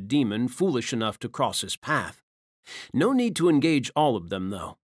wretched demon foolish enough to cross his path. No need to engage all of them,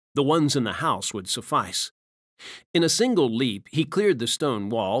 though. The ones in the house would suffice. In a single leap, he cleared the stone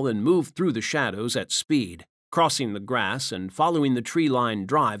wall and moved through the shadows at speed, crossing the grass and following the tree-lined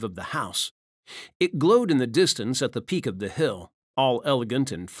drive of the house. It glowed in the distance at the peak of the hill, all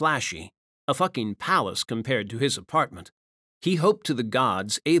elegant and flashy, a fucking palace compared to his apartment. He hoped to the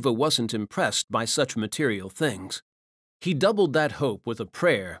gods Ava wasn't impressed by such material things. He doubled that hope with a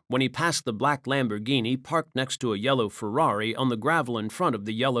prayer when he passed the black Lamborghini parked next to a yellow Ferrari on the gravel in front of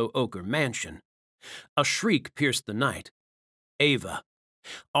the yellow ochre mansion. A shriek pierced the night. Ava.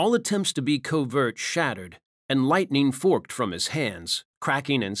 All attempts to be covert shattered, and lightning forked from his hands,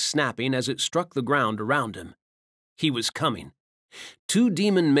 cracking and snapping as it struck the ground around him. He was coming. Two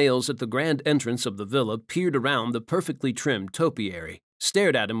demon males at the grand entrance of the villa peered around the perfectly trimmed topiary,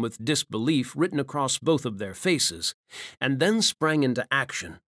 stared at him with disbelief written across both of their faces, and then sprang into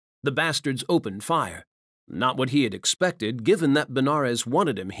action. The bastards opened fire. Not what he had expected, given that Benares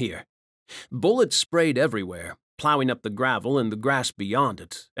wanted him here. Bullets sprayed everywhere, plowing up the gravel and the grass beyond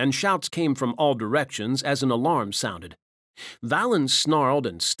it, and shouts came from all directions as an alarm sounded. Valen snarled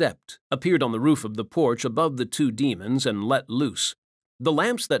and stepped, appeared on the roof of the porch above the two demons, and let loose. The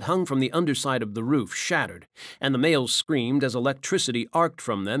lamps that hung from the underside of the roof shattered, and the males screamed as electricity arced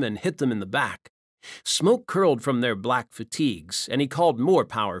from them and hit them in the back. Smoke curled from their black fatigues, and he called more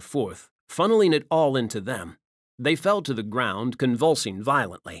power forth, funneling it all into them. They fell to the ground, convulsing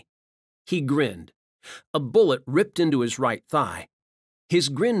violently. He grinned. A bullet ripped into his right thigh. His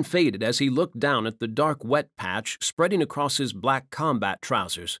grin faded as he looked down at the dark wet patch spreading across his black combat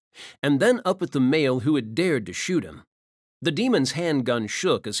trousers, and then up at the male who had dared to shoot him. The demon's handgun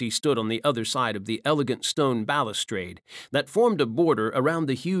shook as he stood on the other side of the elegant stone balustrade that formed a border around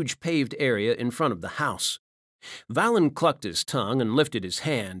the huge paved area in front of the house. Valen clucked his tongue and lifted his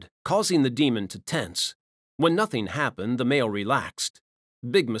hand, causing the demon to tense. When nothing happened, the male relaxed.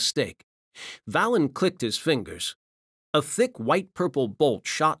 Big mistake. Valen clicked his fingers. A thick white-purple bolt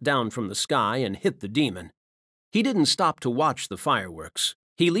shot down from the sky and hit the demon. He didn't stop to watch the fireworks.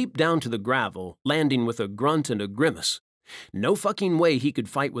 He leaped down to the gravel, landing with a grunt and a grimace. No fucking way he could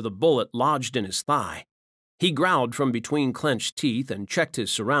fight with a bullet lodged in his thigh. He growled from between clenched teeth and checked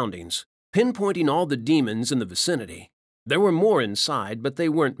his surroundings, pinpointing all the demons in the vicinity. There were more inside, but they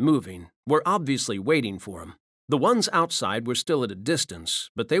weren't moving, were obviously waiting for him. The ones outside were still at a distance,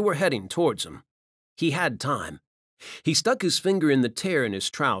 but they were heading towards him. He had time. He stuck his finger in the tear in his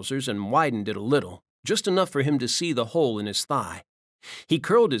trousers and widened it a little, just enough for him to see the hole in his thigh. He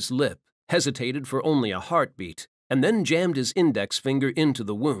curled his lip, hesitated for only a heartbeat, and then jammed his index finger into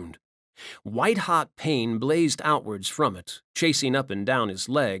the wound. White-hot pain blazed outwards from it, chasing up and down his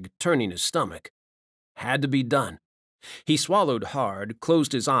leg, turning his stomach. Had to be done. He swallowed hard,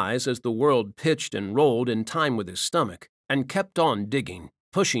 closed his eyes as the world pitched and rolled in time with his stomach, and kept on digging,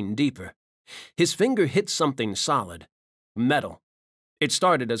 pushing deeper. His finger hit something solid. Metal. It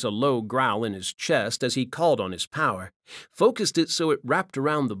started as a low growl in his chest as he called on his power, focused it so it wrapped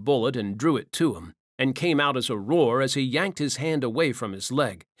around the bullet and drew it to him, and came out as a roar as he yanked his hand away from his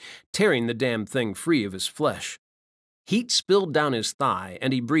leg, tearing the damn thing free of his flesh. Heat spilled down his thigh,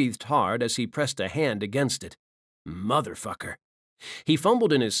 and he breathed hard as he pressed a hand against it. Motherfucker. He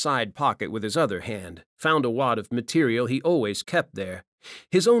fumbled in his side pocket with his other hand, found a wad of material he always kept there,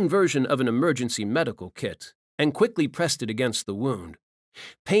 his own version of an emergency medical kit, and quickly pressed it against the wound.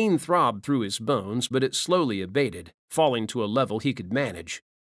 Pain throbbed through his bones, but it slowly abated, falling to a level he could manage.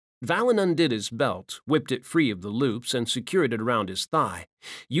 Valen undid his belt, whipped it free of the loops, and secured it around his thigh,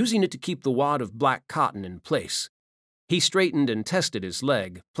 using it to keep the wad of black cotton in place. He straightened and tested his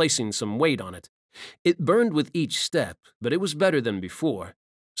leg, placing some weight on it. It burned with each step, but it was better than before.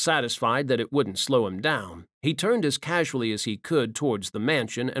 Satisfied that it wouldn't slow him down, he turned as casually as he could towards the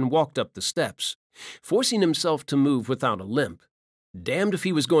mansion and walked up the steps, forcing himself to move without a limp. Damned if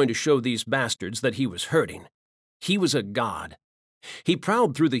he was going to show these bastards that he was hurting. He was a god. He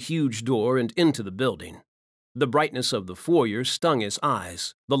prowled through the huge door and into the building. The brightness of the foyer stung his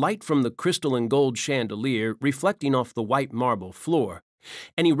eyes, the light from the crystal and gold chandelier reflecting off the white marble floor,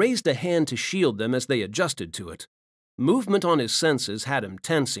 and he raised a hand to shield them as they adjusted to it. Movement on his senses had him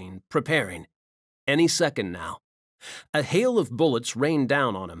tensing, preparing. Any second now. A hail of bullets rained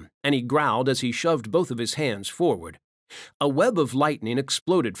down on him, and he growled as he shoved both of his hands forward. A web of lightning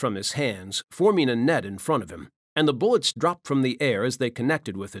exploded from his hands, forming a net in front of him, and the bullets dropped from the air as they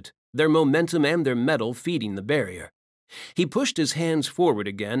connected with it, their momentum and their metal feeding the barrier. He pushed his hands forward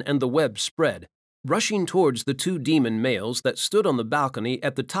again, and the web spread, rushing towards the two demon males that stood on the balcony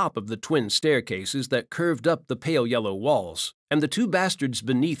at the top of the twin staircases that curved up the pale yellow walls, and the two bastards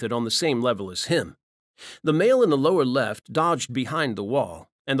beneath it on the same level as him. The male in the lower left dodged behind the wall,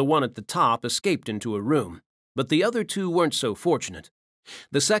 and the one at the top escaped into a room, but the other two weren't so fortunate.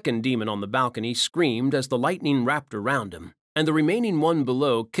 The second demon on the balcony screamed as the lightning wrapped around him, and the remaining one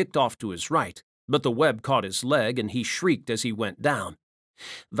below kicked off to his right, but the web caught his leg and he shrieked as he went down.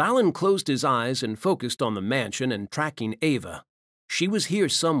 Valen closed his eyes and focused on the mansion and tracking Ava. She was here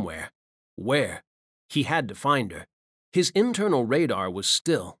somewhere. Where? He had to find her. His internal radar was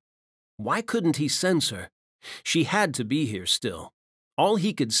still. Why couldn't he sense her? She had to be here still. All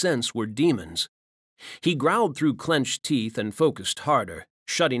he could sense were demons. He growled through clenched teeth and focused harder,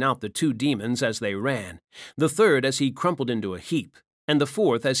 shutting out the two demons as they ran, the third as he crumpled into a heap, and the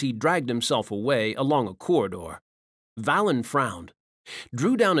fourth as he dragged himself away along a corridor. Valen frowned,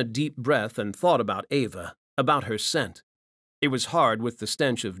 drew down a deep breath, and thought about Ava, about her scent. It was hard with the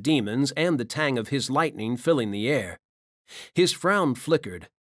stench of demons and the tang of his lightning filling the air. His frown flickered.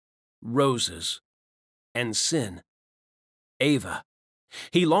 Roses. And sin. Ava.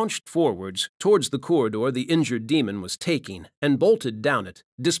 He launched forwards, towards the corridor the injured demon was taking, and bolted down it,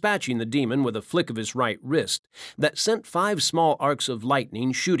 dispatching the demon with a flick of his right wrist that sent 5 small arcs of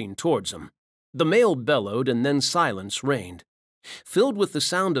lightning shooting towards him. The male bellowed, and then silence reigned, filled with the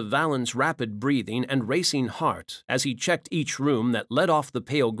sound of Valen's rapid breathing and racing heart as he checked each room that led off the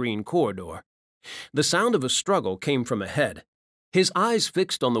pale green corridor. The sound of a struggle came from ahead. His eyes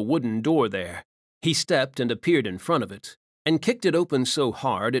fixed on the wooden door there. He stepped and appeared in front of it, and kicked it open so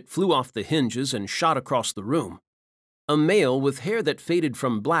hard it flew off the hinges and shot across the room. A male with hair that faded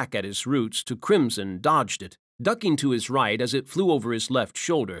from black at his roots to crimson dodged it, ducking to his right as it flew over his left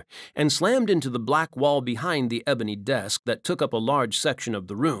shoulder, and slammed into the black wall behind the ebony desk that took up a large section of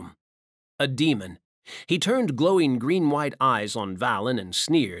the room. A demon. He turned glowing green-white eyes on Valen and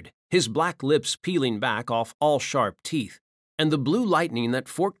sneered, his black lips peeling back off all sharp teeth, and the blue lightning that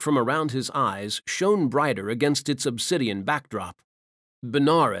forked from around his eyes shone brighter against its obsidian backdrop.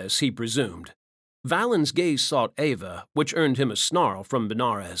 Benares, he presumed. Valen's gaze sought Ava, which earned him a snarl from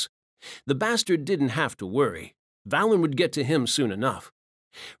Benares. The bastard didn't have to worry. Valen would get to him soon enough.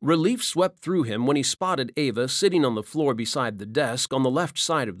 Relief swept through him when he spotted Ava sitting on the floor beside the desk on the left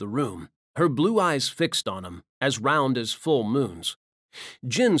side of the room, her blue eyes fixed on him, as round as full moons.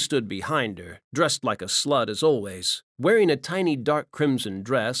 Jin stood behind her, dressed like a slut as always, wearing a tiny dark crimson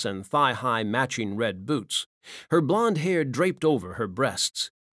dress and thigh-high matching red boots, her blonde hair draped over her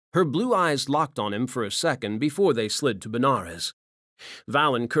breasts. Her blue eyes locked on him for a second before they slid to Benares.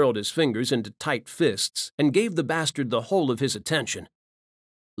 Valen curled his fingers into tight fists and gave the bastard the whole of his attention.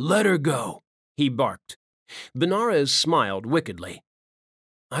 "Let her go," he barked. Benares smiled wickedly.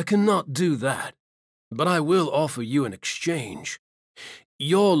 "I cannot do that, but I will offer you an exchange.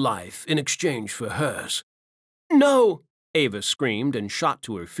 Your life in exchange for hers." "No!" Ava screamed and shot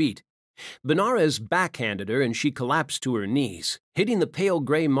to her feet. Benares backhanded her and she collapsed to her knees, hitting the pale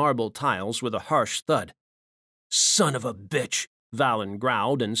gray marble tiles with a harsh thud. "Son of a bitch!" Valen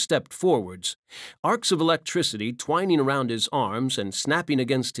growled and stepped forwards, arcs of electricity twining around his arms and snapping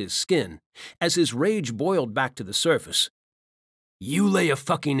against his skin as his rage boiled back to the surface. "You lay a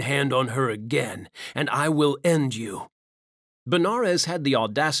fucking hand on her again, and I will end you." Benares had the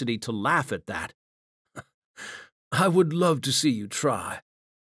audacity to laugh at that. "I would love to see you try,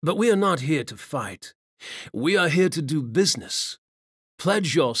 but we are not here to fight. We are here to do business.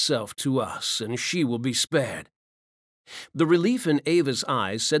 Pledge yourself to us, and she will be spared." The relief in Ava's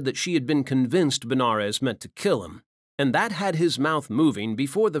eyes said that she had been convinced Benares meant to kill him, and that had his mouth moving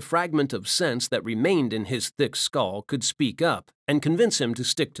before the fragment of sense that remained in his thick skull could speak up and convince him to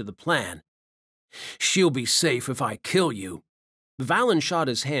stick to the plan. "She'll be safe if I kill you." Valen shot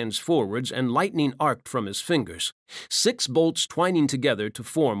his hands forwards and lightning arced from his fingers, 6 bolts twining together to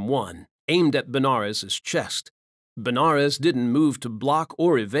form one, aimed at Benares's chest. Benares didn't move to block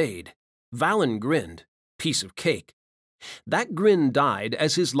or evade. Valen grinned. Piece of cake. That grin died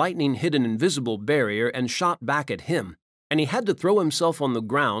as his lightning hit an invisible barrier and shot back at him, and he had to throw himself on the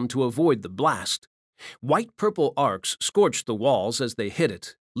ground to avoid the blast. White-purple arcs scorched the walls as they hit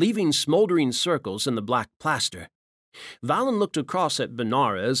it, leaving smoldering circles in the black plaster. Valen looked across at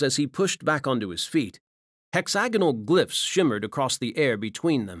Benares as he pushed back onto his feet. Hexagonal glyphs shimmered across the air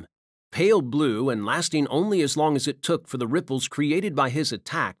between them, pale blue and lasting only as long as it took for the ripples created by his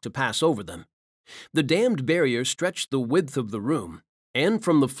attack to pass over them. The damned barrier stretched the width of the room, and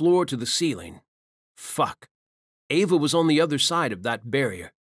from the floor to the ceiling. Fuck. Ava was on the other side of that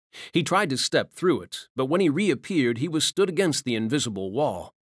barrier. He tried to step through it, but when he reappeared, he was stood against the invisible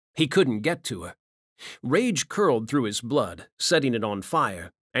wall. He couldn't get to her. Rage curled through his blood, setting it on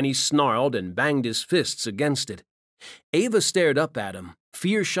fire, and he snarled and banged his fists against it. Ava stared up at him,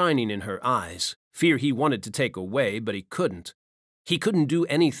 fear shining in her eyes, fear he wanted to take away, but he couldn't. He couldn't do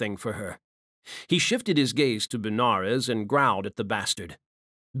anything for her. He shifted his gaze to Benares and growled at the bastard.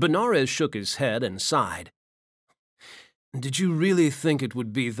 Benares shook his head and sighed. "Did you really think it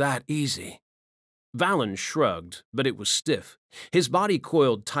would be that easy?" Valen shrugged, but it was stiff, his body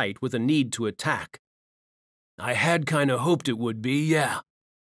coiled tight with a need to attack. "I had kinda hoped it would be, yeah."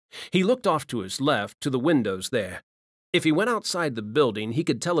 He looked off to his left, to the windows there. If he went outside the building, he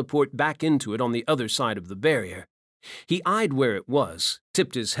could teleport back into it on the other side of the barrier. He eyed where it was,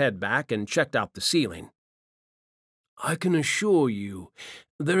 tipped his head back, and checked out the ceiling. "I can assure you,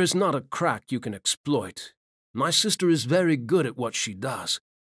 there is not a crack you can exploit. My sister is very good at what she does."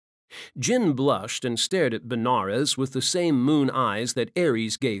 Jin blushed and stared at Benares with the same moon eyes that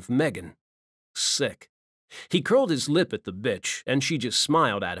Ares gave Megan. Sick. He curled his lip at the bitch, and she just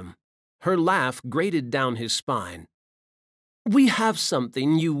smiled at him. Her laugh grated down his spine. "We have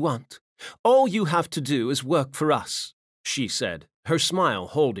something you want. All you have to do is work for us," she said, her smile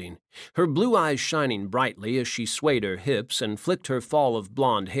holding, her blue eyes shining brightly as she swayed her hips and flicked her fall of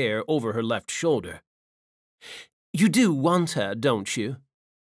blonde hair over her left shoulder. "You do want her, don't you?"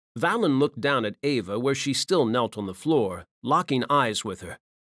 Valen looked down at Ava where she still knelt on the floor, locking eyes with her.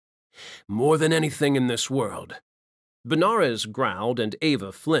 "More than anything in this world." Benares growled and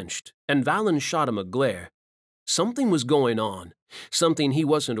Ava flinched, and Valen shot him a glare. Something was going on, something he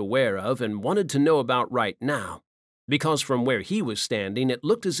wasn't aware of and wanted to know about right now, because from where he was standing it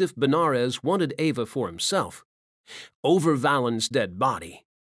looked as if Benares wanted Ava for himself. Over Valen's dead body.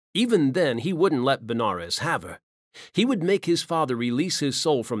 Even then he wouldn't let Benares have her. He would make his father release his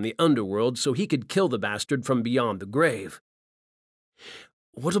soul from the underworld so he could kill the bastard from beyond the grave.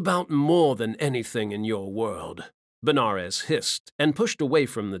 "What about more than anything in your world?" Benares hissed and pushed away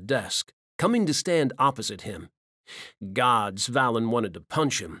from the desk, coming to stand opposite him. Gods, Valen wanted to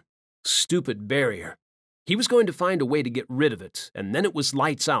punch him. Stupid barrier. He was going to find a way to get rid of it, and then it was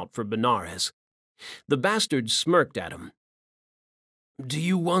lights out for Benares. The bastard smirked at him. "Do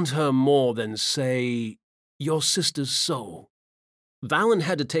you want her more than, say, your sister's soul?" Valen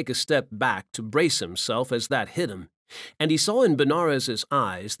had to take a step back to brace himself as that hit him, and he saw in Benares's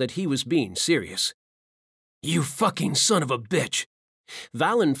eyes that he was being serious. "You fucking son of a bitch!"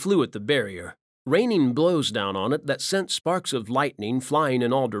 Valen flew at the barrier, raining blows down on it that sent sparks of lightning flying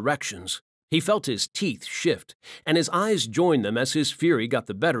in all directions. He felt his teeth shift, and his eyes joined them as his fury got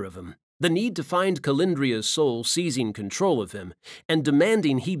the better of him, the need to find Calendria's soul seizing control of him and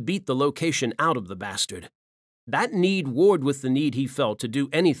demanding he beat the location out of the bastard. That need warred with the need he felt to do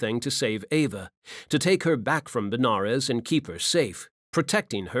anything to save Ava, to take her back from Benares and keep her safe,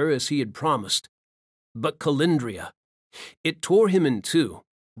 protecting her as he had promised. But Calendria. It tore him in two,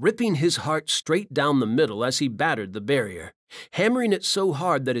 ripping his heart straight down the middle as he battered the barrier, hammering it so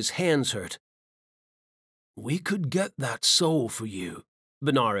hard that his hands hurt. "We could get that soul for you,"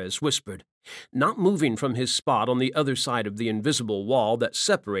 Benares whispered, not moving from his spot on the other side of the invisible wall that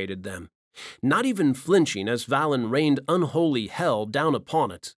separated them, not even flinching as Valen rained unholy hell down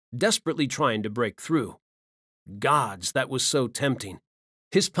upon it, desperately trying to break through. Gods, that was so tempting.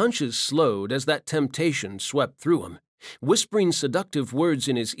 His punches slowed as that temptation swept through him, whispering seductive words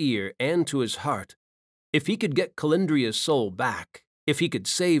in his ear and to his heart. If he could get Calendria's soul back, if he could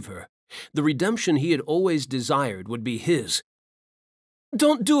save her, the redemption he had always desired would be his.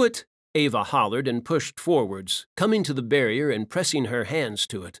 "Don't do it!" Ava hollered and pushed forwards, coming to the barrier and pressing her hands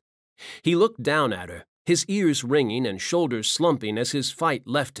to it. He looked down at her, his ears ringing and shoulders slumping as his fight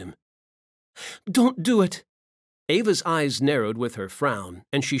left him. "Don't do it!" Ava's eyes narrowed with her frown,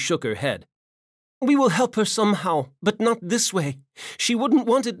 and she shook her head. "We will help her somehow, but not this way. She wouldn't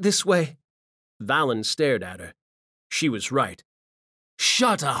want it this way." Valen stared at her. She was right.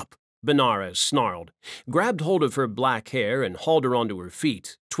 "Shut up!" Benares snarled, grabbed hold of her black hair and hauled her onto her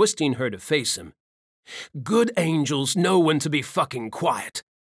feet, twisting her to face him. "Good angels know when to be fucking quiet."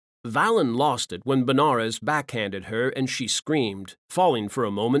 Valen lost it when Benares backhanded her and she screamed, falling for a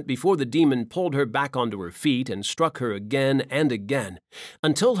moment before the demon pulled her back onto her feet and struck her again and again,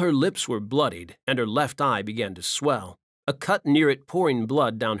 until her lips were bloodied and her left eye began to swell, a cut near it pouring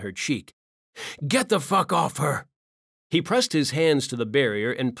blood down her cheek. "Get the fuck off her!" He pressed his hands to the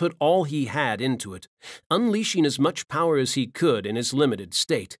barrier and put all he had into it, unleashing as much power as he could in his limited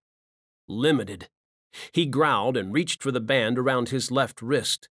state. Limited. He growled and reached for the band around his left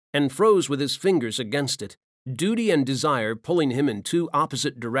wrist, and froze with his fingers against it, duty and desire pulling him in two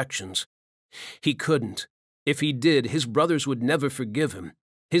opposite directions. He couldn't. If he did, his brothers would never forgive him.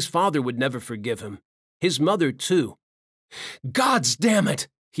 His father would never forgive him. His mother, too. "Gods damn it!"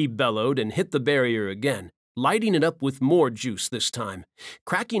 he bellowed and hit the barrier again, lighting it up with more juice this time,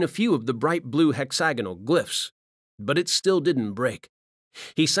 cracking a few of the bright blue hexagonal glyphs. But it still didn't break.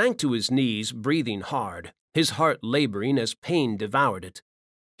 He sank to his knees, breathing hard, his heart laboring as pain devoured it.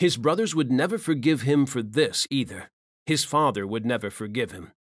 His brothers would never forgive him for this either. His father would never forgive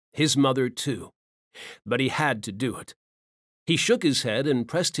him. His mother, too. But he had to do it. He shook his head and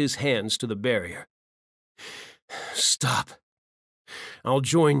pressed his hands to the barrier. "Stop. I'll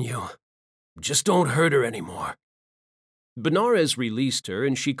join you. Just don't hurt her anymore." Benares released her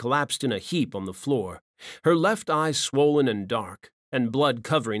and she collapsed in a heap on the floor, her left eye swollen and dark, and blood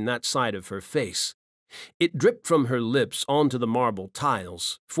covering that side of her face. It dripped from her lips onto the marble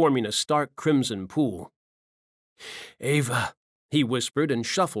tiles, forming a stark crimson pool. "Ava," he whispered and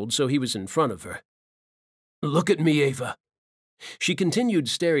shuffled so he was in front of her. "Look at me, Ava." She continued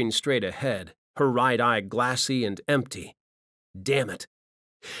staring straight ahead, her right eye glassy and empty. Damn it.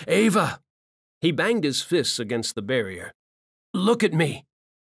 "Ava!" He banged his fists against the barrier. "Look at me.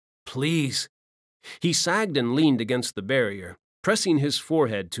 Please." He sagged and leaned against the barrier, pressing his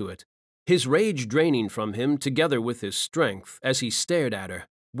forehead to it, his rage draining from him together with his strength as he stared at her,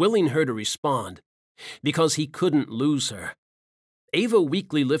 willing her to respond, because he couldn't lose her. Ava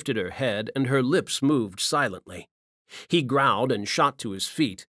weakly lifted her head and her lips moved silently. He growled and shot to his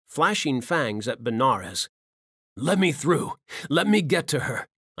feet, flashing fangs at Benares. "Let me through. Let me get to her.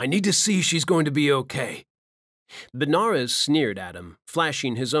 I need to see she's going to be okay." Benares sneered at him,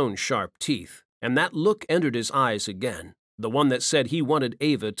 flashing his own sharp teeth, and that look entered his eyes again, the one that said he wanted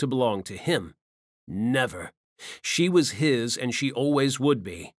Ava to belong to him. Never. She was his and she always would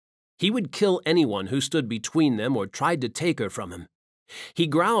be. He would kill anyone who stood between them or tried to take her from him. He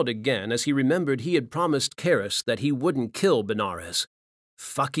growled again as he remembered he had promised Karis that he wouldn't kill Benares.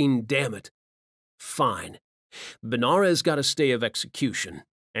 Fucking damn it. Fine. Benares got a stay of execution,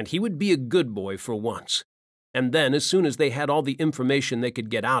 and he would be a good boy for once. And then, as soon as they had all the information they could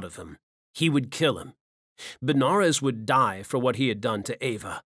get out of him, he would kill him. Benares would die for what he had done to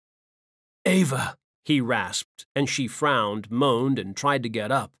Ava. "Ava," he rasped, and she frowned, moaned, and tried to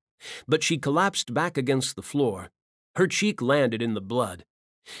get up, but she collapsed back against the floor. Her cheek landed in the blood.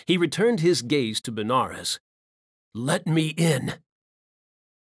 He returned his gaze to Benares. "Let me in."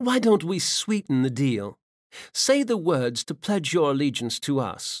 "Why don't we sweeten the deal? Say the words to pledge your allegiance to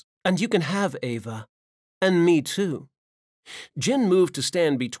us, and you can have Ava. And me too." Jinn moved to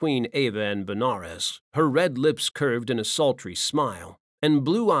stand between Ava and Benares, her red lips curved in a sultry smile, and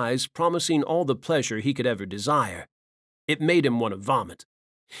blue eyes promising all the pleasure he could ever desire. It made him want to vomit.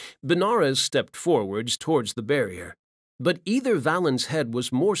 Benares stepped forwards towards the barrier, but either Valen's head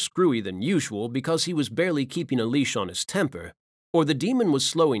was more screwy than usual because he was barely keeping a leash on his temper, or the demon was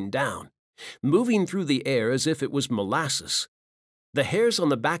slowing down, moving through the air as if it was molasses. The hairs on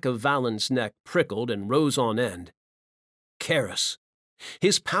the back of Valen's neck prickled and rose on end. Karis.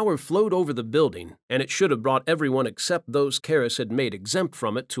 His power flowed over the building, and it should have brought everyone except those Karis had made exempt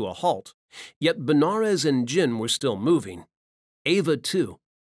from it to a halt. Yet Benares and Jinn were still moving. Ava, too.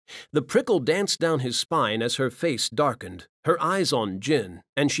 The prickle danced down his spine as her face darkened, her eyes on Jinn,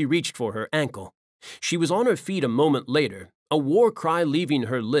 and she reached for her ankle. She was on her feet a moment later, a war cry leaving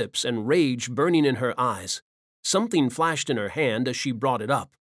her lips and rage burning in her eyes. Something flashed in her hand as she brought it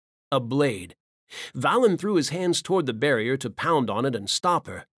up. A blade. Valen threw his hands toward the barrier to pound on it and stop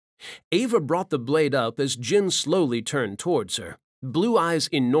her. Ava brought the blade up as Jinn slowly turned towards her, blue eyes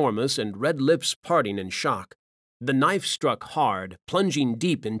enormous and red lips parting in shock. The knife struck hard, plunging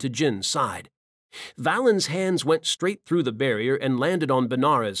deep into Jinn's side. Valen's hands went straight through the barrier and landed on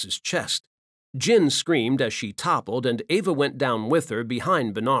Benares's chest. Jinn screamed as she toppled, and Ava went down with her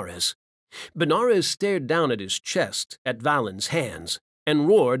behind Benares. Benares stared down at his chest, at Valen's hands, and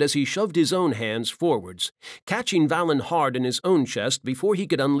roared as he shoved his own hands forwards, catching Valen hard in his own chest before he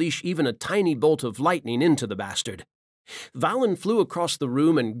could unleash even a tiny bolt of lightning into the bastard. Valen flew across the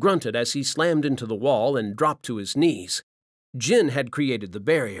room and grunted as he slammed into the wall and dropped to his knees. Jinn had created the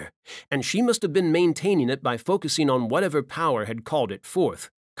barrier, and she must have been maintaining it by focusing on whatever power had called it forth,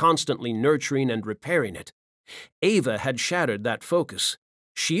 constantly nurturing and repairing it. Ava had shattered that focus.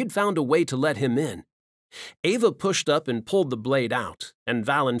 She had found a way to let him in. Ava pushed up and pulled the blade out, and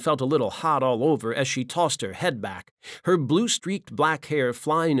Valen felt a little hot all over as she tossed her head back, her blue-streaked black hair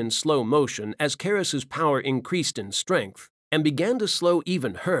flying in slow motion as Karis's power increased in strength and began to slow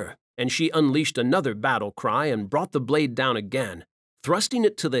even her, and she unleashed another battle cry and brought the blade down again, thrusting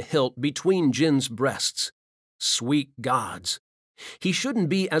it to the hilt between Jinn's breasts. Sweet gods. He shouldn't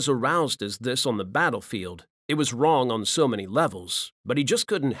be as aroused as this on the battlefield. It was wrong on so many levels, but he just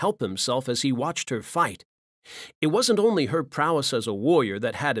couldn't help himself as he watched her fight. It wasn't only her prowess as a warrior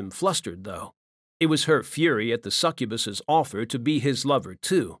that had him flustered, though. It was her fury at the succubus's offer to be his lover,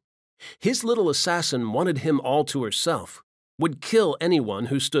 too. His little assassin wanted him all to herself, would kill anyone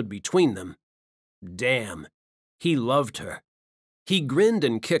who stood between them. Damn. He loved her. He grinned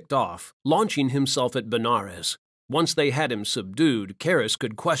and kicked off, launching himself at Benares. Once they had him subdued, Karis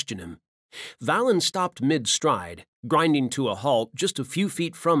could question him. Valen stopped mid-stride, grinding to a halt just a few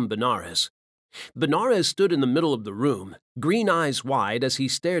feet from Benares. Benares stood in the middle of the room, green eyes wide as he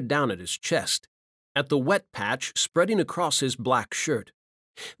stared down at his chest, at the wet patch spreading across his black shirt.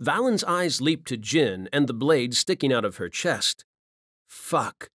 Valen's eyes leaped to Jinn and the blade sticking out of her chest.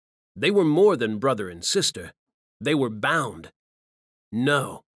 Fuck. They were more than brother and sister. They were bound.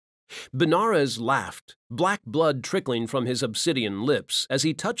 No. Benares laughed, black blood trickling from his obsidian lips as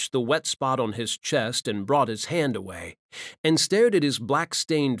he touched the wet spot on his chest and brought his hand away, and stared at his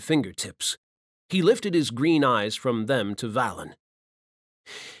black-stained fingertips. He lifted his green eyes from them to Valen.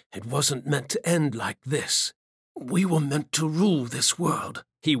 "It wasn't meant to end like this. We were meant to rule this world,"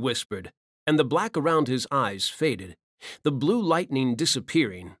 he whispered, and the black around his eyes faded, the blue lightning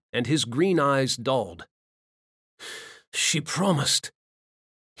disappearing, and his green eyes dulled. "She promised."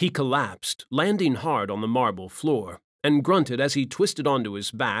 He collapsed, landing hard on the marble floor, and grunted as he twisted onto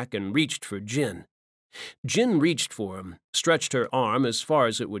his back and reached for Jin. Jin reached for him, stretched her arm as far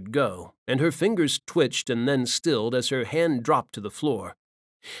as it would go, and her fingers twitched and then stilled as her hand dropped to the floor.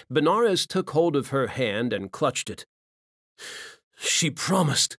 Benares took hold of her hand and clutched it. "She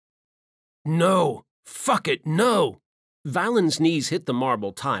promised." "No! Fuck it, no!" Valen's knees hit the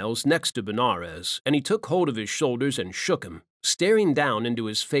marble tiles next to Benares, and he took hold of his shoulders and shook him, staring down into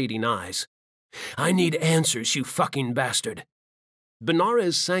his fading eyes. "I need answers, you fucking bastard."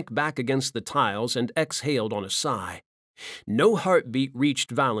 Benares sank back against the tiles and exhaled on a sigh. No heartbeat reached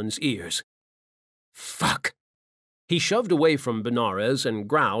Valen's ears. "Fuck." He shoved away from Benares and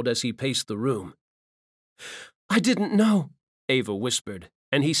growled as he paced the room. "I didn't know," Ava whispered,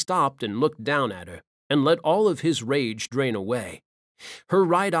 and he stopped and looked down at her, and let all of his rage drain away. Her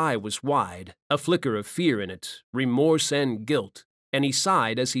right eye was wide, a flicker of fear in it, remorse and guilt, and he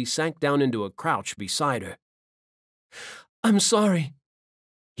sighed as he sank down into a crouch beside her. "I'm sorry."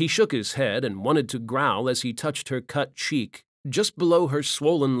 He shook his head and wanted to growl as he touched her cut cheek, just below her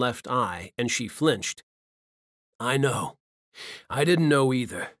swollen left eye, and she flinched. "I know. I didn't know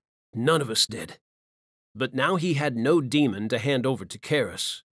either. None of us did." But now he had no demon to hand over to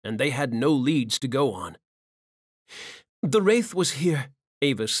Karis, and they had no leads to go on. "The Wraith was here,"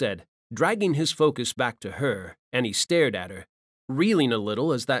 Ava said, dragging his focus back to her, and he stared at her, reeling a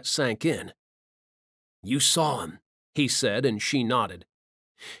little as that sank in. "You saw him," he said, and she nodded.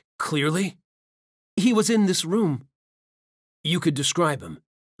 "Clearly?" "He was in this room." "You could describe him,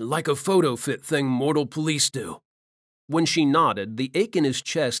 like a photo fit thing mortal police do." When she nodded, the ache in his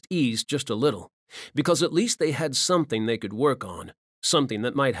chest eased just a little, because at least they had something they could work on, something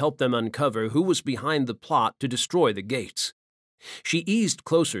that might help them uncover who was behind the plot to destroy the gates. She eased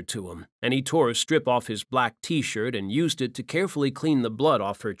closer to him, and he tore a strip off his black t-shirt and used it to carefully clean the blood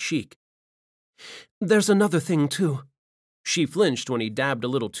off her cheek. "There's another thing, too." She flinched when he dabbed a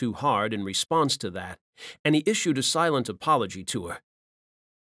little too hard in response to that, and he issued a silent apology to her.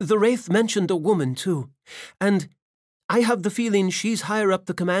 "The Wraith mentioned a woman, too, and I have the feeling she's higher up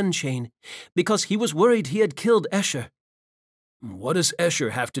the command chain, because he was worried he had killed Escher." "What does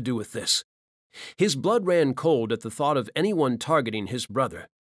Escher have to do with this?" His blood ran cold at the thought of anyone targeting his brother.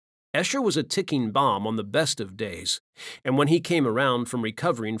 Escher was a ticking bomb on the best of days, and when he came around from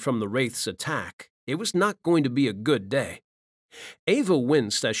recovering from the Wraith's attack, it was not going to be a good day. Ava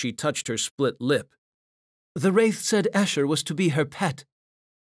winced as she touched her split lip. "The Wraith said Escher was to be her pet."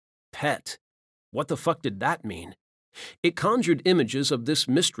 Pet? What the fuck did that mean? It conjured images of this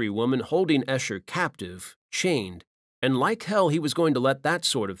mystery woman holding Escher captive, chained, and like hell he was going to let that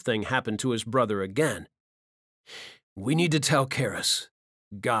sort of thing happen to his brother again. "We need to tell Karis.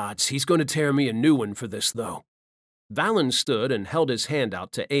 Gods, he's going to tear me a new one for this, though." Valen stood and held his hand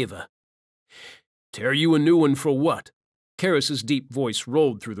out to Ava. "Tear you a new one for what?" Karis's deep voice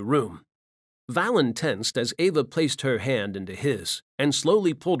rolled through the room. Valen tensed as Ava placed her hand into his and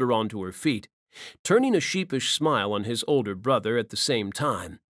slowly pulled her onto her feet, turning a sheepish smile on his older brother at the same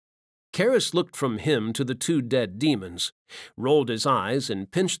time. Karis looked from him to the two dead demons, rolled his eyes,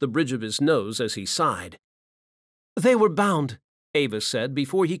 and pinched the bridge of his nose as he sighed. "They were bound," Ava said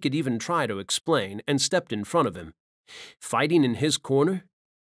before he could even try to explain, and stepped in front of him. Fighting in his corner?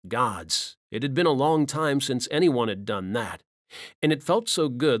 Gods, it had been a long time since anyone had done that, and it felt so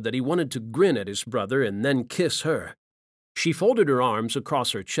good that he wanted to grin at his brother and then kiss her. She folded her arms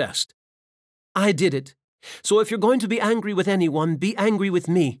across her chest. "I did it. So if you're going to be angry with anyone, be angry with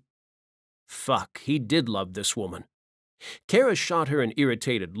me." Fuck, he did love this woman. Karis shot her an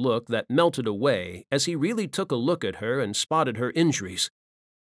irritated look that melted away as he really took a look at her and spotted her injuries.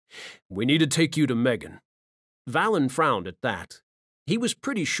 "We need to take you to Megan." Valen frowned at that. He was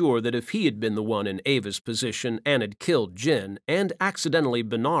pretty sure that if he had been the one in Ava's position and had killed Jin, and accidentally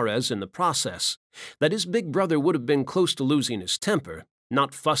Benares in the process, that his big brother would have been close to losing his temper,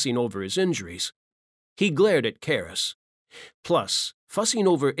 not fussing over his injuries. He glared at Karis. Plus, fussing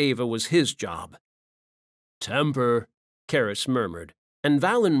over Ava was his job. "Temper," Karis murmured, and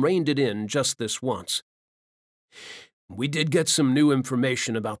Valen reined it in just this once. "We did get some new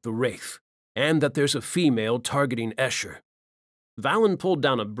information about the Wraith, and that there's a female targeting Escher." Valen pulled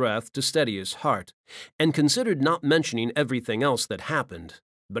down a breath to steady his heart and considered not mentioning everything else that happened,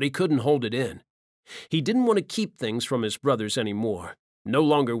 but he couldn't hold it in. He didn't want to keep things from his brothers anymore, no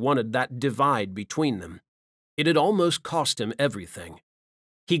longer wanted that divide between them. It had almost cost him everything.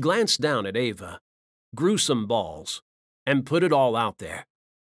 He glanced down at Ava, grew some balls, and put it all out there.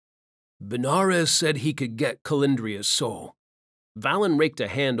 Benares said he could get Calendria's soul. Valen raked a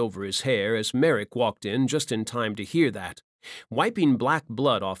hand over his hair as Merrick walked in just in time to hear that, wiping black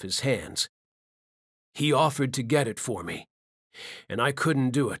blood off his hands. He offered to get it for me, and I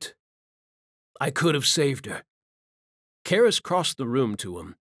couldn't do it. I could have saved her. Karras crossed the room to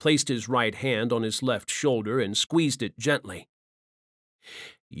him, placed his right hand on his left shoulder and squeezed it gently.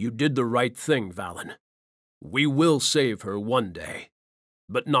 You did the right thing, Valen. We will save her one day,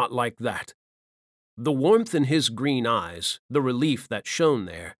 but not like that. The warmth in his green eyes, the relief that shone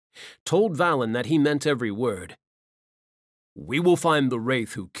there, told Valen that he meant every word. We will find the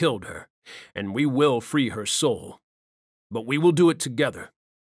wraith who killed her, and we will free her soul. But we will do it together,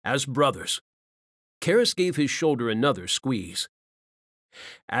 as brothers. Karras gave his shoulder another squeeze.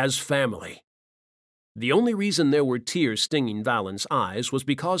 As family. The only reason there were tears stinging Valen's eyes was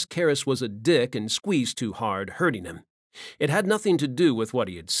because Karras was a dick and squeezed too hard, hurting him. It had nothing to do with what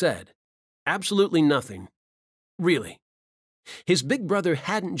he had said. Absolutely nothing. Really. His big brother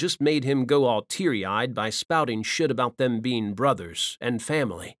hadn't just made him go all teary-eyed by spouting shit about them being brothers and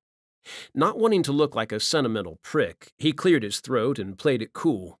family. Not wanting to look like a sentimental prick, he cleared his throat and played it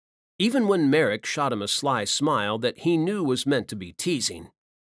cool, even when Merrick shot him a sly smile that he knew was meant to be teasing.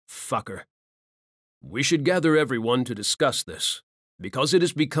 Fucker. We should gather everyone to discuss this, because it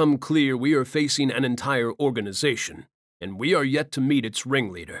has become clear we are facing an entire organization, and we are yet to meet its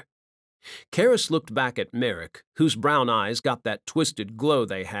ringleader. Karras looked back at Merrick, whose brown eyes got that twisted glow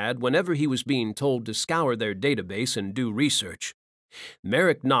they had whenever he was being told to scour their database and do research.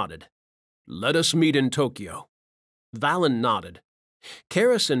 Merrick nodded. Let us meet in Tokyo. Valen nodded.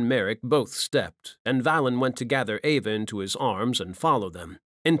 Karras and Merrick both stepped, and Valen went to gather Ava into his arms and follow them,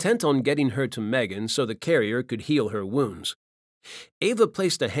 intent on getting her to Megan so the carrier could heal her wounds. Ava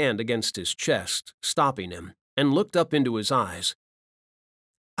placed a hand against his chest, stopping him, and looked up into his eyes.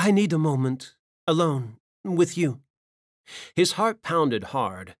 I need a moment, alone, with you. His heart pounded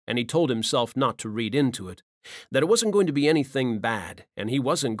hard, and he told himself not to read into it, that it wasn't going to be anything bad, and he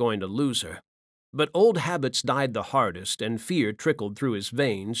wasn't going to lose her. But old habits died the hardest, and fear trickled through his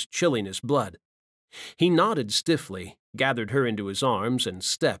veins, chilling his blood. He nodded stiffly, gathered her into his arms, and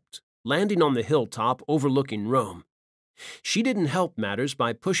stepped, landing on the hilltop overlooking Rome. She didn't help matters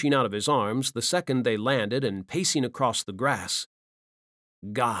by pushing out of his arms the second they landed and pacing across the grass.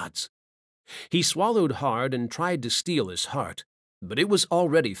 Gods. He swallowed hard and tried to steel his heart, but it was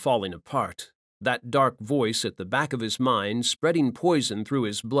already falling apart, that dark voice at the back of his mind spreading poison through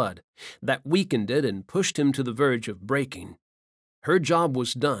his blood, that weakened it and pushed him to the verge of breaking. Her job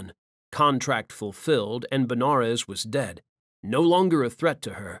was done, contract fulfilled, and Benares was dead, no longer a threat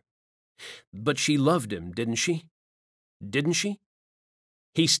to her. But she loved him, didn't she? Didn't she?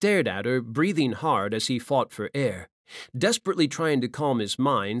 He stared at her, breathing hard as he fought for air, desperately trying to calm his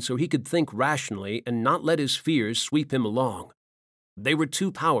mind so he could think rationally and not let his fears sweep him along. They were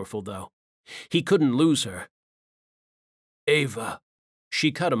too powerful, though. He couldn't lose her. Ava.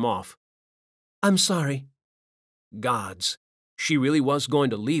 She cut him off. I'm sorry. Gods. She really was going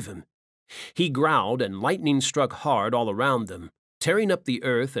to leave him. He growled, and lightning struck hard all around them, tearing up the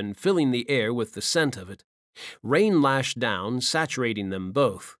earth and filling the air with the scent of it. Rain lashed down, saturating them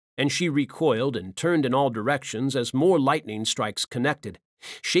both, and she recoiled and turned in all directions as more lightning strikes connected,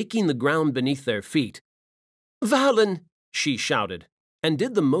 shaking the ground beneath their feet. Valen! She shouted, and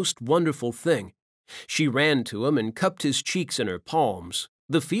did the most wonderful thing. She ran to him and cupped his cheeks in her palms,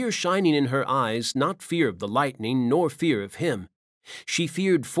 the fear shining in her eyes, not fear of the lightning nor fear of him. She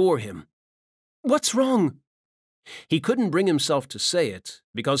feared for him. What's wrong? He couldn't bring himself to say it,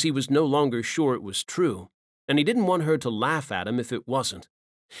 because he was no longer sure it was true, and he didn't want her to laugh at him if it wasn't.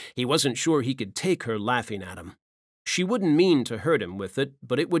 He wasn't sure he could take her laughing at him. She wouldn't mean to hurt him with it,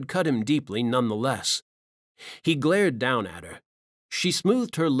 but it would cut him deeply nonetheless. He glared down at her. She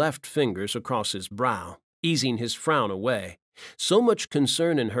smoothed her left fingers across his brow, easing his frown away, so much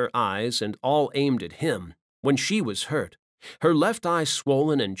concern in her eyes and all aimed at him, when she was hurt, her left eye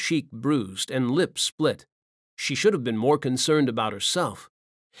swollen and cheek bruised and lip split. She should have been more concerned about herself.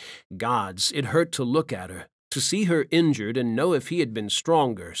 Gods, it hurt to look at her, to see her injured and know if he had been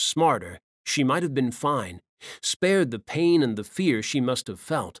stronger, smarter, she might have been fine, spared the pain and the fear she must have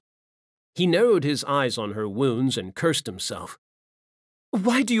felt. He narrowed his eyes on her wounds and cursed himself.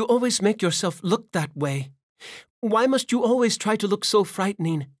 Why do you always make yourself look that way? Why must you always try to look so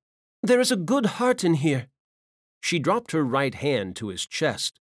frightening? There is a good heart in here." She dropped her right hand to his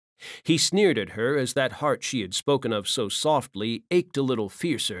chest. He sneered at her as that heart she had spoken of so softly ached a little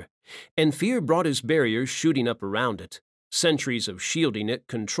fiercer, and fear brought his barriers shooting up around it, centuries of shielding it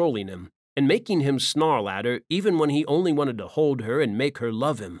controlling him, and making him snarl at her even when he only wanted to hold her and make her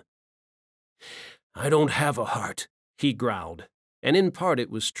love him. "I don't have a heart," he growled, and in part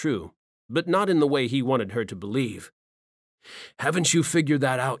it was true, but not in the way he wanted her to believe. "Haven't you figured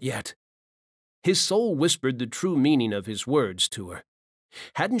that out yet?" His soul whispered the true meaning of his words to her.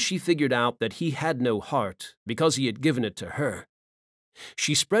 Hadn't she figured out that he had no heart because he had given it to her?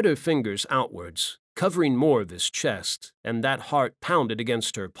 She spread her fingers outwards, covering more of his chest, and that heart pounded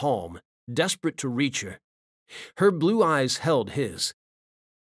against her palm, desperate to reach her. Her blue eyes held his.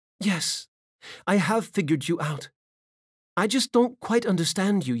 "Yes, I have figured you out. I just don't quite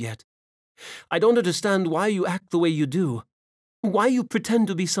understand you yet. I don't understand why you act the way you do, why you pretend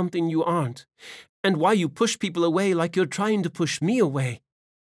to be something you aren't, and why you push people away like you're trying to push me away.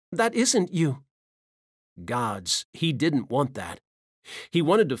 That isn't you." Gods, he didn't want that. He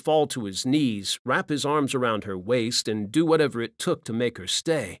wanted to fall to his knees, wrap his arms around her waist, and do whatever it took to make her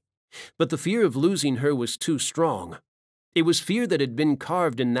stay. But the fear of losing her was too strong. It was fear that had been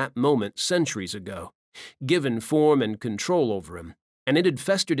carved in that moment centuries ago, given form and control over him, and it had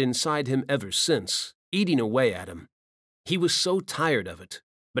festered inside him ever since, eating away at him. He was so tired of it,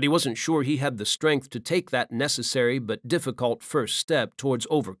 but he wasn't sure he had the strength to take that necessary but difficult first step towards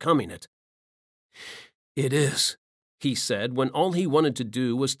overcoming it. "It is," he said when all he wanted to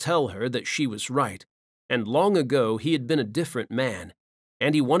do was tell her that she was right, and long ago he had been a different man,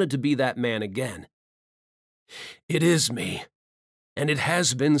 and he wanted to be that man again. "It is me, and it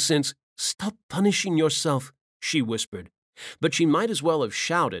has been since—" "Stop punishing yourself," she whispered, but she might as well have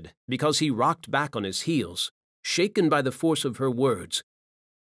shouted because he rocked back on his heels, shaken by the force of her words.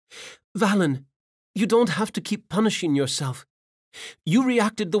 "Valen, you don't have to keep punishing yourself. You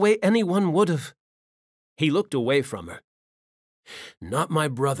reacted the way anyone would have." He looked away from her. "Not my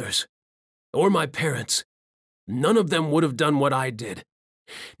brothers, or my parents. None of them would have done what I did.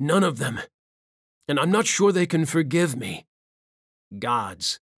 None of them. And I'm not sure they can forgive me."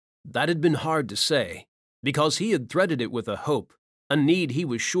 Gods, that had been hard to say, because he had threaded it with a hope, a need he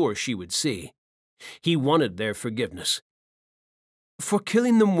was sure she would see. He wanted their forgiveness. "For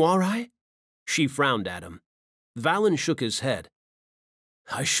killing the Moirai?" She frowned at him. Valen shook his head.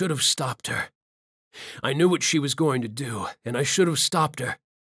 "I should have stopped her. I knew what she was going to do, and I should have stopped her.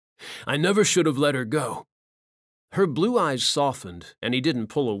 I never should have let her go." Her blue eyes softened, and he didn't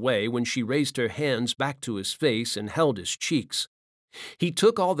pull away when she raised her hands back to his face and held his cheeks. He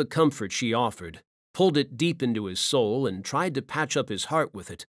took all the comfort she offered, pulled it deep into his soul, and tried to patch up his heart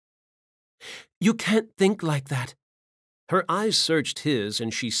with it. "You can't think like that." Her eyes searched his,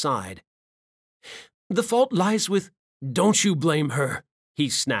 and she sighed. "The fault lies with—" "Don't you blame her," he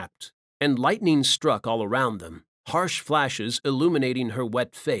snapped, and lightning struck all around them, harsh flashes illuminating her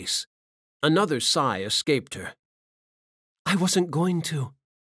wet face. Another sigh escaped her. "I wasn't going to.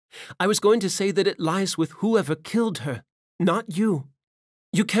 I was going to say that it lies with whoever killed her, not you.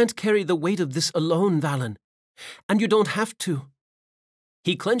 You can't carry the weight of this alone, Valen, and you don't have to."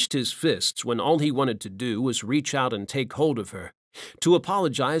 He clenched his fists when all he wanted to do was reach out and take hold of her, to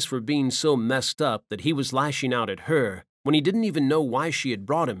apologize for being so messed up that he was lashing out at her when he didn't even know why she had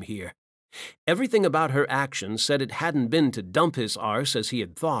brought him here. Everything about her actions said it hadn't been to dump his arse as he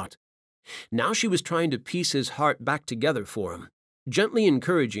had thought. Now she was trying to piece his heart back together for him, gently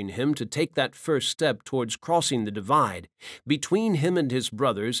encouraging him to take that first step towards crossing the divide between him and his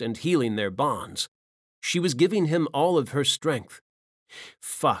brothers and healing their bonds. She was giving him all of her strength.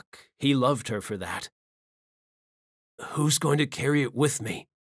 Fuck, he loved her for that. "Who's going to carry it with me?"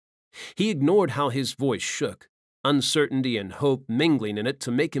 He ignored how his voice shook, uncertainty and hope mingling in it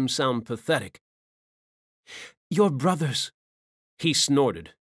to make him sound pathetic. "Your brothers," he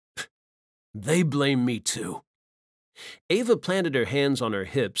snorted. "They blame me too." Ava planted her hands on her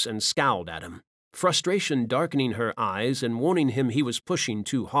hips and scowled at him, frustration darkening her eyes and warning him he was pushing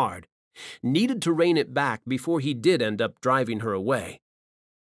too hard. Needed to rein it back before he did end up driving her away.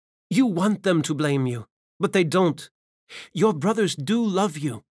 "You want them to blame you, but they don't. Your brothers do love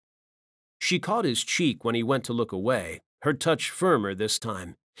you." She caught his cheek when he went to look away, her touch firmer this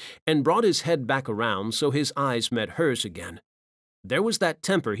time, and brought his head back around so his eyes met hers again. There was that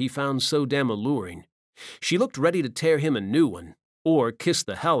temper he found so damn alluring. She looked ready to tear him a new one, or kiss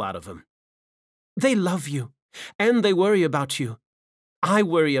the hell out of him. "They love you, and they worry about you. I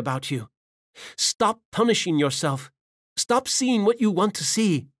worry about you. Stop punishing yourself. Stop seeing what you want to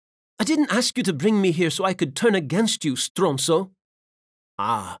see. I didn't ask you to bring me here so I could turn against you, Stronzo.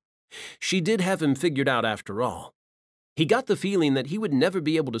 Ah, she did have him figured out after all. He got the feeling that he would never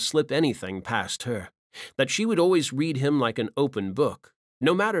be able to slip anything past her, that she would always read him like an open book,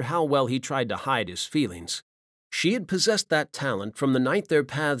 no matter how well he tried to hide his feelings. She had possessed that talent from the night their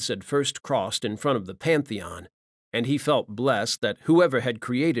paths had first crossed in front of the Pantheon, and he felt blessed that whoever had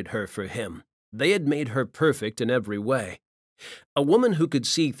created her for him, they had made her perfect in every way. A woman who could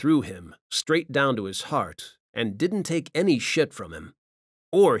see through him, straight down to his heart, and didn't take any shit from him.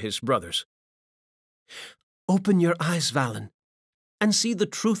 Or his brothers. Open your eyes, Valen, and see the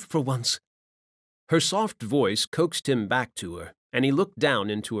truth for once. Her soft voice coaxed him back to her, and he looked down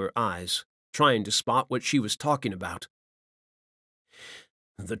into her eyes, trying to spot what she was talking about.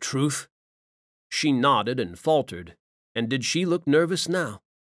 The truth? She nodded and faltered, and did she look nervous now?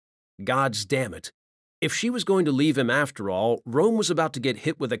 God's damn it. If she was going to leave him after all, Rome was about to get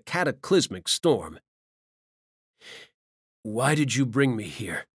hit with a cataclysmic storm. Why did you bring me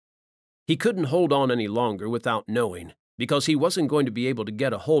here? He couldn't hold on any longer without knowing, because he wasn't going to be able to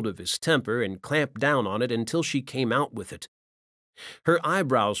get a hold of his temper and clamp down on it until she came out with it. Her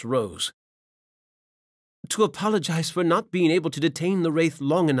eyebrows rose. To apologize for not being able to detain the Wraith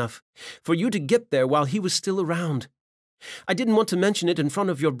long enough, for you to get there while he was still around. I didn't want to mention it in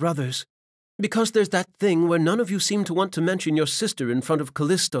front of your brothers, because there's that thing where none of you seem to want to mention your sister in front of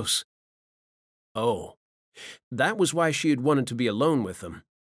Callistos. Oh, that was why she had wanted to be alone with him.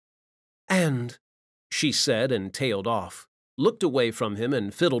 And, she said and tailed off, looked away from him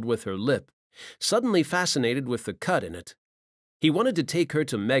and fiddled with her lip, suddenly fascinated with the cut in it. He wanted to take her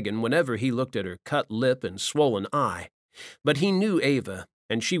to Megan whenever he looked at her cut lip and swollen eye, but he knew Ava,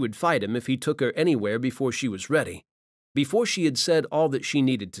 and she would fight him if he took her anywhere before she was ready, before she had said all that she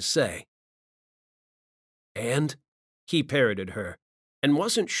needed to say. And? He parroted her, and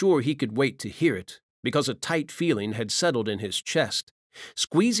wasn't sure he could wait to hear it, because a tight feeling had settled in his chest,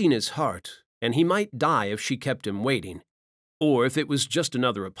 squeezing his heart, and he might die if she kept him waiting, or if it was just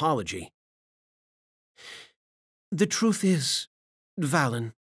another apology. The truth is,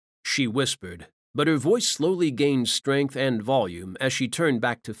 Valen, she whispered, but her voice slowly gained strength and volume as she turned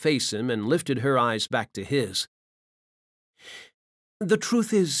back to face him and lifted her eyes back to his. The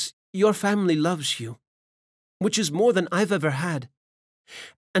truth is, your family loves you, which is more than I've ever had,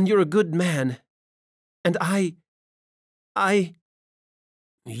 and you're a good man, and I...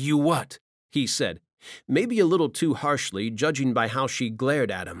 You what? He said, maybe a little too harshly, judging by how she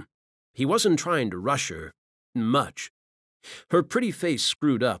glared at him. He wasn't trying to rush her. Much. Her pretty face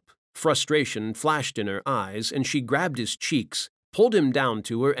screwed up, frustration flashed in her eyes, and she grabbed his cheeks, pulled him down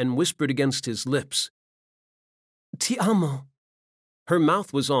to her, and whispered against his lips. Ti amo. Her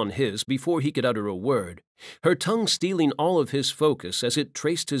mouth was on his before he could utter a word, her tongue stealing all of his focus as it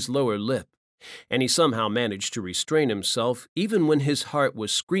traced his lower lip, and he somehow managed to restrain himself even when his heart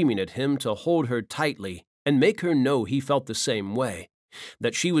was screaming at him to hold her tightly and make her know he felt the same way,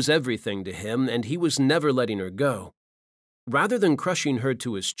 that she was everything to him and he was never letting her go. Rather than crushing her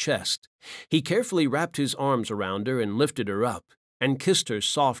to his chest, he carefully wrapped his arms around her and lifted her up, and kissed her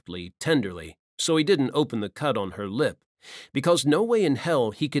softly, tenderly, so he didn't open the cut on her lip, because no way in hell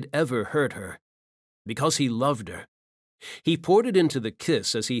he could ever hurt her, because he loved her. He poured it into the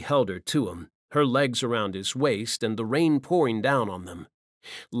kiss as he held her to him, her legs around his waist and the rain pouring down on them.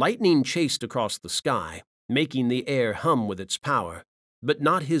 Lightning chased across the sky, making the air hum with its power, but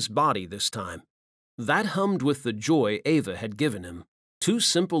not his body this time. That hummed with the joy Ava had given him, two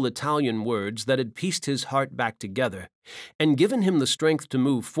simple Italian words that had pieced his heart back together and given him the strength to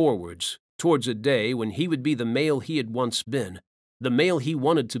move forwards, towards a day when he would be the male he had once been, the male he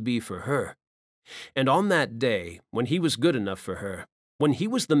wanted to be for her. And on that day, when he was good enough for her, when he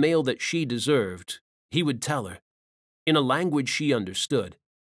was the male that she deserved, he would tell her, in a language she understood.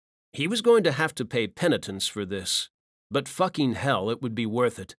 He was going to have to pay penitence for this, but fucking hell, it would be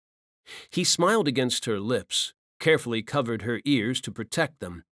worth it. He smiled against her lips, carefully covered her ears to protect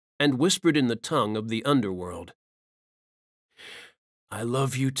them, and whispered in the tongue of the underworld. I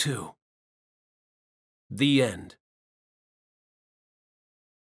love you too. The end.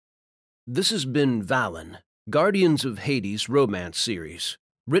 This has been Valen, Guardians of Hades romance series,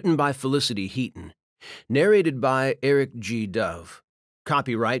 written by Felicity Heaton, narrated by Eric G. Dove.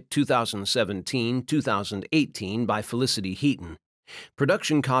 Copyright 2017-2018 by Felicity Heaton.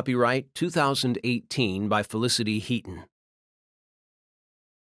 Production copyright 2018 by Felicity Heaton.